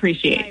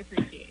appreciate.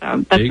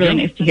 So that's really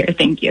nice to hear.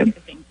 Thank you.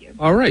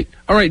 All right,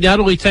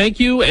 Natalie,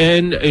 thank you,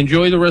 and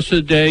enjoy the rest of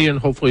the day, and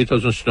hopefully it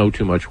doesn't snow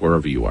too much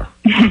wherever you are.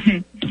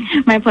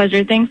 My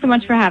pleasure. Thanks so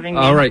much for having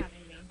me. All right.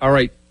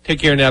 Take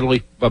care,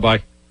 Natalie.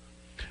 Bye-bye.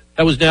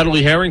 That was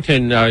Natalie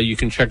Harrington. You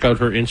can check out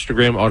her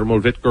Instagram,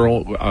 Automotive It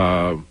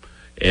Girl,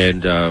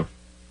 and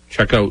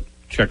check out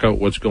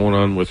what's going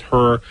on with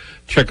her.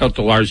 Check out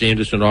the Lars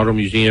Anderson Auto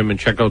Museum, and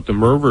check out the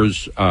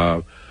Mervers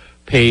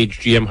page,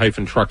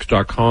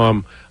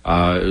 gm-trucks.com.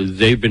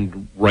 They've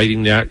been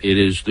writing that. It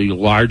is the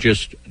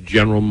largest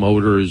General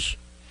Motors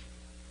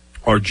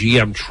or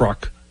GM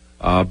truck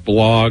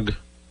blog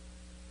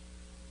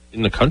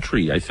in the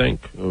country, I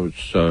think.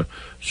 It's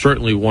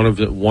certainly one of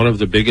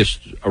the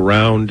biggest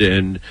around,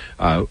 and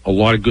a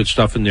lot of good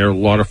stuff in there, a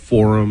lot of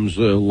forums,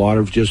 a lot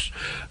of just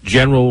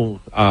general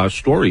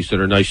stories that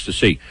are nice to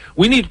see.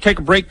 We need to take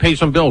a break, pay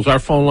some bills. Our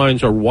phone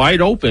lines are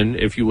wide open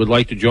if you would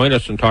like to join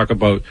us and talk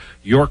about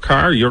your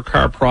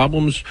car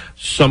problems,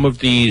 some of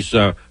these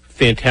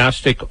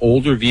fantastic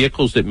older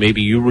vehicles that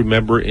maybe you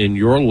remember in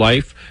your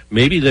life,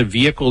 maybe the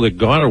vehicle that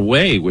got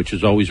away, which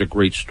is always a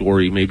great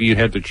story. Maybe you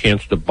had the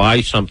chance to buy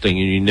something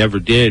and you never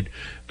did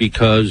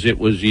because it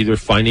was either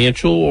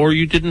financial or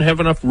you didn't have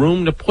enough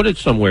room to put it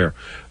somewhere.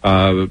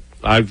 I've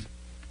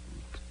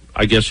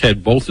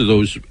had both of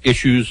those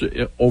issues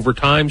over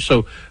time,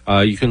 so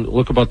you can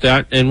look about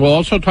that. And we'll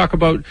also talk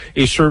about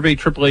a survey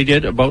AAA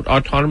did about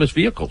autonomous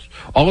vehicles.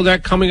 All of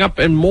that coming up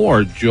and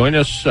more. Join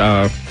us.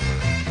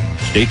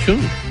 Stay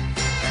tuned.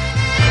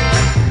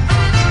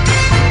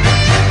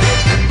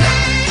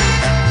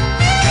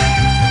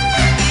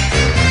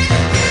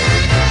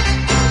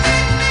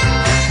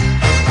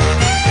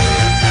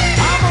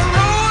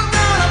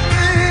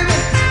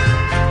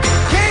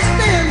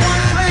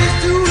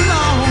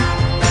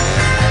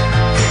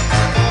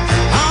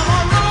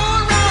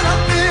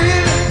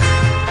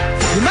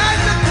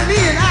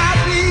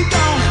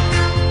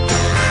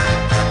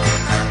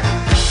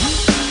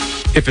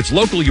 If it's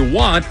local you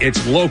want,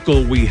 it's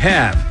local we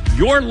have.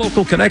 Your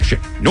local connection,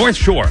 North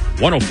Shore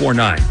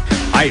 1049.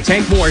 Hi, it's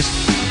Hank Morse.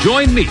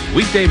 Join me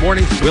weekday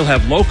mornings. We'll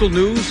have local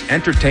news,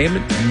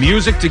 entertainment,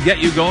 music to get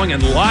you going,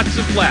 and lots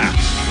of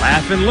laughs.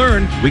 Laugh and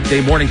learn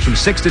weekday mornings from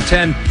 6 to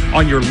 10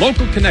 on your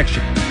local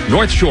connection,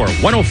 North Shore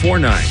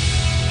 1049.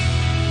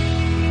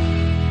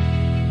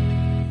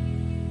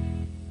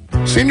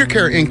 Senior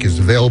Care Inc. is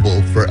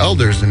available for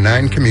elders in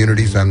 9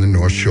 communities on the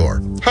North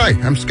Shore. Hi,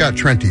 I'm Scott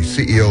Trenti,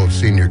 CEO of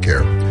Senior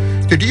Care.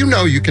 Did you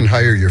know you can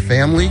hire your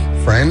family,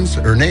 friends,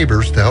 or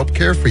neighbors to help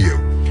care for you?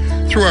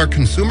 Through our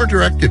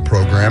consumer-directed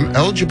program,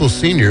 eligible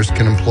seniors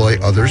can employ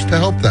others to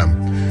help them.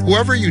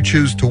 Whoever you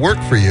choose to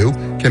work for you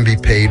can be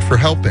paid for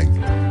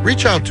helping.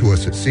 Reach out to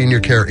us at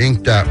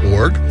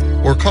seniorcareinc.org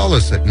or call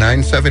us at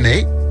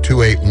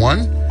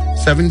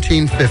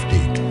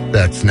 978-281-1750.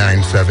 That's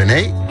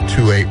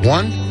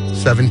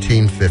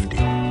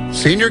 978-281-1750.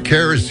 Senior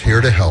Care is here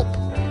to help.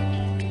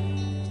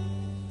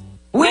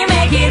 We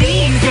make it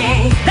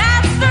easy.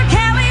 That's the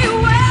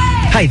Kelly way.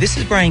 Hi, this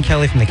is Brian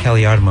Kelly from the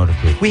Kelly Automotive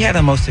Group. We had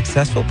our most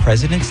successful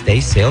President's Day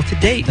sale to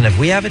date, and if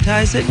we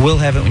advertise it, we'll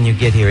have it when you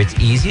get here. It's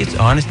easy, it's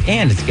honest,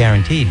 and it's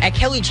guaranteed. At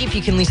Kelly Jeep,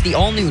 you can lease the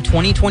all-new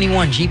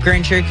 2021 Jeep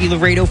Grand Cherokee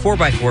Laredo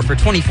 4x4 for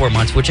 24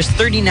 months, which is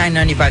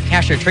 $39.95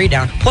 cash or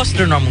trade-down, plus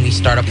their normal lease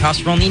startup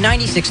cost for only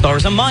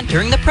 $96 a month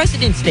during the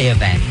President's Day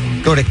event.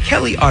 Go to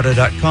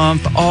kellyauto.com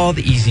for all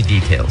the easy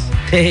details.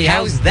 Hey,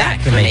 how's that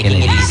for making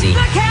it easy?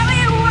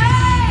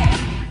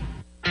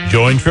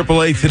 Join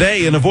AAA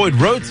today and avoid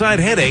roadside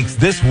headaches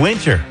this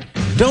winter.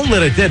 Don't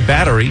let a dead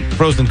battery,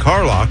 frozen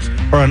car locks,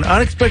 or an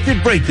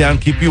unexpected breakdown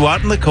keep you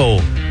out in the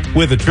cold.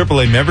 With a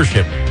AAA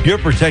membership, you're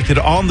protected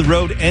on the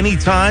road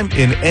anytime,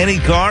 in any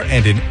car,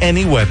 and in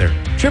any weather.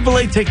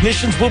 AAA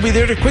technicians will be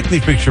there to quickly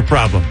fix your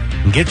problem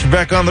and get you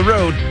back on the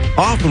road,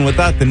 often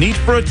without the need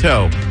for a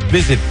tow.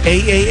 Visit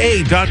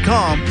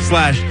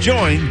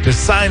AAA.com/join to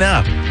sign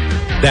up.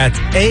 That's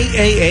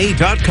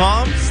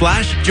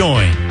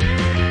AAA.com/join.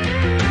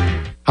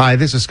 Hi,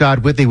 this is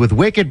Scott Whitney with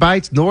Wicked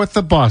Bites north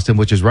of Boston,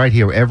 which is right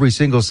here every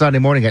single Sunday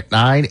morning at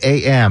 9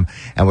 a.m.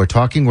 And we're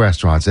talking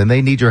restaurants, and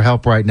they need your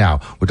help right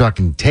now. We're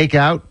talking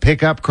takeout,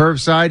 pickup,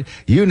 curbside,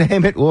 you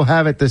name it. We'll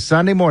have it this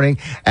Sunday morning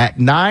at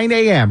 9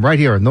 a.m. right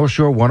here on North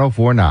Shore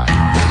 104.9.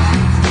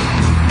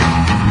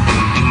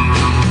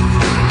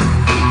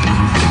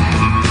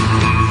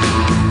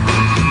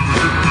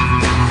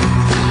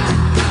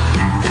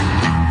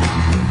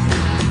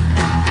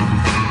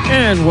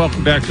 And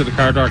welcome back to the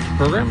Car Doctor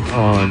program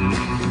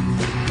on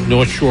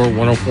North Shore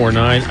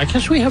 104.9. I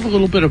guess we have a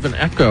little bit of an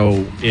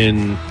echo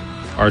in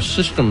our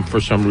system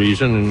for some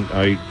reason, and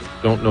I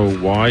don't know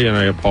why, and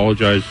I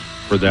apologize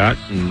for that.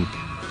 And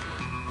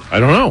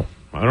I don't know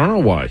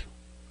why. I'm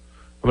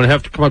going to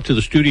have to come up to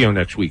the studio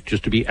next week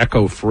just to be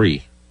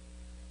echo-free.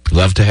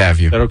 Love to have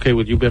you. Is that okay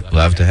with you, Biff?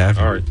 Love to have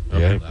you. All right.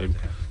 Okay. Yeah.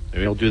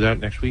 Maybe I'll do that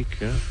next week,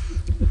 yeah.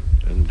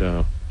 And,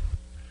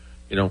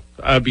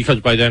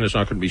 because by then it's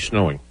not going to be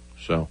snowing,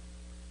 so...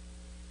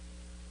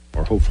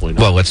 Or hopefully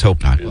not. Well, let's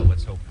hope not.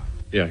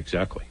 Yeah,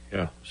 exactly.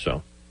 Yeah.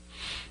 So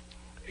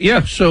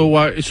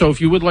if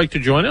you would like to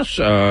join us,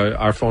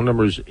 our phone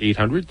number is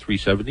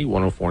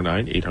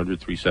 800-370-1049,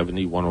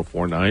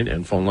 800-370-1049,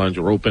 and phone lines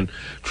are open.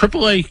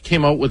 AAA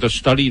came out with a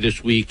study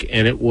this week,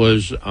 and it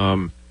was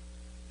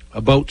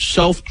about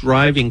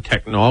self-driving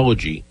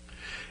technology.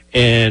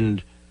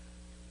 And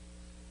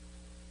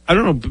I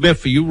don't know,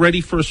 Biff, are you ready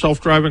for a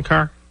self-driving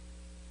car?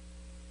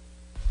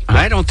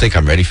 I don't think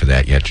I'm ready for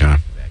that yet,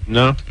 John.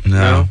 No.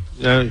 I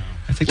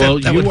think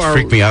that would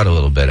freak me out a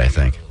little bit, I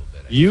think.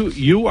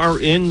 You are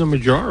in the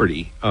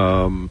majority.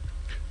 We've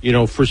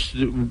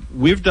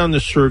done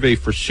this survey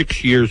for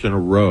 6 years in a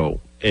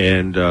row,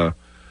 and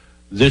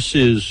this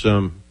is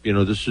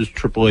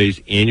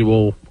AAA's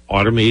annual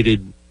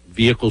automated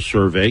vehicle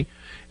survey,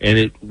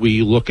 and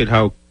we look at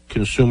how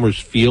consumers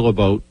feel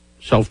about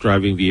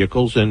self-driving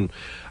vehicles, and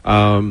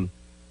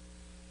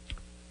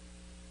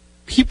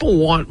people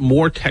want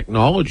more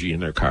technology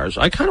in their cars.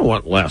 I kind of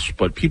want less,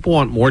 but people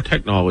want more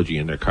technology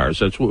in their cars.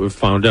 That's what we've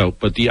found out.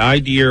 But the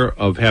idea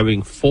of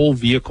having full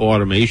vehicle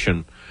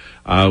automation,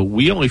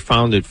 we only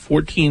found that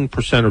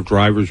 14% of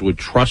drivers would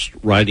trust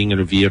riding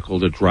in a vehicle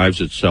that drives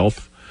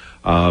itself.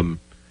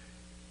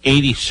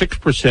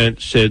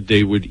 86% said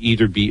they would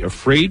either be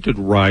afraid to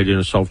ride in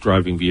a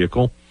self-driving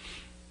vehicle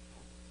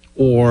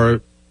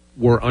or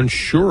were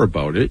unsure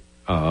about it.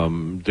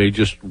 They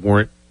just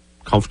weren't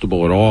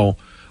comfortable at all.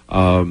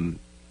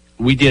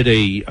 We did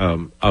a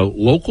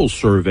local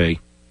survey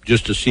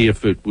just to see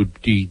if it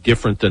would be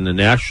different than the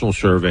national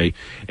survey,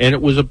 and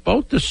it was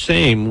about the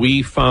same.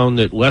 We found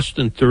that less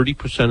than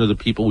 30% of the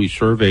people we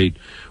surveyed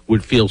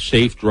would feel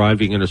safe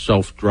driving in a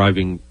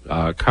self-driving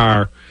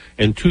car,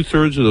 and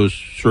 2/3 of those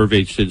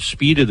surveyed said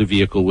speed of the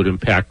vehicle would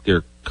impact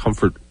their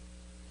comfort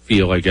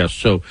feel, I guess.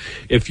 So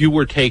if you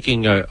were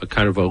taking a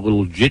kind of a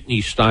little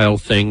jitney style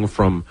thing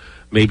from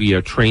maybe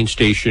a train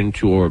station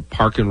to a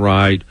park and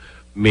ride,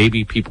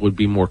 maybe people would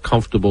be more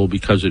comfortable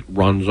because it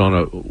runs on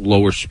a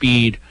lower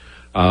speed.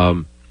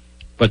 But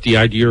the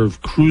idea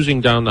of cruising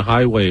down the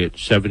highway at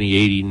 70,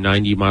 80,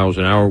 90 miles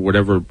an hour,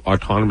 whatever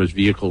autonomous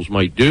vehicles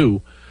might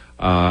do,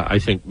 I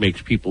think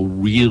makes people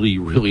really,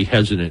 really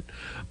hesitant.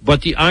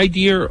 But the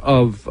idea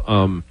of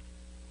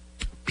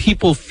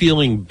people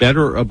feeling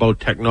better about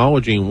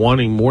technology and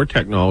wanting more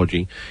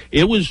technology,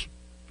 it was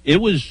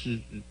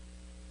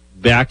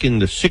back in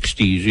the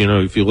 60s,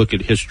 if you look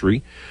at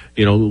history,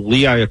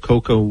 Lee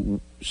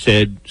Iacocca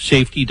said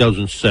safety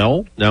doesn't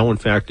sell. Now, in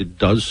fact, it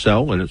does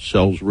sell, and it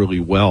sells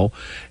really well.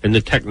 And the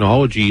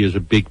technology is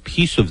a big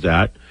piece of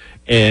that.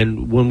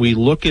 And when we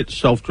look at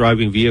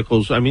self-driving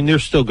vehicles, they're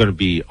still going to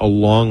be a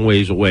long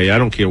ways away. I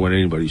don't care what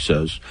anybody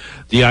says.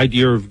 The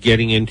idea of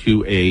getting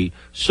into a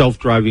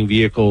self-driving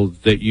vehicle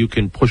that you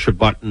can push a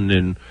button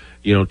and,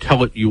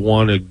 tell it you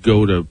want to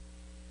go to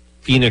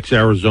Phoenix,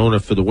 Arizona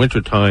for the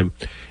wintertime,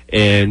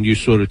 and you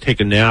sort of take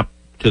a nap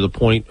to the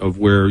point of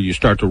where you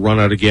start to run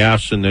out of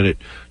gas, and then it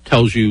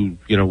tells you,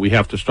 we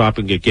have to stop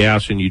and get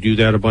gas, and you do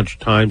that a bunch of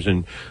times,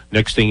 and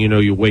next thing you know,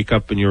 you wake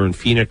up and you're in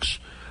Phoenix.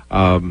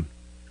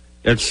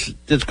 It's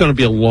going to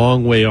be a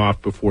long way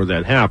off before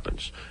that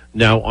happens.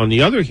 Now, on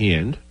the other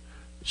hand,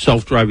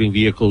 self-driving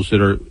vehicles that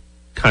are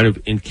kind of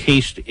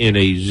encased in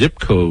a zip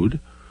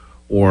code,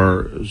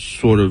 or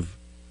sort of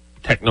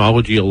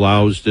technology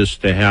allows this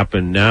to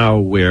happen now,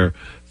 where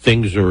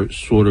things are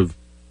sort of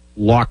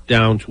locked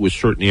down to a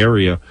certain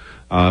area,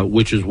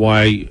 which is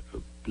why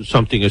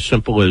something as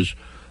simple as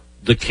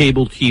the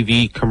cable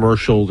TV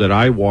commercial that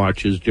I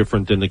watch is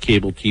different than the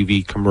cable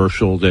TV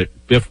commercial that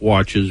Biff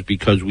watches,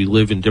 because we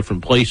live in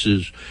different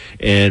places,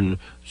 and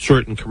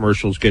certain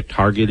commercials get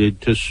targeted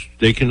to,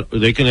 they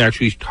can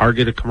actually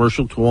target a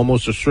commercial to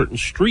almost a certain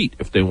street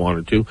if they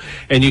wanted to.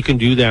 And you can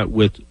do that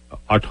with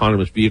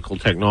autonomous vehicle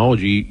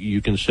technology.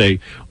 You can say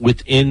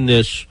within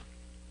this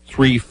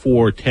 3,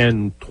 4,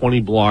 10,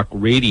 20 block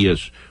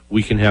radius,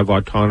 we can have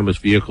autonomous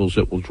vehicles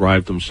that will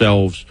drive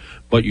themselves,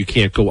 but you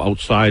can't go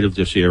outside of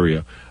this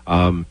area.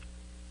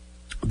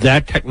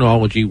 That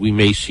technology, we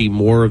may see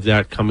more of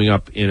that coming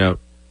up in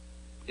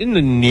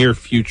the near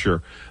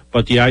future.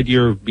 but the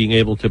idea of being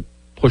able to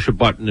push a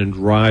button and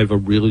drive a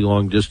really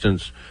long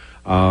distance,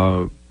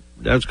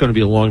 that's going to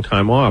be a long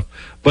time off.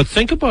 But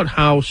think about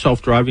how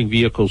self-driving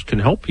vehicles can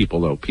help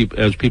people, though.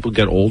 As people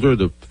get older,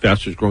 the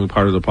fastest growing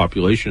part of the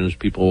population is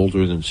people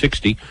older than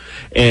 60.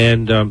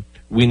 And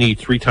we need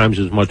 3 times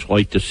as much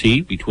light to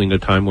see between the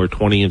time we're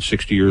 20 and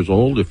 60 years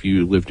old. If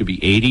you live to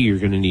be 80, you're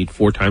going to need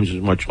 4 times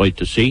as much light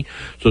to see.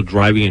 So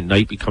driving at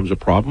night becomes a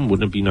problem.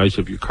 Wouldn't it be nice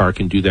if your car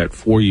can do that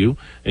for you,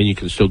 and you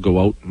can still go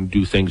out and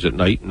do things at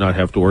night and not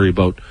have to worry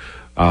about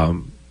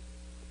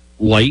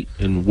light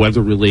and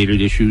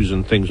weather-related issues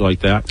and things like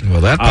that?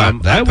 Well, that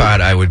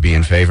part I would be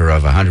in favor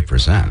of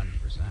 100%.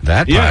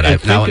 That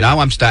part. Now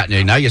I'm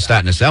starting. Now you're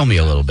starting to sell me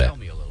a little bit.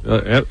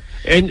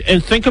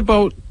 And think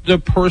about the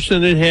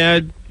person that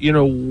had,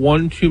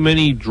 one too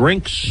many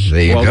drinks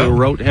while they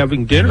were out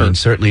having dinner. I mean,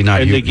 certainly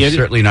not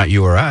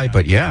you or I,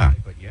 but yeah.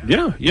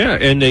 Yeah,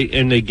 and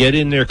they get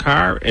in their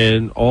car,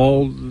 and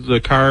all the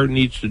car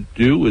needs to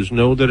do is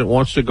know that it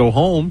wants to go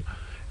home,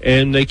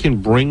 and they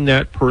can bring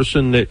that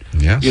person that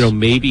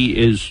maybe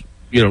is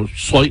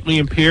slightly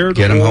impaired.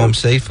 Get them home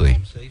safely,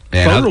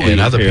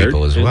 and other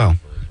people as well.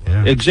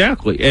 Yeah.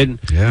 Exactly, and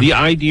the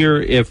idea,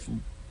 if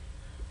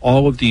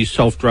all of these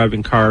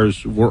self-driving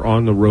cars were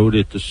on the road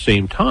at the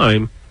same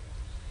time,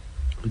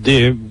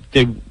 they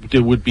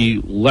would be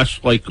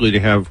less likely to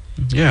have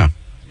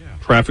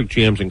traffic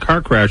jams and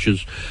car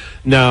crashes.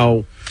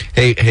 Now,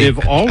 hey,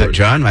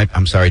 John,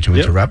 I'm sorry to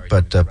interrupt,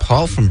 but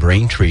Paul from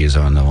Braintree is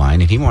on the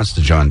line, and he wants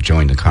to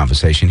join the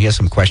conversation. He has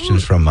some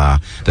questions from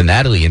the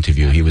Natalie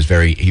interview. He was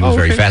very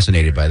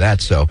fascinated by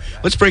that. So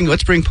let's bring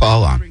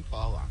Paul on.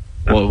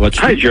 Well,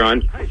 hi,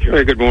 John.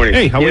 Good morning.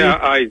 Hey, how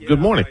are you? Good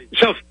morning.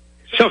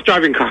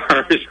 Self-driving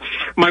cars.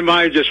 My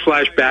mind just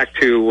flashed back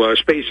to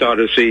Space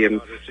Odyssey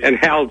and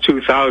HAL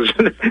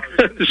 2000.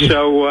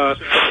 So,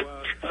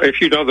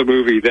 if you know the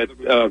movie, that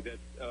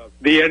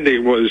the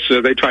ending was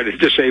they tried to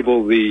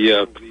disable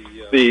the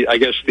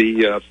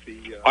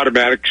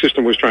automatic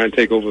system was trying to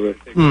take over the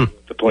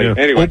plane.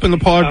 Yeah. Anyway, open the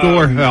pod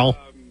door, Hal.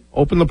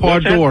 Open the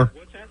pod door.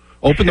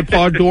 Open the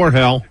pod door,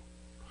 Hal.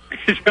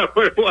 Is that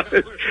what it was?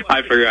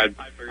 I forgot.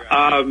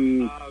 I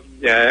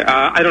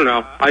don't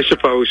know. I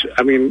suppose.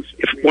 I mean,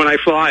 when I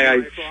fly,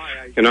 I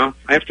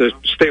have to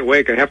stay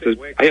awake. I have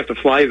to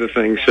fly the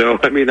thing. So,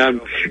 I mean,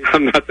 I'm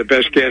not the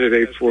best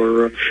candidate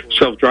for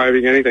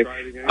self-driving anything.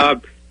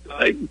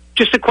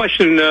 Just a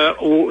question,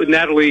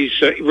 Natalie's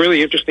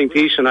really interesting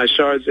piece, and I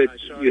saw that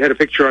you had a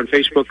picture on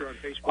Facebook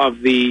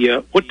of the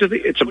is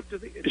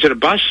it a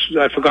bus?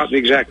 I've forgotten the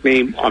exact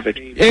name of it.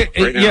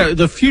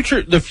 The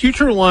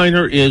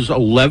Futureliner is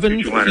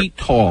 11 feet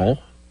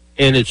tall,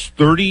 and it's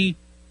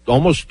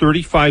almost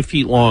 35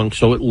 feet long,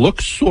 so it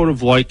looks sort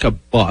of like a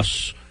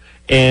bus.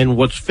 And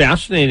what's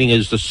fascinating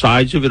is the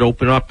sides of it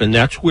open up, and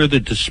that's where the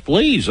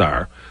displays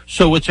are.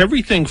 So it's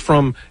everything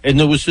from, and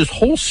there was this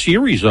whole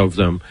series of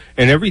them,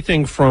 and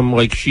everything from,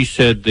 like she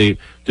said, the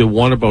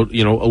one about,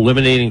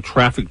 eliminating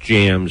traffic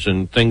jams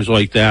and things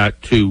like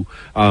that to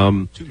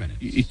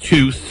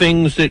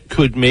things that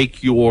could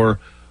make your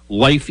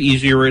life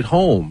easier at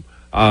home.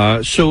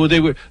 So they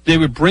were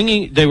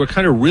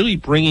kind of really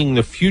bringing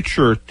the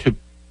future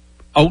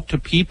out to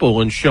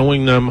people and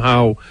showing them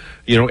how,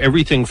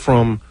 everything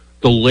from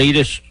the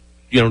latest,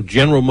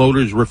 General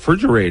Motors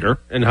refrigerator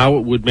and how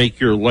it would make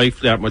your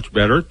life that much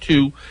better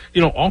to,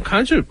 all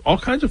kinds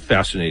of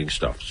fascinating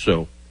stuff.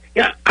 So,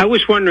 yeah, I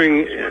was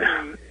wondering,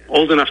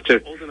 old enough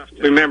to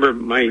remember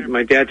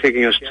my dad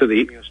taking us to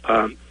the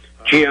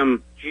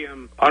GM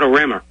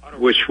Autorama,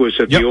 which was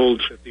at the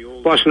old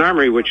Boston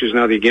Armory, which is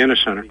now the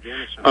Agana Center.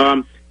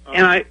 And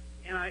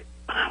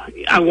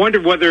I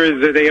wondered whether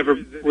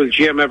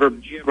GM ever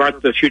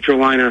brought the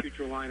Futureliner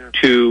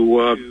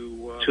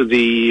to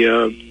the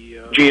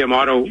GM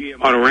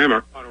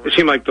Autorama. It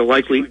seemed like the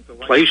likely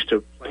place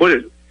to put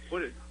it.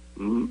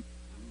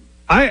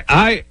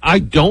 I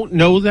don't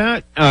know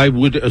that. I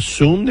would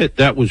assume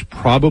that was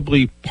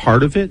probably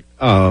part of it.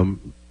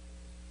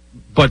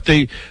 But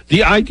the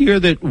idea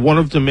that one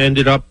of them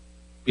ended up,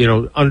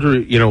 under,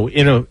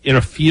 in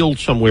a field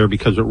somewhere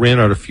because it ran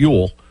out of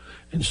fuel,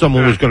 and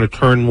someone was going to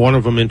turn one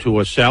of them into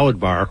a salad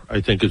bar, I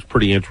think is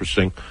pretty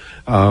interesting.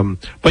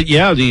 But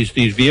yeah, these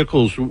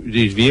vehicles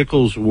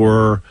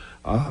were,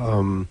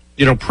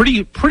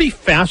 pretty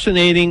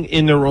fascinating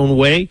in their own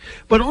way,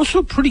 but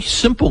also pretty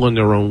simple in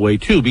their own way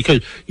too,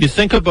 because you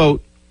think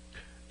about,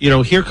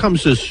 here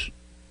comes this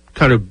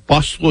kind of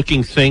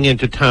bus-looking thing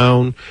into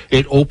town.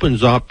 It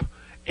opens up,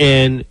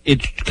 and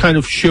it kind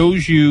of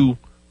shows you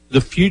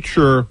the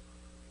future,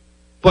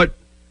 but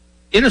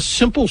in a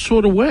simple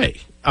sort of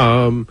way.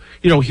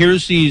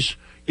 Here's these,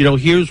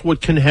 here's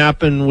what can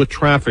happen with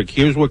traffic.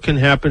 Here's what can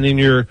happen in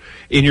your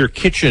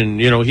kitchen.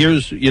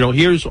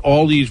 Here's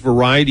all these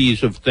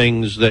varieties of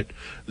things that,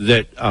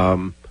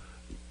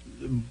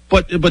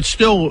 but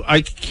still,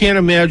 I can't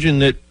imagine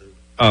that,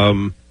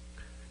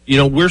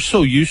 we're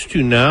so used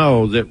to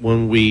now that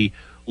when we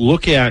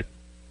look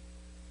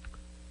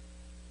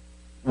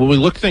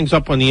things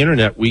up on the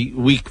internet,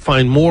 we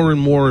find more and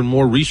more and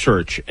more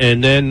research,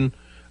 and then,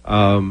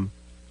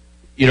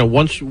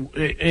 once, and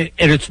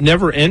it's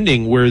never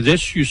ending, where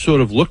this, you sort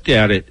of looked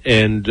at it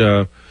and,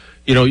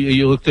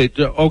 you looked at,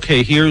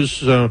 okay,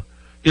 here's what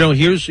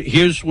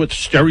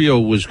stereo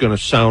was going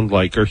to sound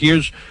like, or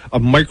here's a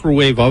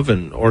microwave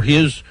oven, or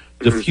here's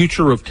the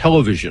future of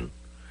television.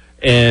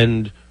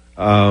 And,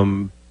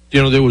 I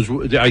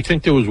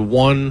think there was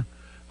one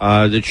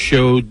that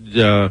showed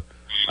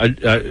in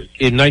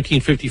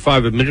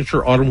 1955 a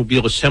miniature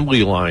automobile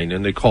assembly line,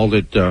 and they called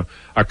it A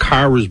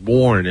Car Is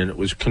Born, and it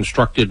was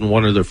constructed in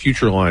one of the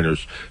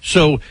Futureliners.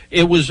 So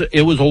it was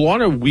a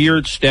lot of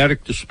weird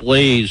static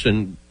displays,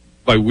 and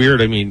by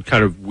weird I mean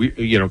kind of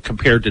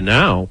compared to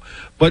now.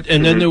 But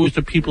then there was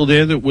the people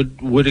there that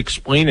would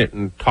explain it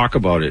and talk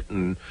about it,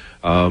 and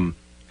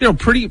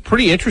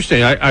pretty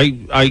interesting.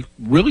 I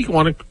really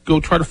want to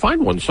go try to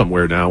find one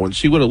somewhere now and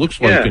see what it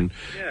looks like. Yeah. And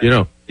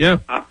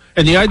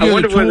and the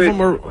idea that two of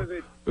them are,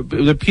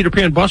 the Peter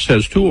Pan bus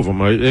has two of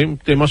them.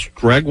 They must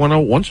drag one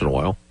out once in a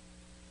while.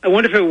 I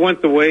wonder if it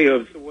went the way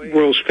of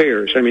World's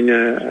Fairs. I mean,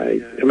 I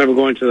remember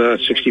going to the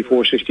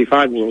 64,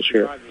 65 World's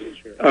Fair.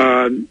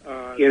 Now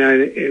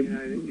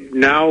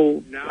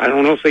I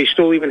don't know if they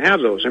still even have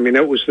those. I mean,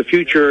 that was the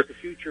future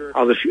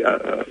of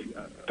the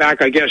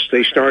back. I guess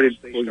they started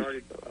a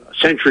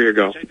century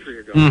ago.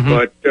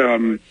 But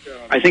I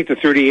think the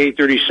 38,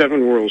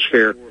 37 World's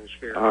Fair,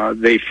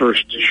 they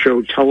first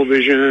showed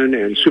television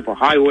and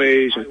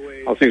superhighways and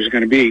how things are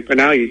going to be. But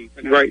now you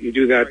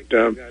do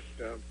that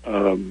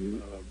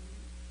on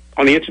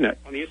the internet.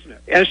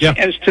 As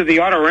to the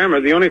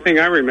Autorama, the only thing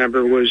I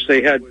remember was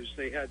they had,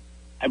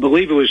 I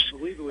believe it was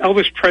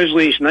Elvis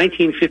Presley's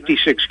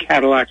 1956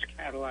 Cadillac.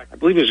 I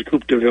believe it was a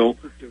Coupe de Ville.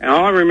 And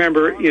all I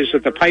remember is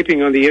that the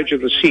piping on the edge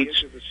of the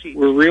seats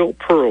were real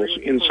pearls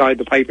inside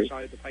the piping.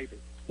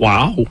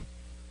 Wow.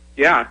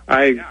 Yeah,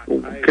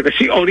 because it's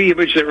the only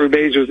image that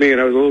remains with me,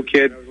 and I was a little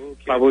kid.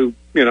 Probably,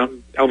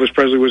 Elvis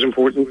Presley was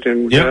important,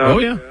 and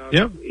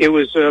it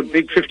was a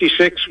big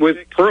 56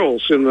 with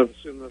pearls in the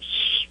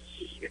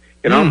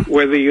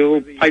where the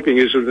little piping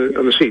is on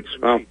the seats.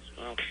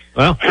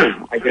 Well,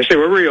 I guess they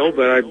were real,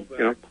 but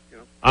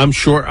I'm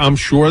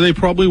sure they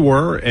probably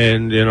were,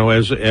 and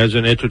as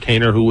an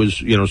entertainer who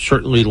was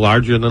certainly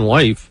larger than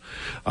life,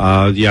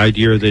 the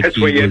idea that that's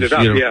he where you was,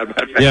 ended up,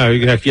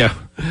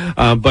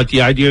 but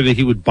the idea that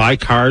he would buy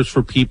cars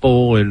for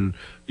people and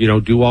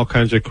do all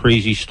kinds of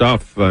crazy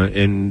stuff,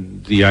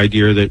 and the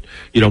idea that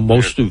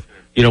most of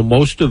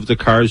the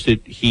cars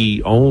that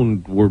he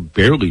owned were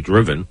barely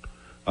driven.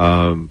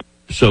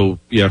 So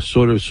yeah,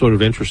 sort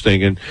of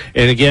interesting, and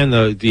again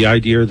the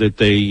idea that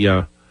they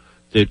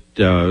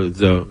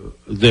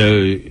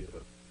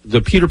the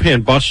Peter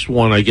Pan bus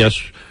one, I guess,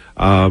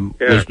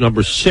 was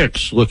number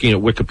 6, looking at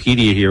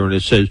Wikipedia here, and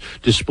it says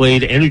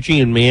displayed energy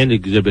and man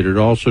exhibit. It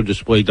also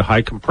displayed the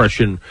high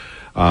compression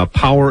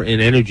power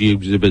and energy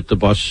exhibit. The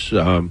bus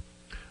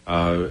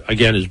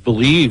again is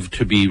believed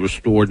to be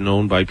restored and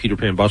owned by Peter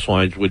Pan Bus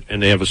Lines,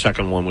 and they have a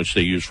second one which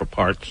they use for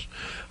parts.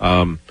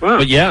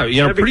 But yeah,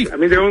 pretty. I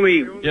mean, they're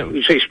only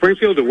you say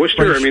Springfield or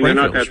Worcester. I mean, they're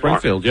not that far.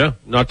 Springfield,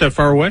 not that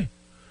far away.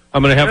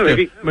 I'm gonna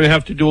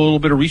have to do a little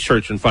bit of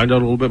research and find out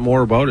a little bit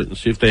more about it and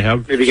see if they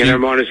have. Maybe get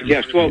them on as a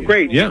guest. Well,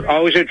 great. Yeah,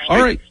 always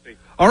interesting.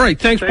 All right.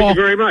 Thanks, Paul. Thank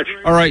you very much.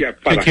 All right, Yeah,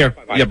 take care.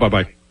 Bye-bye. Yeah,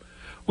 bye.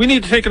 We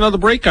need to take another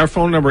break. Our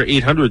phone number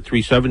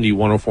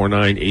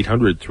 800-370-1049,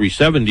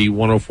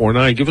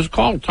 800-370-1049. Give us a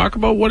call. Talk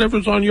about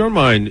whatever's on your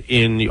mind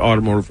in the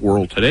automotive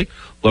world today.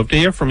 Love to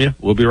hear from you.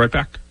 We'll be right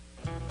back.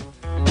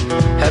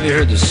 Have you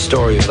heard the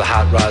story of the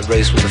hot rod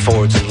race with the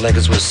Fords and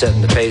Lincolns was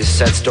setting the pace?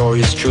 That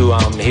story is true,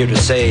 I'm here to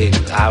say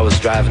I was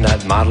driving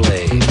that Model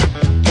A.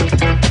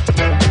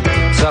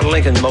 It's got a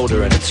Lincoln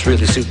motor and it's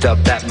really souped up.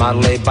 That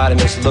Model A body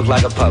makes it look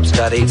like a pup's.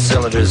 Got 8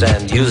 cylinders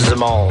and uses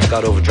them all.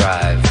 Got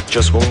overdrive,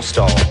 just won't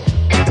stall.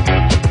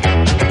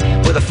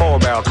 With a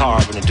 4-barrel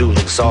carb and a dual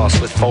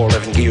exhaust with 4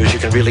 11 gears, you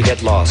can really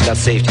get lost. Got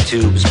safety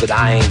tubes, but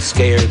I ain't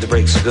scared. The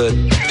brakes are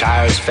good,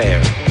 tires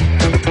fair.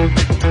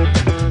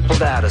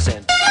 Pulled out a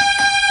cent.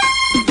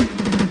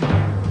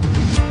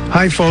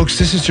 Hi folks,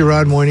 this is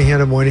Gerard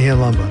Moynihan of Moynihan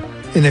Lumber.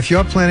 And if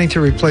you're planning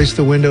to replace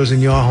the windows in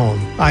your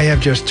home, I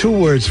have just 2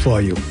 words for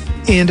you.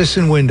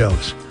 Andersen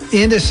Windows.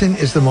 Andersen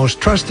is the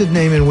most trusted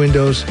name in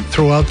windows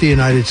throughout the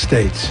United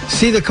States.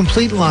 See the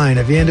complete line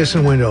of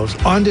Andersen windows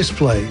on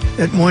display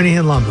at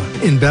Moynihan Lumber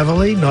in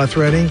Beverly, North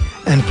Reading,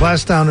 and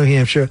Plastown, New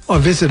Hampshire, or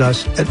visit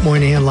us at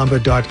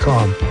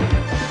MoynihanLumber.com.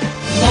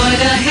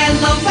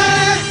 Moynihan Lumber,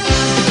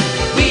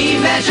 we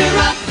measure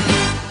up.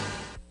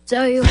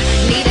 So you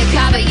need a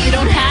car, but you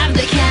don't have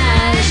the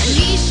cash.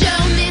 Misho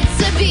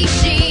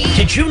Mitsubishi.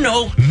 Did you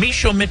know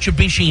Misho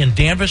Mitsubishi in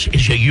Danvers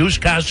is your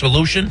used car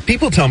solution?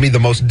 People tell me the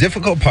most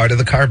difficult part of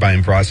the car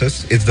buying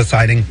process is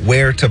deciding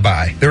where to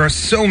buy. There are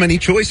so many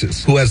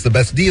choices. Who has the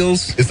best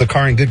deals? Is the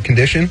car in good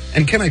condition?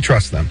 And can I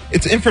trust them?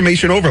 It's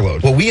information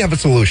overload. Well, we have a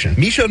solution.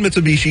 Misho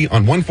Mitsubishi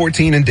on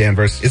 114 in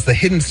Danvers is the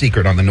hidden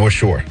secret on the North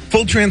Shore.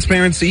 Full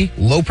transparency,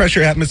 low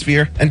pressure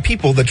atmosphere, and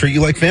people that treat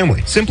you like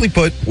family. Simply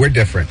put, we're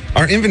different.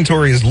 Our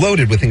inventory is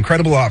loaded with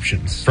incredible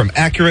options, from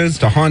Acuras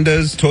to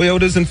Hondas,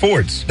 Toyotas, and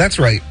Fords. That's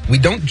right, we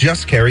don't just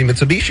must carry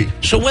Mitsubishi.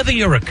 So whether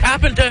you're a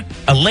carpenter,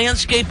 a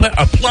landscaper,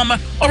 a plumber,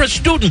 or a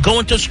student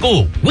going to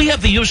school, we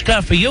have the used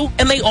car for you,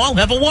 and they all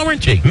have a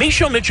warranty.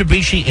 Micho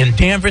Mitsubishi in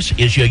Danvers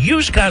is your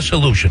used car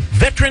solution.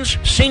 Veterans,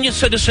 senior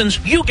citizens,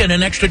 you get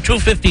an extra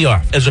 $250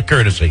 off as a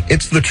courtesy.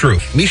 It's the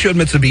truth. Micho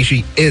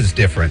Mitsubishi is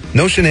different.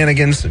 No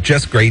shenanigans,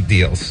 just great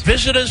deals.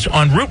 Visit us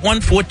on Route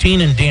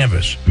 114 in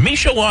Danvers.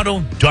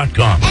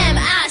 MichoAuto.com.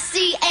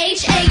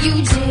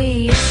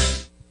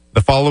 MICHAUD.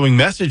 The following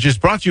message is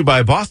brought to you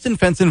by Boston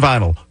Fence and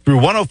Vinyl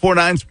through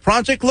 1049's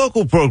Project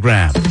Local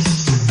program.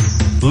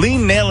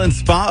 Lean Nail and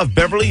Spa of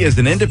Beverly is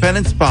an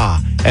independent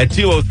spa at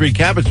 203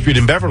 Cabot Street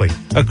in Beverly,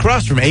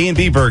 across from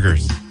A&B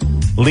Burgers.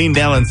 Lean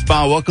Nail and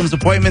Spa welcomes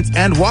appointments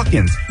and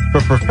walk-ins for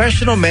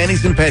professional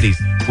manis and pedis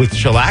with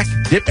shellac,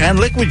 dip, and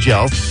liquid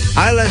gels,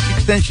 eyelash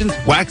extensions,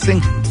 waxing,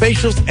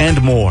 facials, and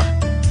more.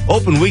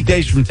 Open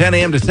weekdays from 10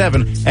 a.m. to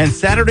 7 and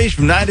Saturdays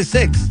from 9 to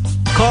 6.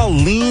 Call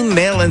Lean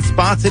Nail and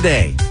Spa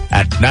today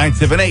at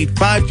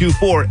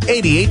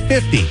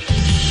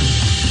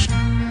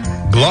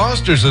 978-524-8850.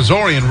 Gloucester's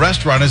Azorian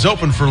Restaurant is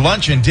open for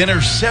lunch and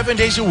dinner 7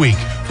 days a week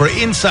for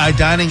inside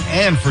dining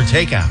and for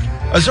takeout.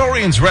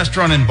 Azorian's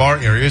restaurant and bar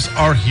areas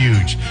are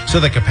huge, so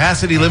the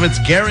capacity limits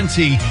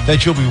guarantee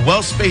that you'll be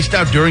well spaced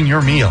out during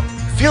your meal.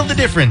 Feel the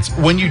difference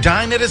when you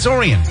dine at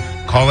Azorian.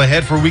 Call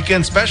ahead for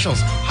weekend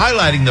specials,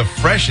 highlighting the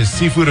freshest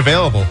seafood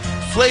available,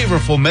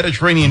 flavorful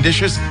Mediterranean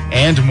dishes,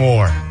 and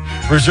more.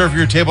 Reserve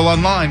your table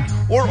online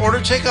or order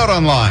takeout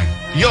online.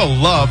 You'll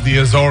love the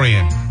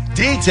Azorian.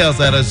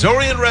 Details at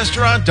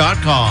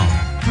AzorianRestaurant.com.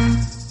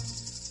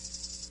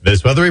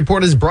 This weather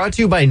report is brought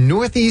to you by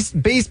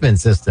Northeast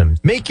Basement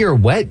Systems. Make your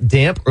wet,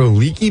 damp, or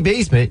leaky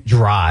basement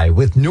dry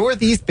with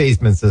Northeast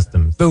Basement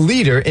Systems, the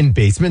leader in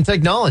basement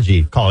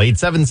technology. Call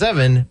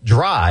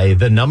 877-DRY,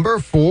 the number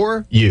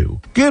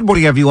 4U. Good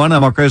morning, everyone.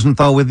 I'm Mark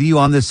Rosenthal with you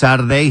on this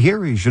Saturday.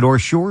 Here is your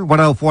North Shore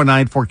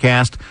 1049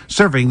 forecast,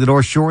 serving the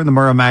North Shore and the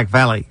Merrimack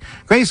Valley.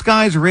 Gray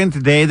skies are in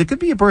today. There could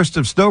be a burst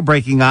of snow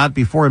breaking out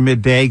before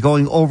midday,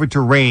 going over to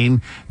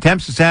rain.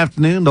 Temps this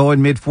afternoon, low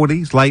and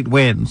mid-40s, light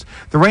winds.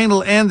 The rain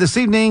will end this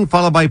evening,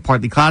 followed by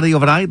partly cloudy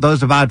overnight,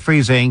 lows about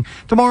freezing.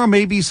 Tomorrow,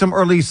 maybe some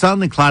early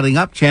sun and clouding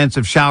up, chance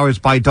of showers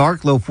by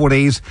dark, low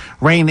 40s.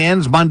 Rain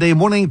ends Monday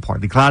morning,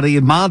 partly cloudy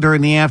and milder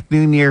in the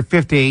afternoon, near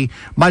 50.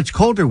 Much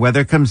colder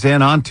weather comes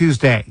in on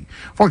Tuesday.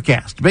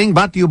 Forecast being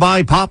brought to you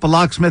by Papa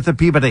Locksmith of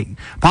Peabody.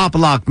 Papa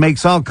Lock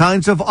makes all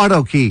kinds of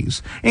auto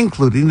keys,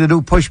 including the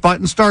new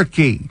push-button start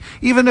key.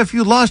 Even if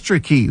you lost your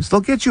keys, they'll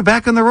get you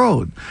back on the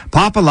road.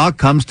 Papa Lock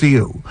comes to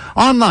you.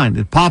 Online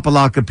at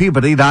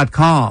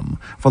papalockofpeabody.com.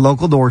 For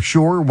local North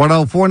Shore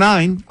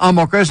 1049, I'm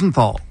Mark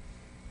Rosenthal.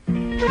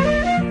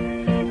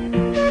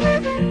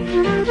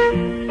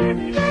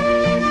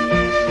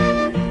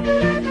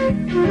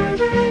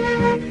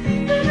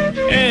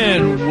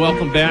 And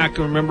welcome back.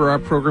 Remember, our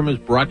program is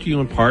brought to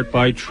you in part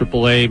by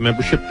AAA.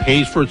 Membership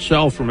pays for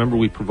itself. Remember,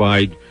 we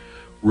provide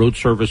road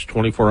service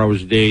 24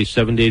 hours a day,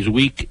 7 days a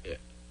week,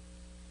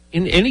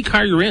 in any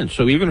car you're in.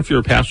 So even if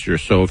you're a passenger.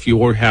 So if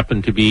you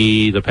happen to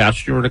be the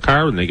passenger in a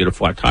car and they get a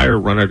flat tire,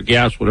 run out of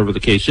gas, whatever the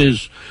case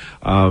is,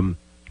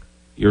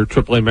 you're a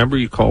AAA member,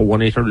 you call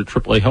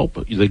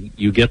 1-800-AAA-HELP.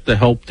 You get the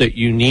help that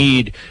you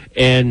need.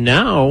 And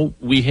now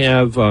we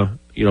have,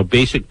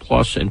 Basic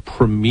Plus and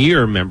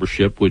Premier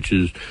membership, which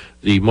is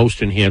the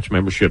most enhanced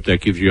membership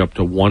that gives you up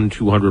to 1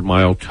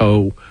 200-mile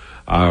tow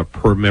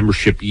per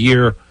membership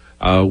year,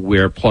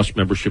 where Plus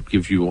membership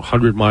gives you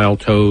 100-mile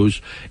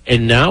tows.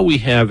 And now we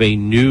have a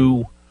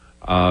new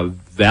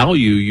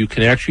value. You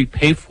can actually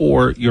pay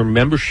for your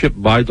membership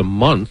by the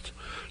month.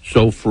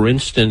 So, for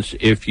instance,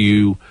 if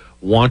you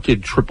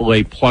wanted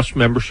AAA Plus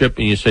membership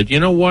and you said, you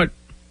know what,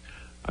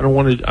 I don't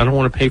want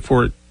to pay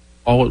for it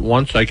all at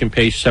once. I can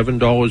pay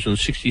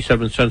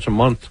 $7.67 a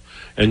month,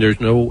 and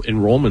there's no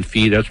enrollment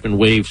fee. That's been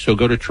waived. So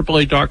go to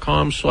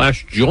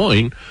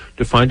AAA.com/join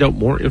to find out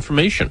more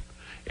information.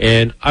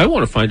 And I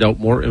want to find out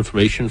more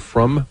information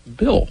from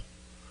Bill.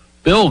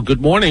 Bill,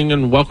 good morning,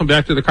 and welcome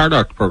back to the Car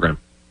Doctor program.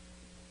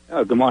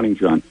 Good morning,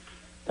 John.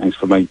 Thanks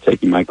for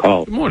taking my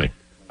call. Good morning.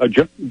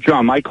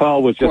 John, my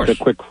call was just a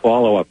quick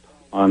follow-up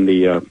on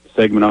the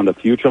segment on the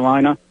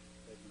Futureliner.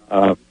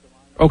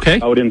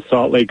 Okay. Out in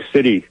Salt Lake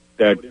City,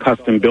 that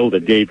custom builder,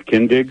 Dave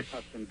Kindig.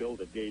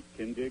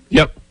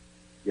 Yep.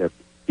 Yes.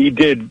 He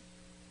did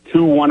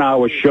 2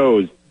 one-hour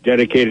shows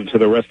dedicated to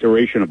the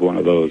restoration of one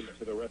of those.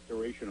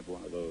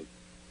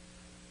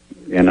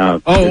 And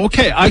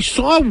okay. I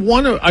saw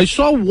one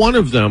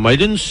of them. I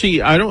didn't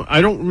see. I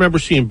don't remember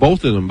seeing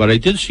both of them, but I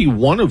did see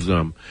one of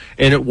them,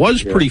 and it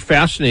was pretty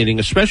fascinating,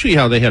 especially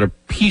how they had to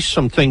piece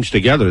some things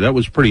together. That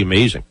was pretty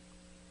amazing.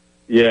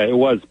 Yeah, it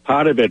was.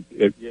 Part of it,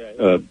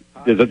 the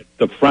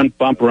front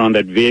bumper on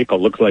that vehicle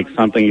looks like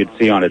something you'd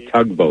see on a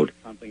tugboat.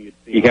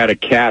 He had to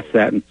cast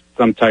that in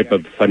some type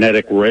of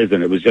phonetic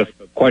resin. It was just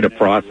quite a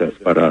process,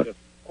 but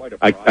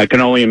I can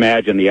only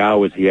imagine the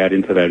hours he had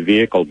into that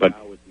vehicle. But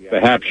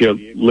perhaps your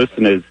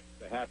listeners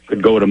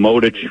could go to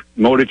Motor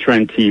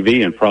Trend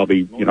TV and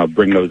probably,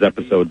 bring those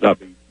episodes up.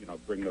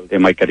 They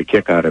might get a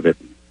kick out of it.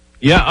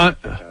 Yeah,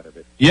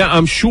 Yeah,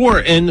 I'm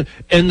sure. And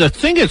the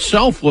thing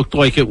itself looked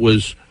like it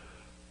was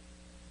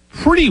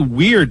pretty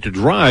weird to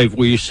drive,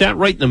 where you sat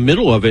right in the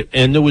middle of it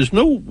and there was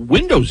no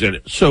windows in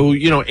it. So,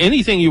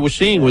 anything you were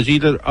seeing was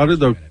either out of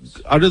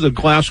the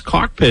glass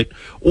cockpit,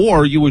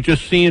 or you were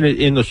just seeing it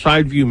in the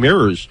side view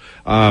mirrors.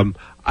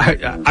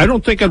 I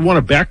don't think I'd want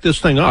to back this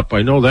thing up.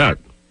 I know that.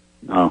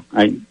 No,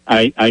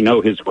 I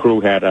know his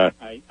crew had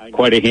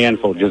quite a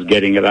handful just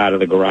getting it out of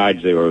the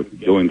garage they were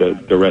doing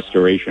the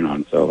restoration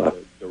on. So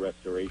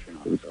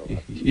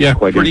yeah,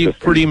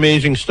 pretty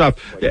amazing stuff.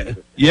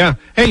 Yeah.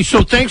 Hey,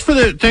 so thanks for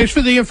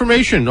the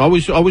information.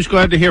 Always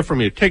glad to hear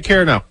from you. Take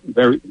care now.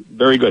 Very,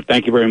 very good.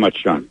 Thank you very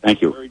much, John.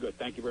 Thank you. Very good.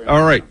 Thank you very much.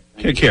 All right.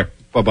 Take care.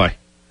 Bye-bye.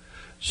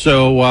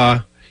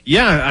 So,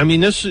 yeah, I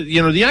mean, this,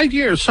 the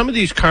idea of some of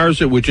these cars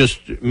that were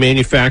just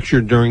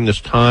manufactured during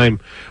this time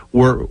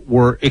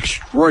were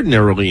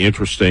extraordinarily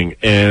interesting.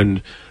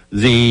 And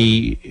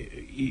whether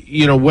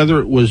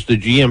it was the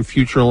GM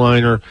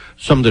Futureliner,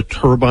 some of the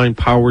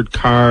turbine-powered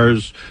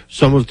cars,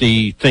 some of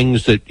the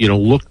things that,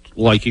 looked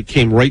like it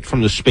came right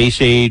from the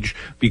space age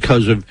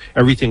because of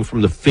everything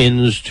from the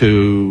fins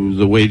to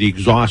the way the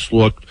exhaust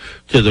looked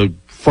to the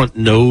front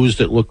nose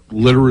that looked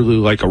literally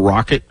like a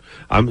rocket.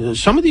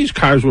 Some of these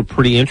cars were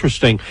pretty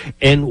interesting.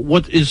 And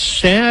what is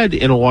sad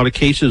in a lot of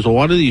cases, a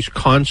lot of these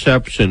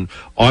concepts and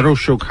auto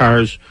show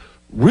cars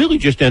really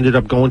just ended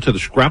up going to the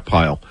scrap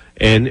pile.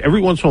 And every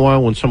once in a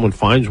while when someone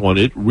finds one,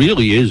 it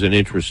really is an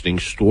interesting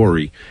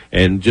story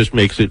and just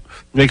makes it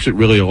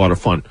really a lot of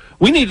fun.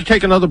 We need to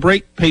take another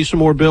break, pay some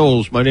more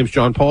bills. My name's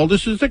John Paul.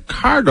 This is the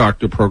Car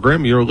Doctor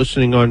program. You're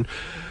listening on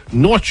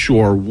North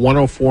Shore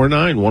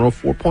 104.9,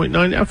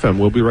 104.9 FM.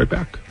 We'll be right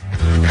back.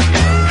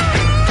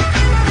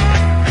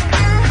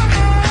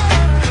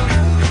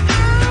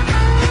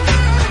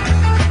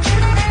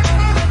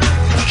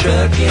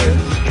 Trucking,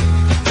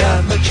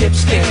 got my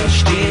chips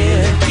cashed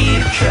in,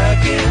 keep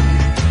trucking.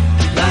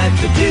 Like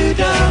the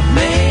doo-dah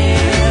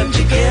man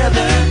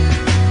together,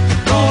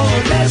 more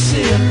or less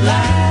in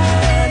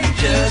line,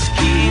 just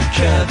keep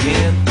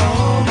trucking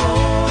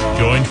on.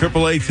 Join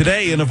AAA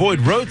today and avoid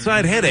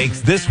roadside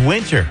headaches this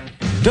winter.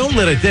 Don't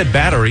let a dead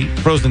battery,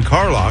 frozen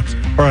car locks,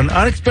 or an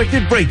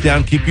unexpected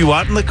breakdown keep you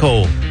out in the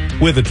cold.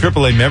 With a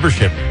AAA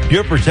membership,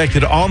 you're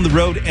protected on the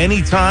road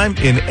anytime,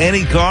 in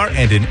any car,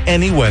 and in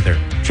any weather.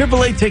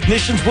 AAA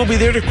technicians will be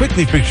there to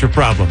quickly fix your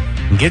problem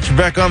and get you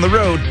back on the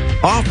road,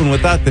 often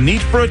without the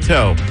need for a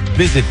tow.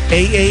 Visit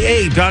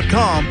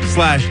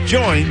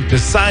AAA.com/join to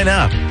sign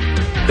up.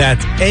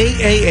 That's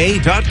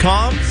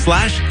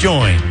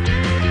AAA.com/join.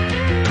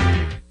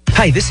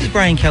 Hi, this is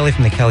Brian Kelly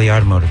from the Kelly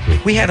Automotive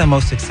Group. We had our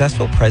most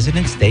successful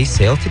President's Day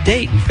sale to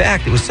date. In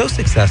fact, it was so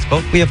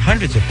successful, we have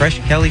hundreds of fresh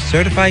Kelly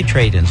certified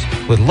trade-ins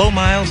with low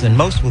miles and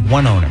most with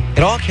one owner.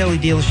 At all Kelly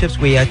dealerships,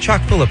 we are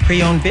chock full of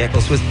pre-owned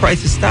vehicles with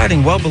prices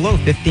starting well below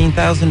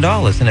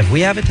 $15,000. And if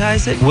we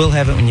advertise it, we'll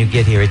have it when you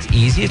get here. It's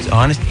easy, it's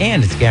honest,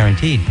 and it's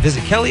guaranteed.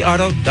 Visit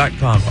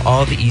kellyauto.com for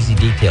all the easy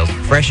details.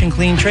 Fresh and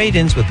clean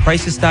trade-ins with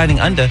prices starting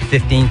under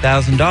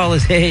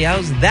 $15,000. Hey,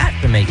 how's that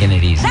for making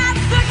it easy? That's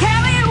the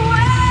Kelly way!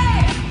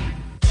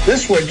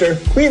 This winter,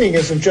 cleaning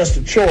isn't just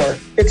a chore,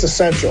 it's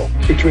essential.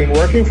 Between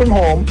working from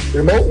home,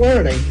 remote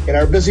learning, and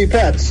our busy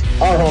pets,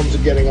 our homes are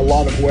getting a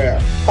lot of wear.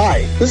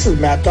 Hi, this is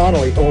Matt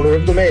Donnelly, owner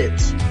of The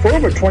Maids. For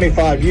over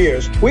 25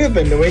 years, we have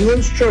been New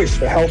England's choice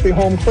for healthy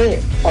home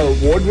cleaning. Our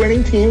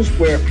award-winning teams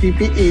wear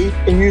PPE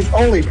and use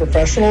only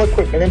professional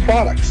equipment and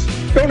products.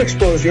 Don't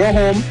expose your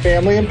home,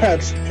 family, and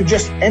pets to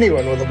just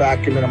anyone with a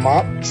vacuum and a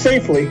mop.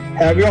 Safely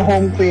have your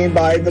home cleaned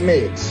by The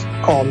Maids.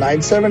 Call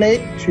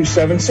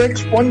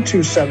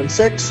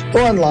 978-276-1276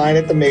 or online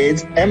at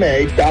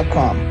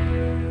themaidsma.com.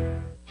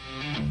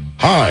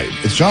 Hi,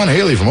 it's John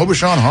Haley from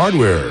Aubuchon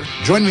Hardware.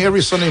 Join me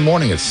every Sunday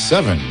morning at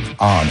 7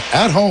 on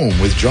At Home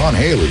with John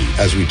Haley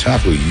as we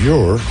tackle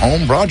your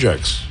home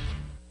projects.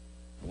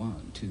 1,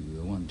 2,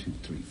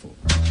 3, 4.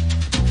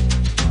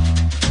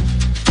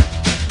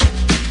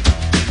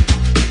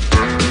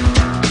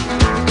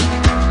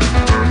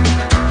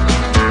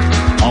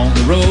 On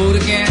the road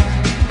again.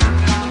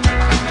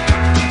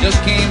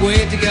 Just can't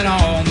wait to get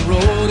on the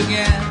road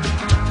again.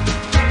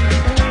 The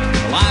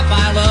life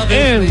I love.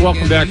 And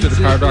welcome back to the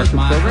Car Doctor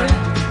program.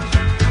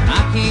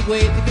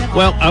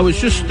 Well, I was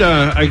just,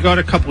 I got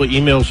a couple of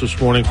emails this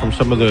morning from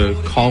some of the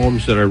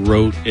columns that I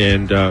wrote,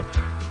 and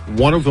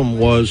one of them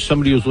was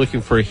somebody was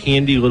looking for a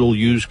handy little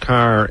used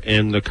car,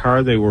 and the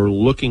car they were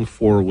looking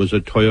for was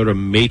a Toyota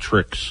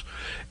Matrix.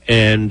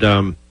 And,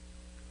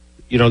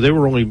 they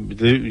were only,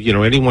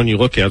 anyone you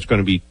look at is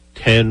going to be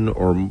 10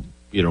 or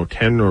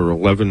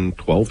 11,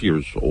 12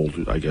 years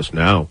old, I guess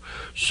now.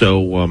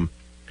 So,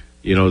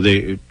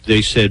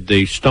 they said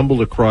they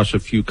stumbled across a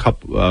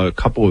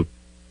couple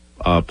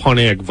of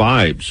Pontiac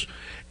Vibes,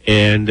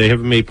 and they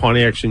haven't made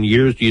Pontiacs in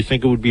years. Do you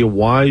think it would be a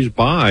wise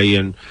buy?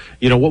 And,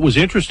 what was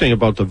interesting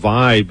about the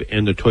Vibe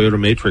and the Toyota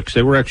Matrix,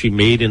 they were actually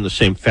made in the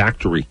same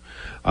factory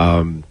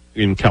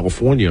in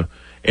California.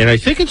 And I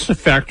think it's the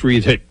factory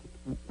that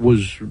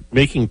was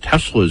making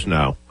Teslas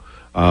now.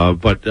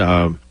 But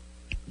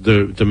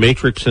the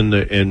Matrix and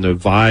the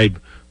Vibe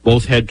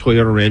Both had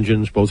Toyota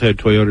engines, both had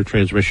Toyota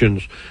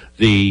transmissions.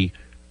 The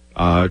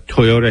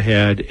Toyota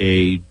had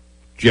a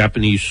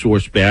Japanese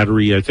source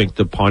battery. I think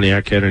the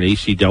Pontiac had an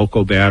AC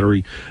Delco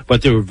battery,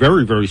 but they were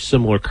very, very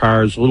similar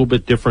cars, a little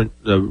bit different.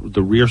 The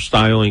rear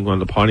styling on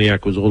the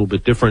Pontiac was a little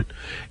bit different,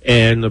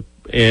 and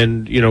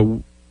you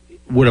know,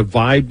 would a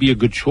Vibe be a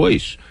good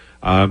choice?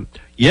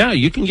 Yeah,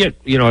 you can get,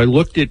 you know, I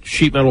looked at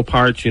sheet metal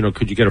parts, you know,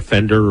 could you get a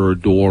fender or a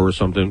door or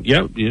something?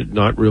 Yeah,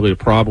 not really a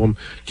problem.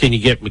 Can you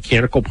get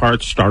mechanical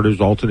parts, starters,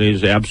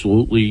 alternators?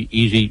 Absolutely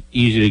easy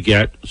to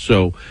get.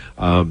 So,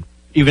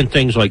 even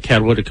things like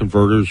catalytic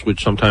converters,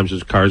 which sometimes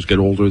as cars get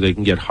older, they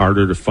can get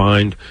harder to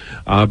find,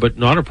 but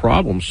not a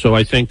problem. So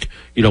I think,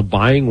 you know,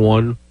 buying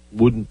one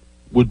would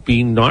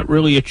be not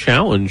really a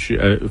challenge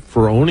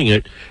for owning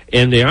it,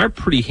 and they are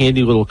pretty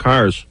handy little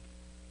cars.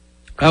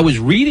 I was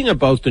reading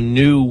about the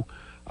new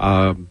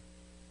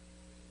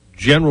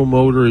General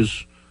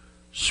Motors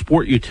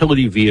sport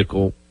utility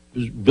vehicle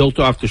built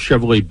off the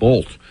Chevrolet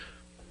Bolt.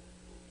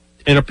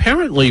 And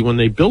apparently when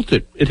they built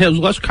it, it has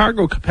less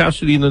cargo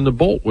capacity than the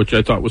Bolt, which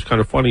I thought was kind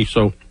of funny.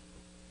 So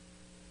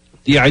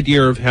the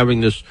idea of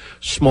having this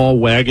small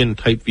wagon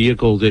type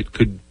vehicle that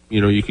could, you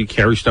know, you could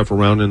carry stuff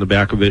around in the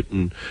back of it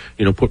and,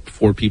 you know, put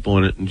 4 people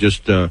in it and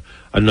just a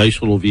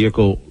nice little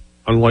vehicle,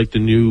 unlike the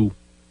new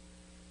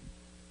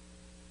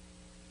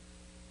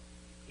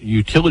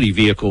utility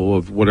vehicle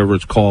of whatever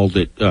it's called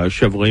that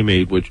Chevrolet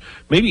made, which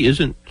maybe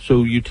isn't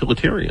so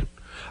utilitarian.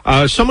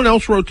 Someone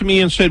else wrote to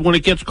me and said, when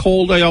it gets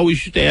cold, I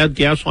always used to add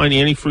Gasline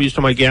antifreeze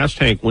to my gas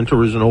tank.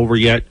 Winter isn't over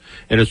yet,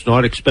 and it's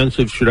not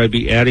expensive. Should I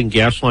be adding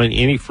Gasline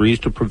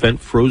antifreeze to prevent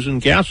frozen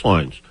gas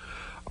lines?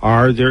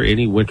 Are there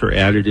any winter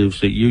additives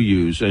that you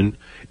use? And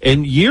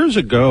years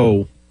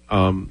ago,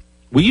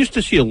 we used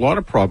to see a lot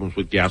of problems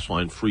with gas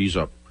line freeze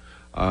up,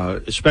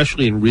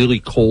 especially in really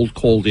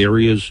cold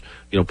areas.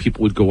 You know,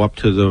 people would go up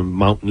to the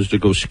mountains to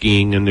go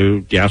skiing and their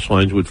gas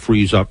lines would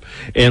freeze up.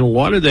 And a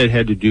lot of that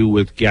had to do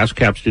with gas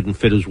caps didn't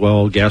fit as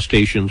well. Gas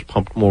stations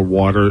pumped more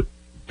water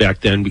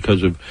back then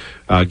because of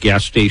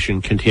gas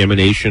station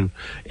contamination.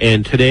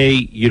 And today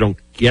you don't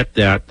get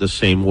that the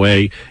same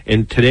way.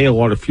 And today a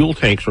lot of fuel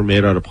tanks are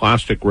made out of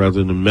plastic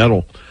rather than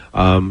metal.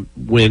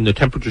 When the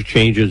temperature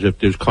changes, if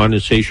there's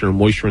condensation or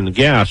moisture in the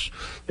gas,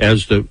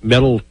 as the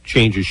metal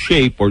changes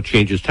shape or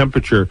changes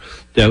temperature,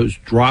 those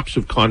drops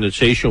of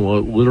condensation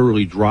will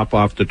literally drop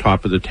off the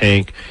top of the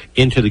tank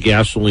into the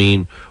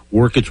gasoline,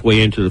 work its way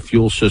into the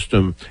fuel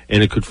system,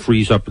 and it could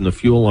freeze up in the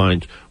fuel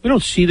lines. We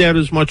don't see that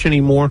as much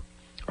anymore.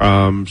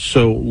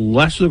 So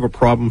less of a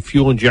problem.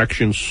 Fuel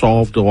injection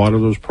solved a lot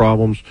of those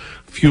problems.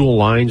 Fuel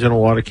lines in a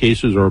lot of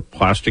cases are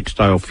plastic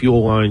style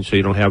fuel lines, so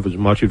you don't have as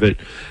much of it.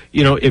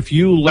 You know, if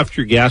you left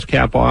your gas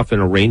cap off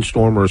in a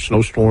rainstorm or a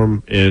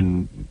snowstorm,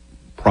 and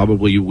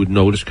probably you would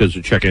notice because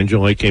the check engine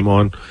light came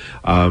on,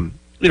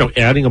 you know,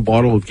 adding a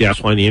bottle of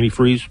Gasline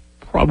antifreeze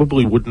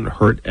probably wouldn't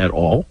hurt at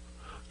all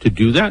to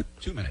do that.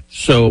 2 minutes.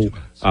 So,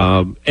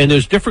 and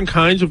there's different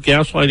kinds of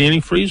Gasline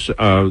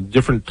antifreeze,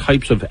 different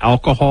types of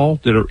alcohol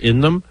that are in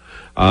them.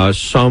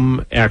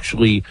 Some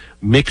actually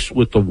mix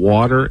with the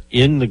water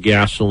in the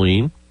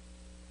gasoline,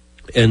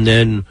 and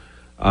then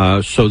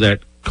so that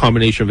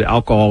combination of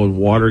alcohol and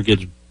water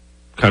gets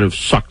kind of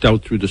sucked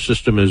out through the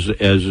system as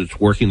it's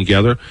working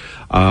together.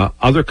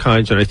 Other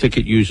kinds, and I think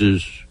it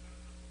uses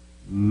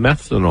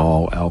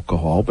methanol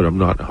alcohol, but I'm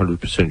not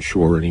 100%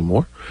 sure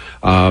anymore.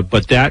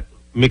 But that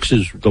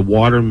mixes, the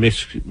water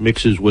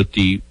mixes with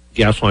the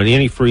Gasline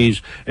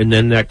antifreeze, and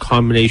then that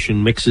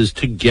combination mixes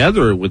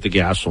together with the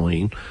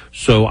gasoline.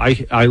 So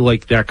I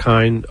like that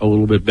kind a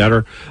little bit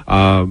better.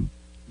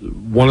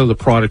 One of the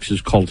products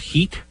is called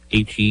Heat,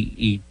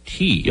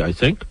 H-E-E-T, I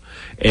think.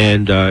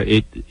 And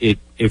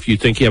if you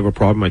think you have a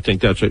problem, I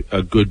think that's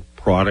a good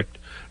product.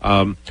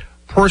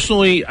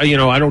 Personally, you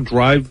know, I don't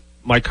drive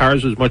my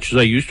cars as much as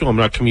I used to. I'm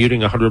not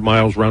commuting 100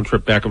 miles round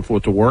trip back and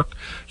forth to work.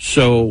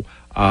 So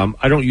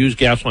I don't use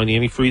Gasline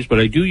antifreeze, but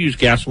I do use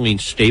gasoline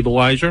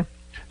stabilizer.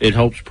 It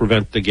helps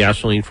prevent the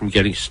gasoline from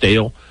getting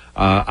stale.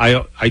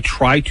 I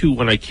try to,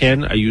 when I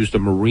can, I use the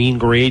marine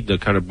grade, the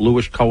kind of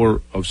bluish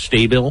color of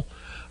Stabil.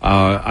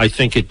 I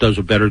think it does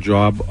a better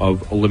job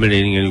of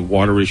eliminating any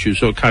water issues.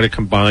 So it kind of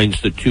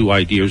combines the two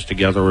ideas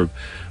together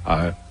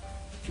of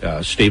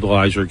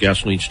stabilizer,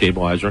 gasoline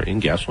stabilizer,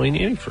 and gasoline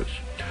antifreeze.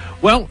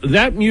 Well,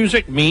 that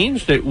music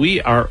means that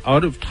we are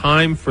out of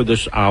time for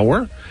this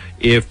hour.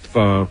 If,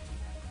 you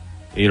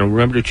know,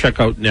 remember to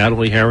check out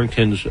Natalie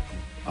Harrington's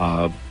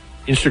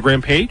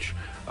Instagram page,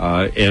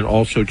 and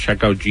also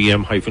check out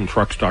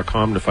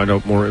gm-trucks.com to find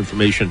out more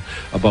information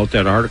about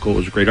that article. It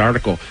was a great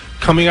article.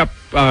 Coming up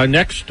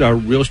next,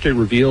 Real Estate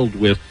Revealed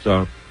with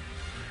the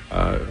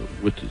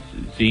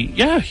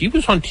he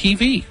was on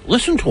TV.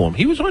 Listen to him.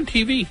 He was on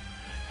TV.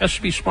 Has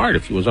to be smart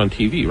if he was on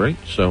TV, right?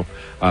 So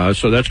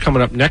that's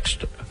coming up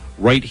next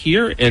right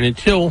here. And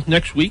until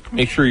next week,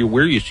 make sure you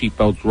wear your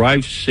seatbelt,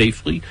 drive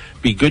safely,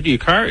 be good to your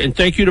car, and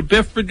thank you to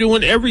Biff for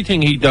doing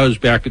everything he does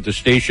back at the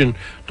station.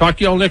 Talk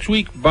to y'all next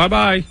week.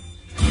 Bye-bye.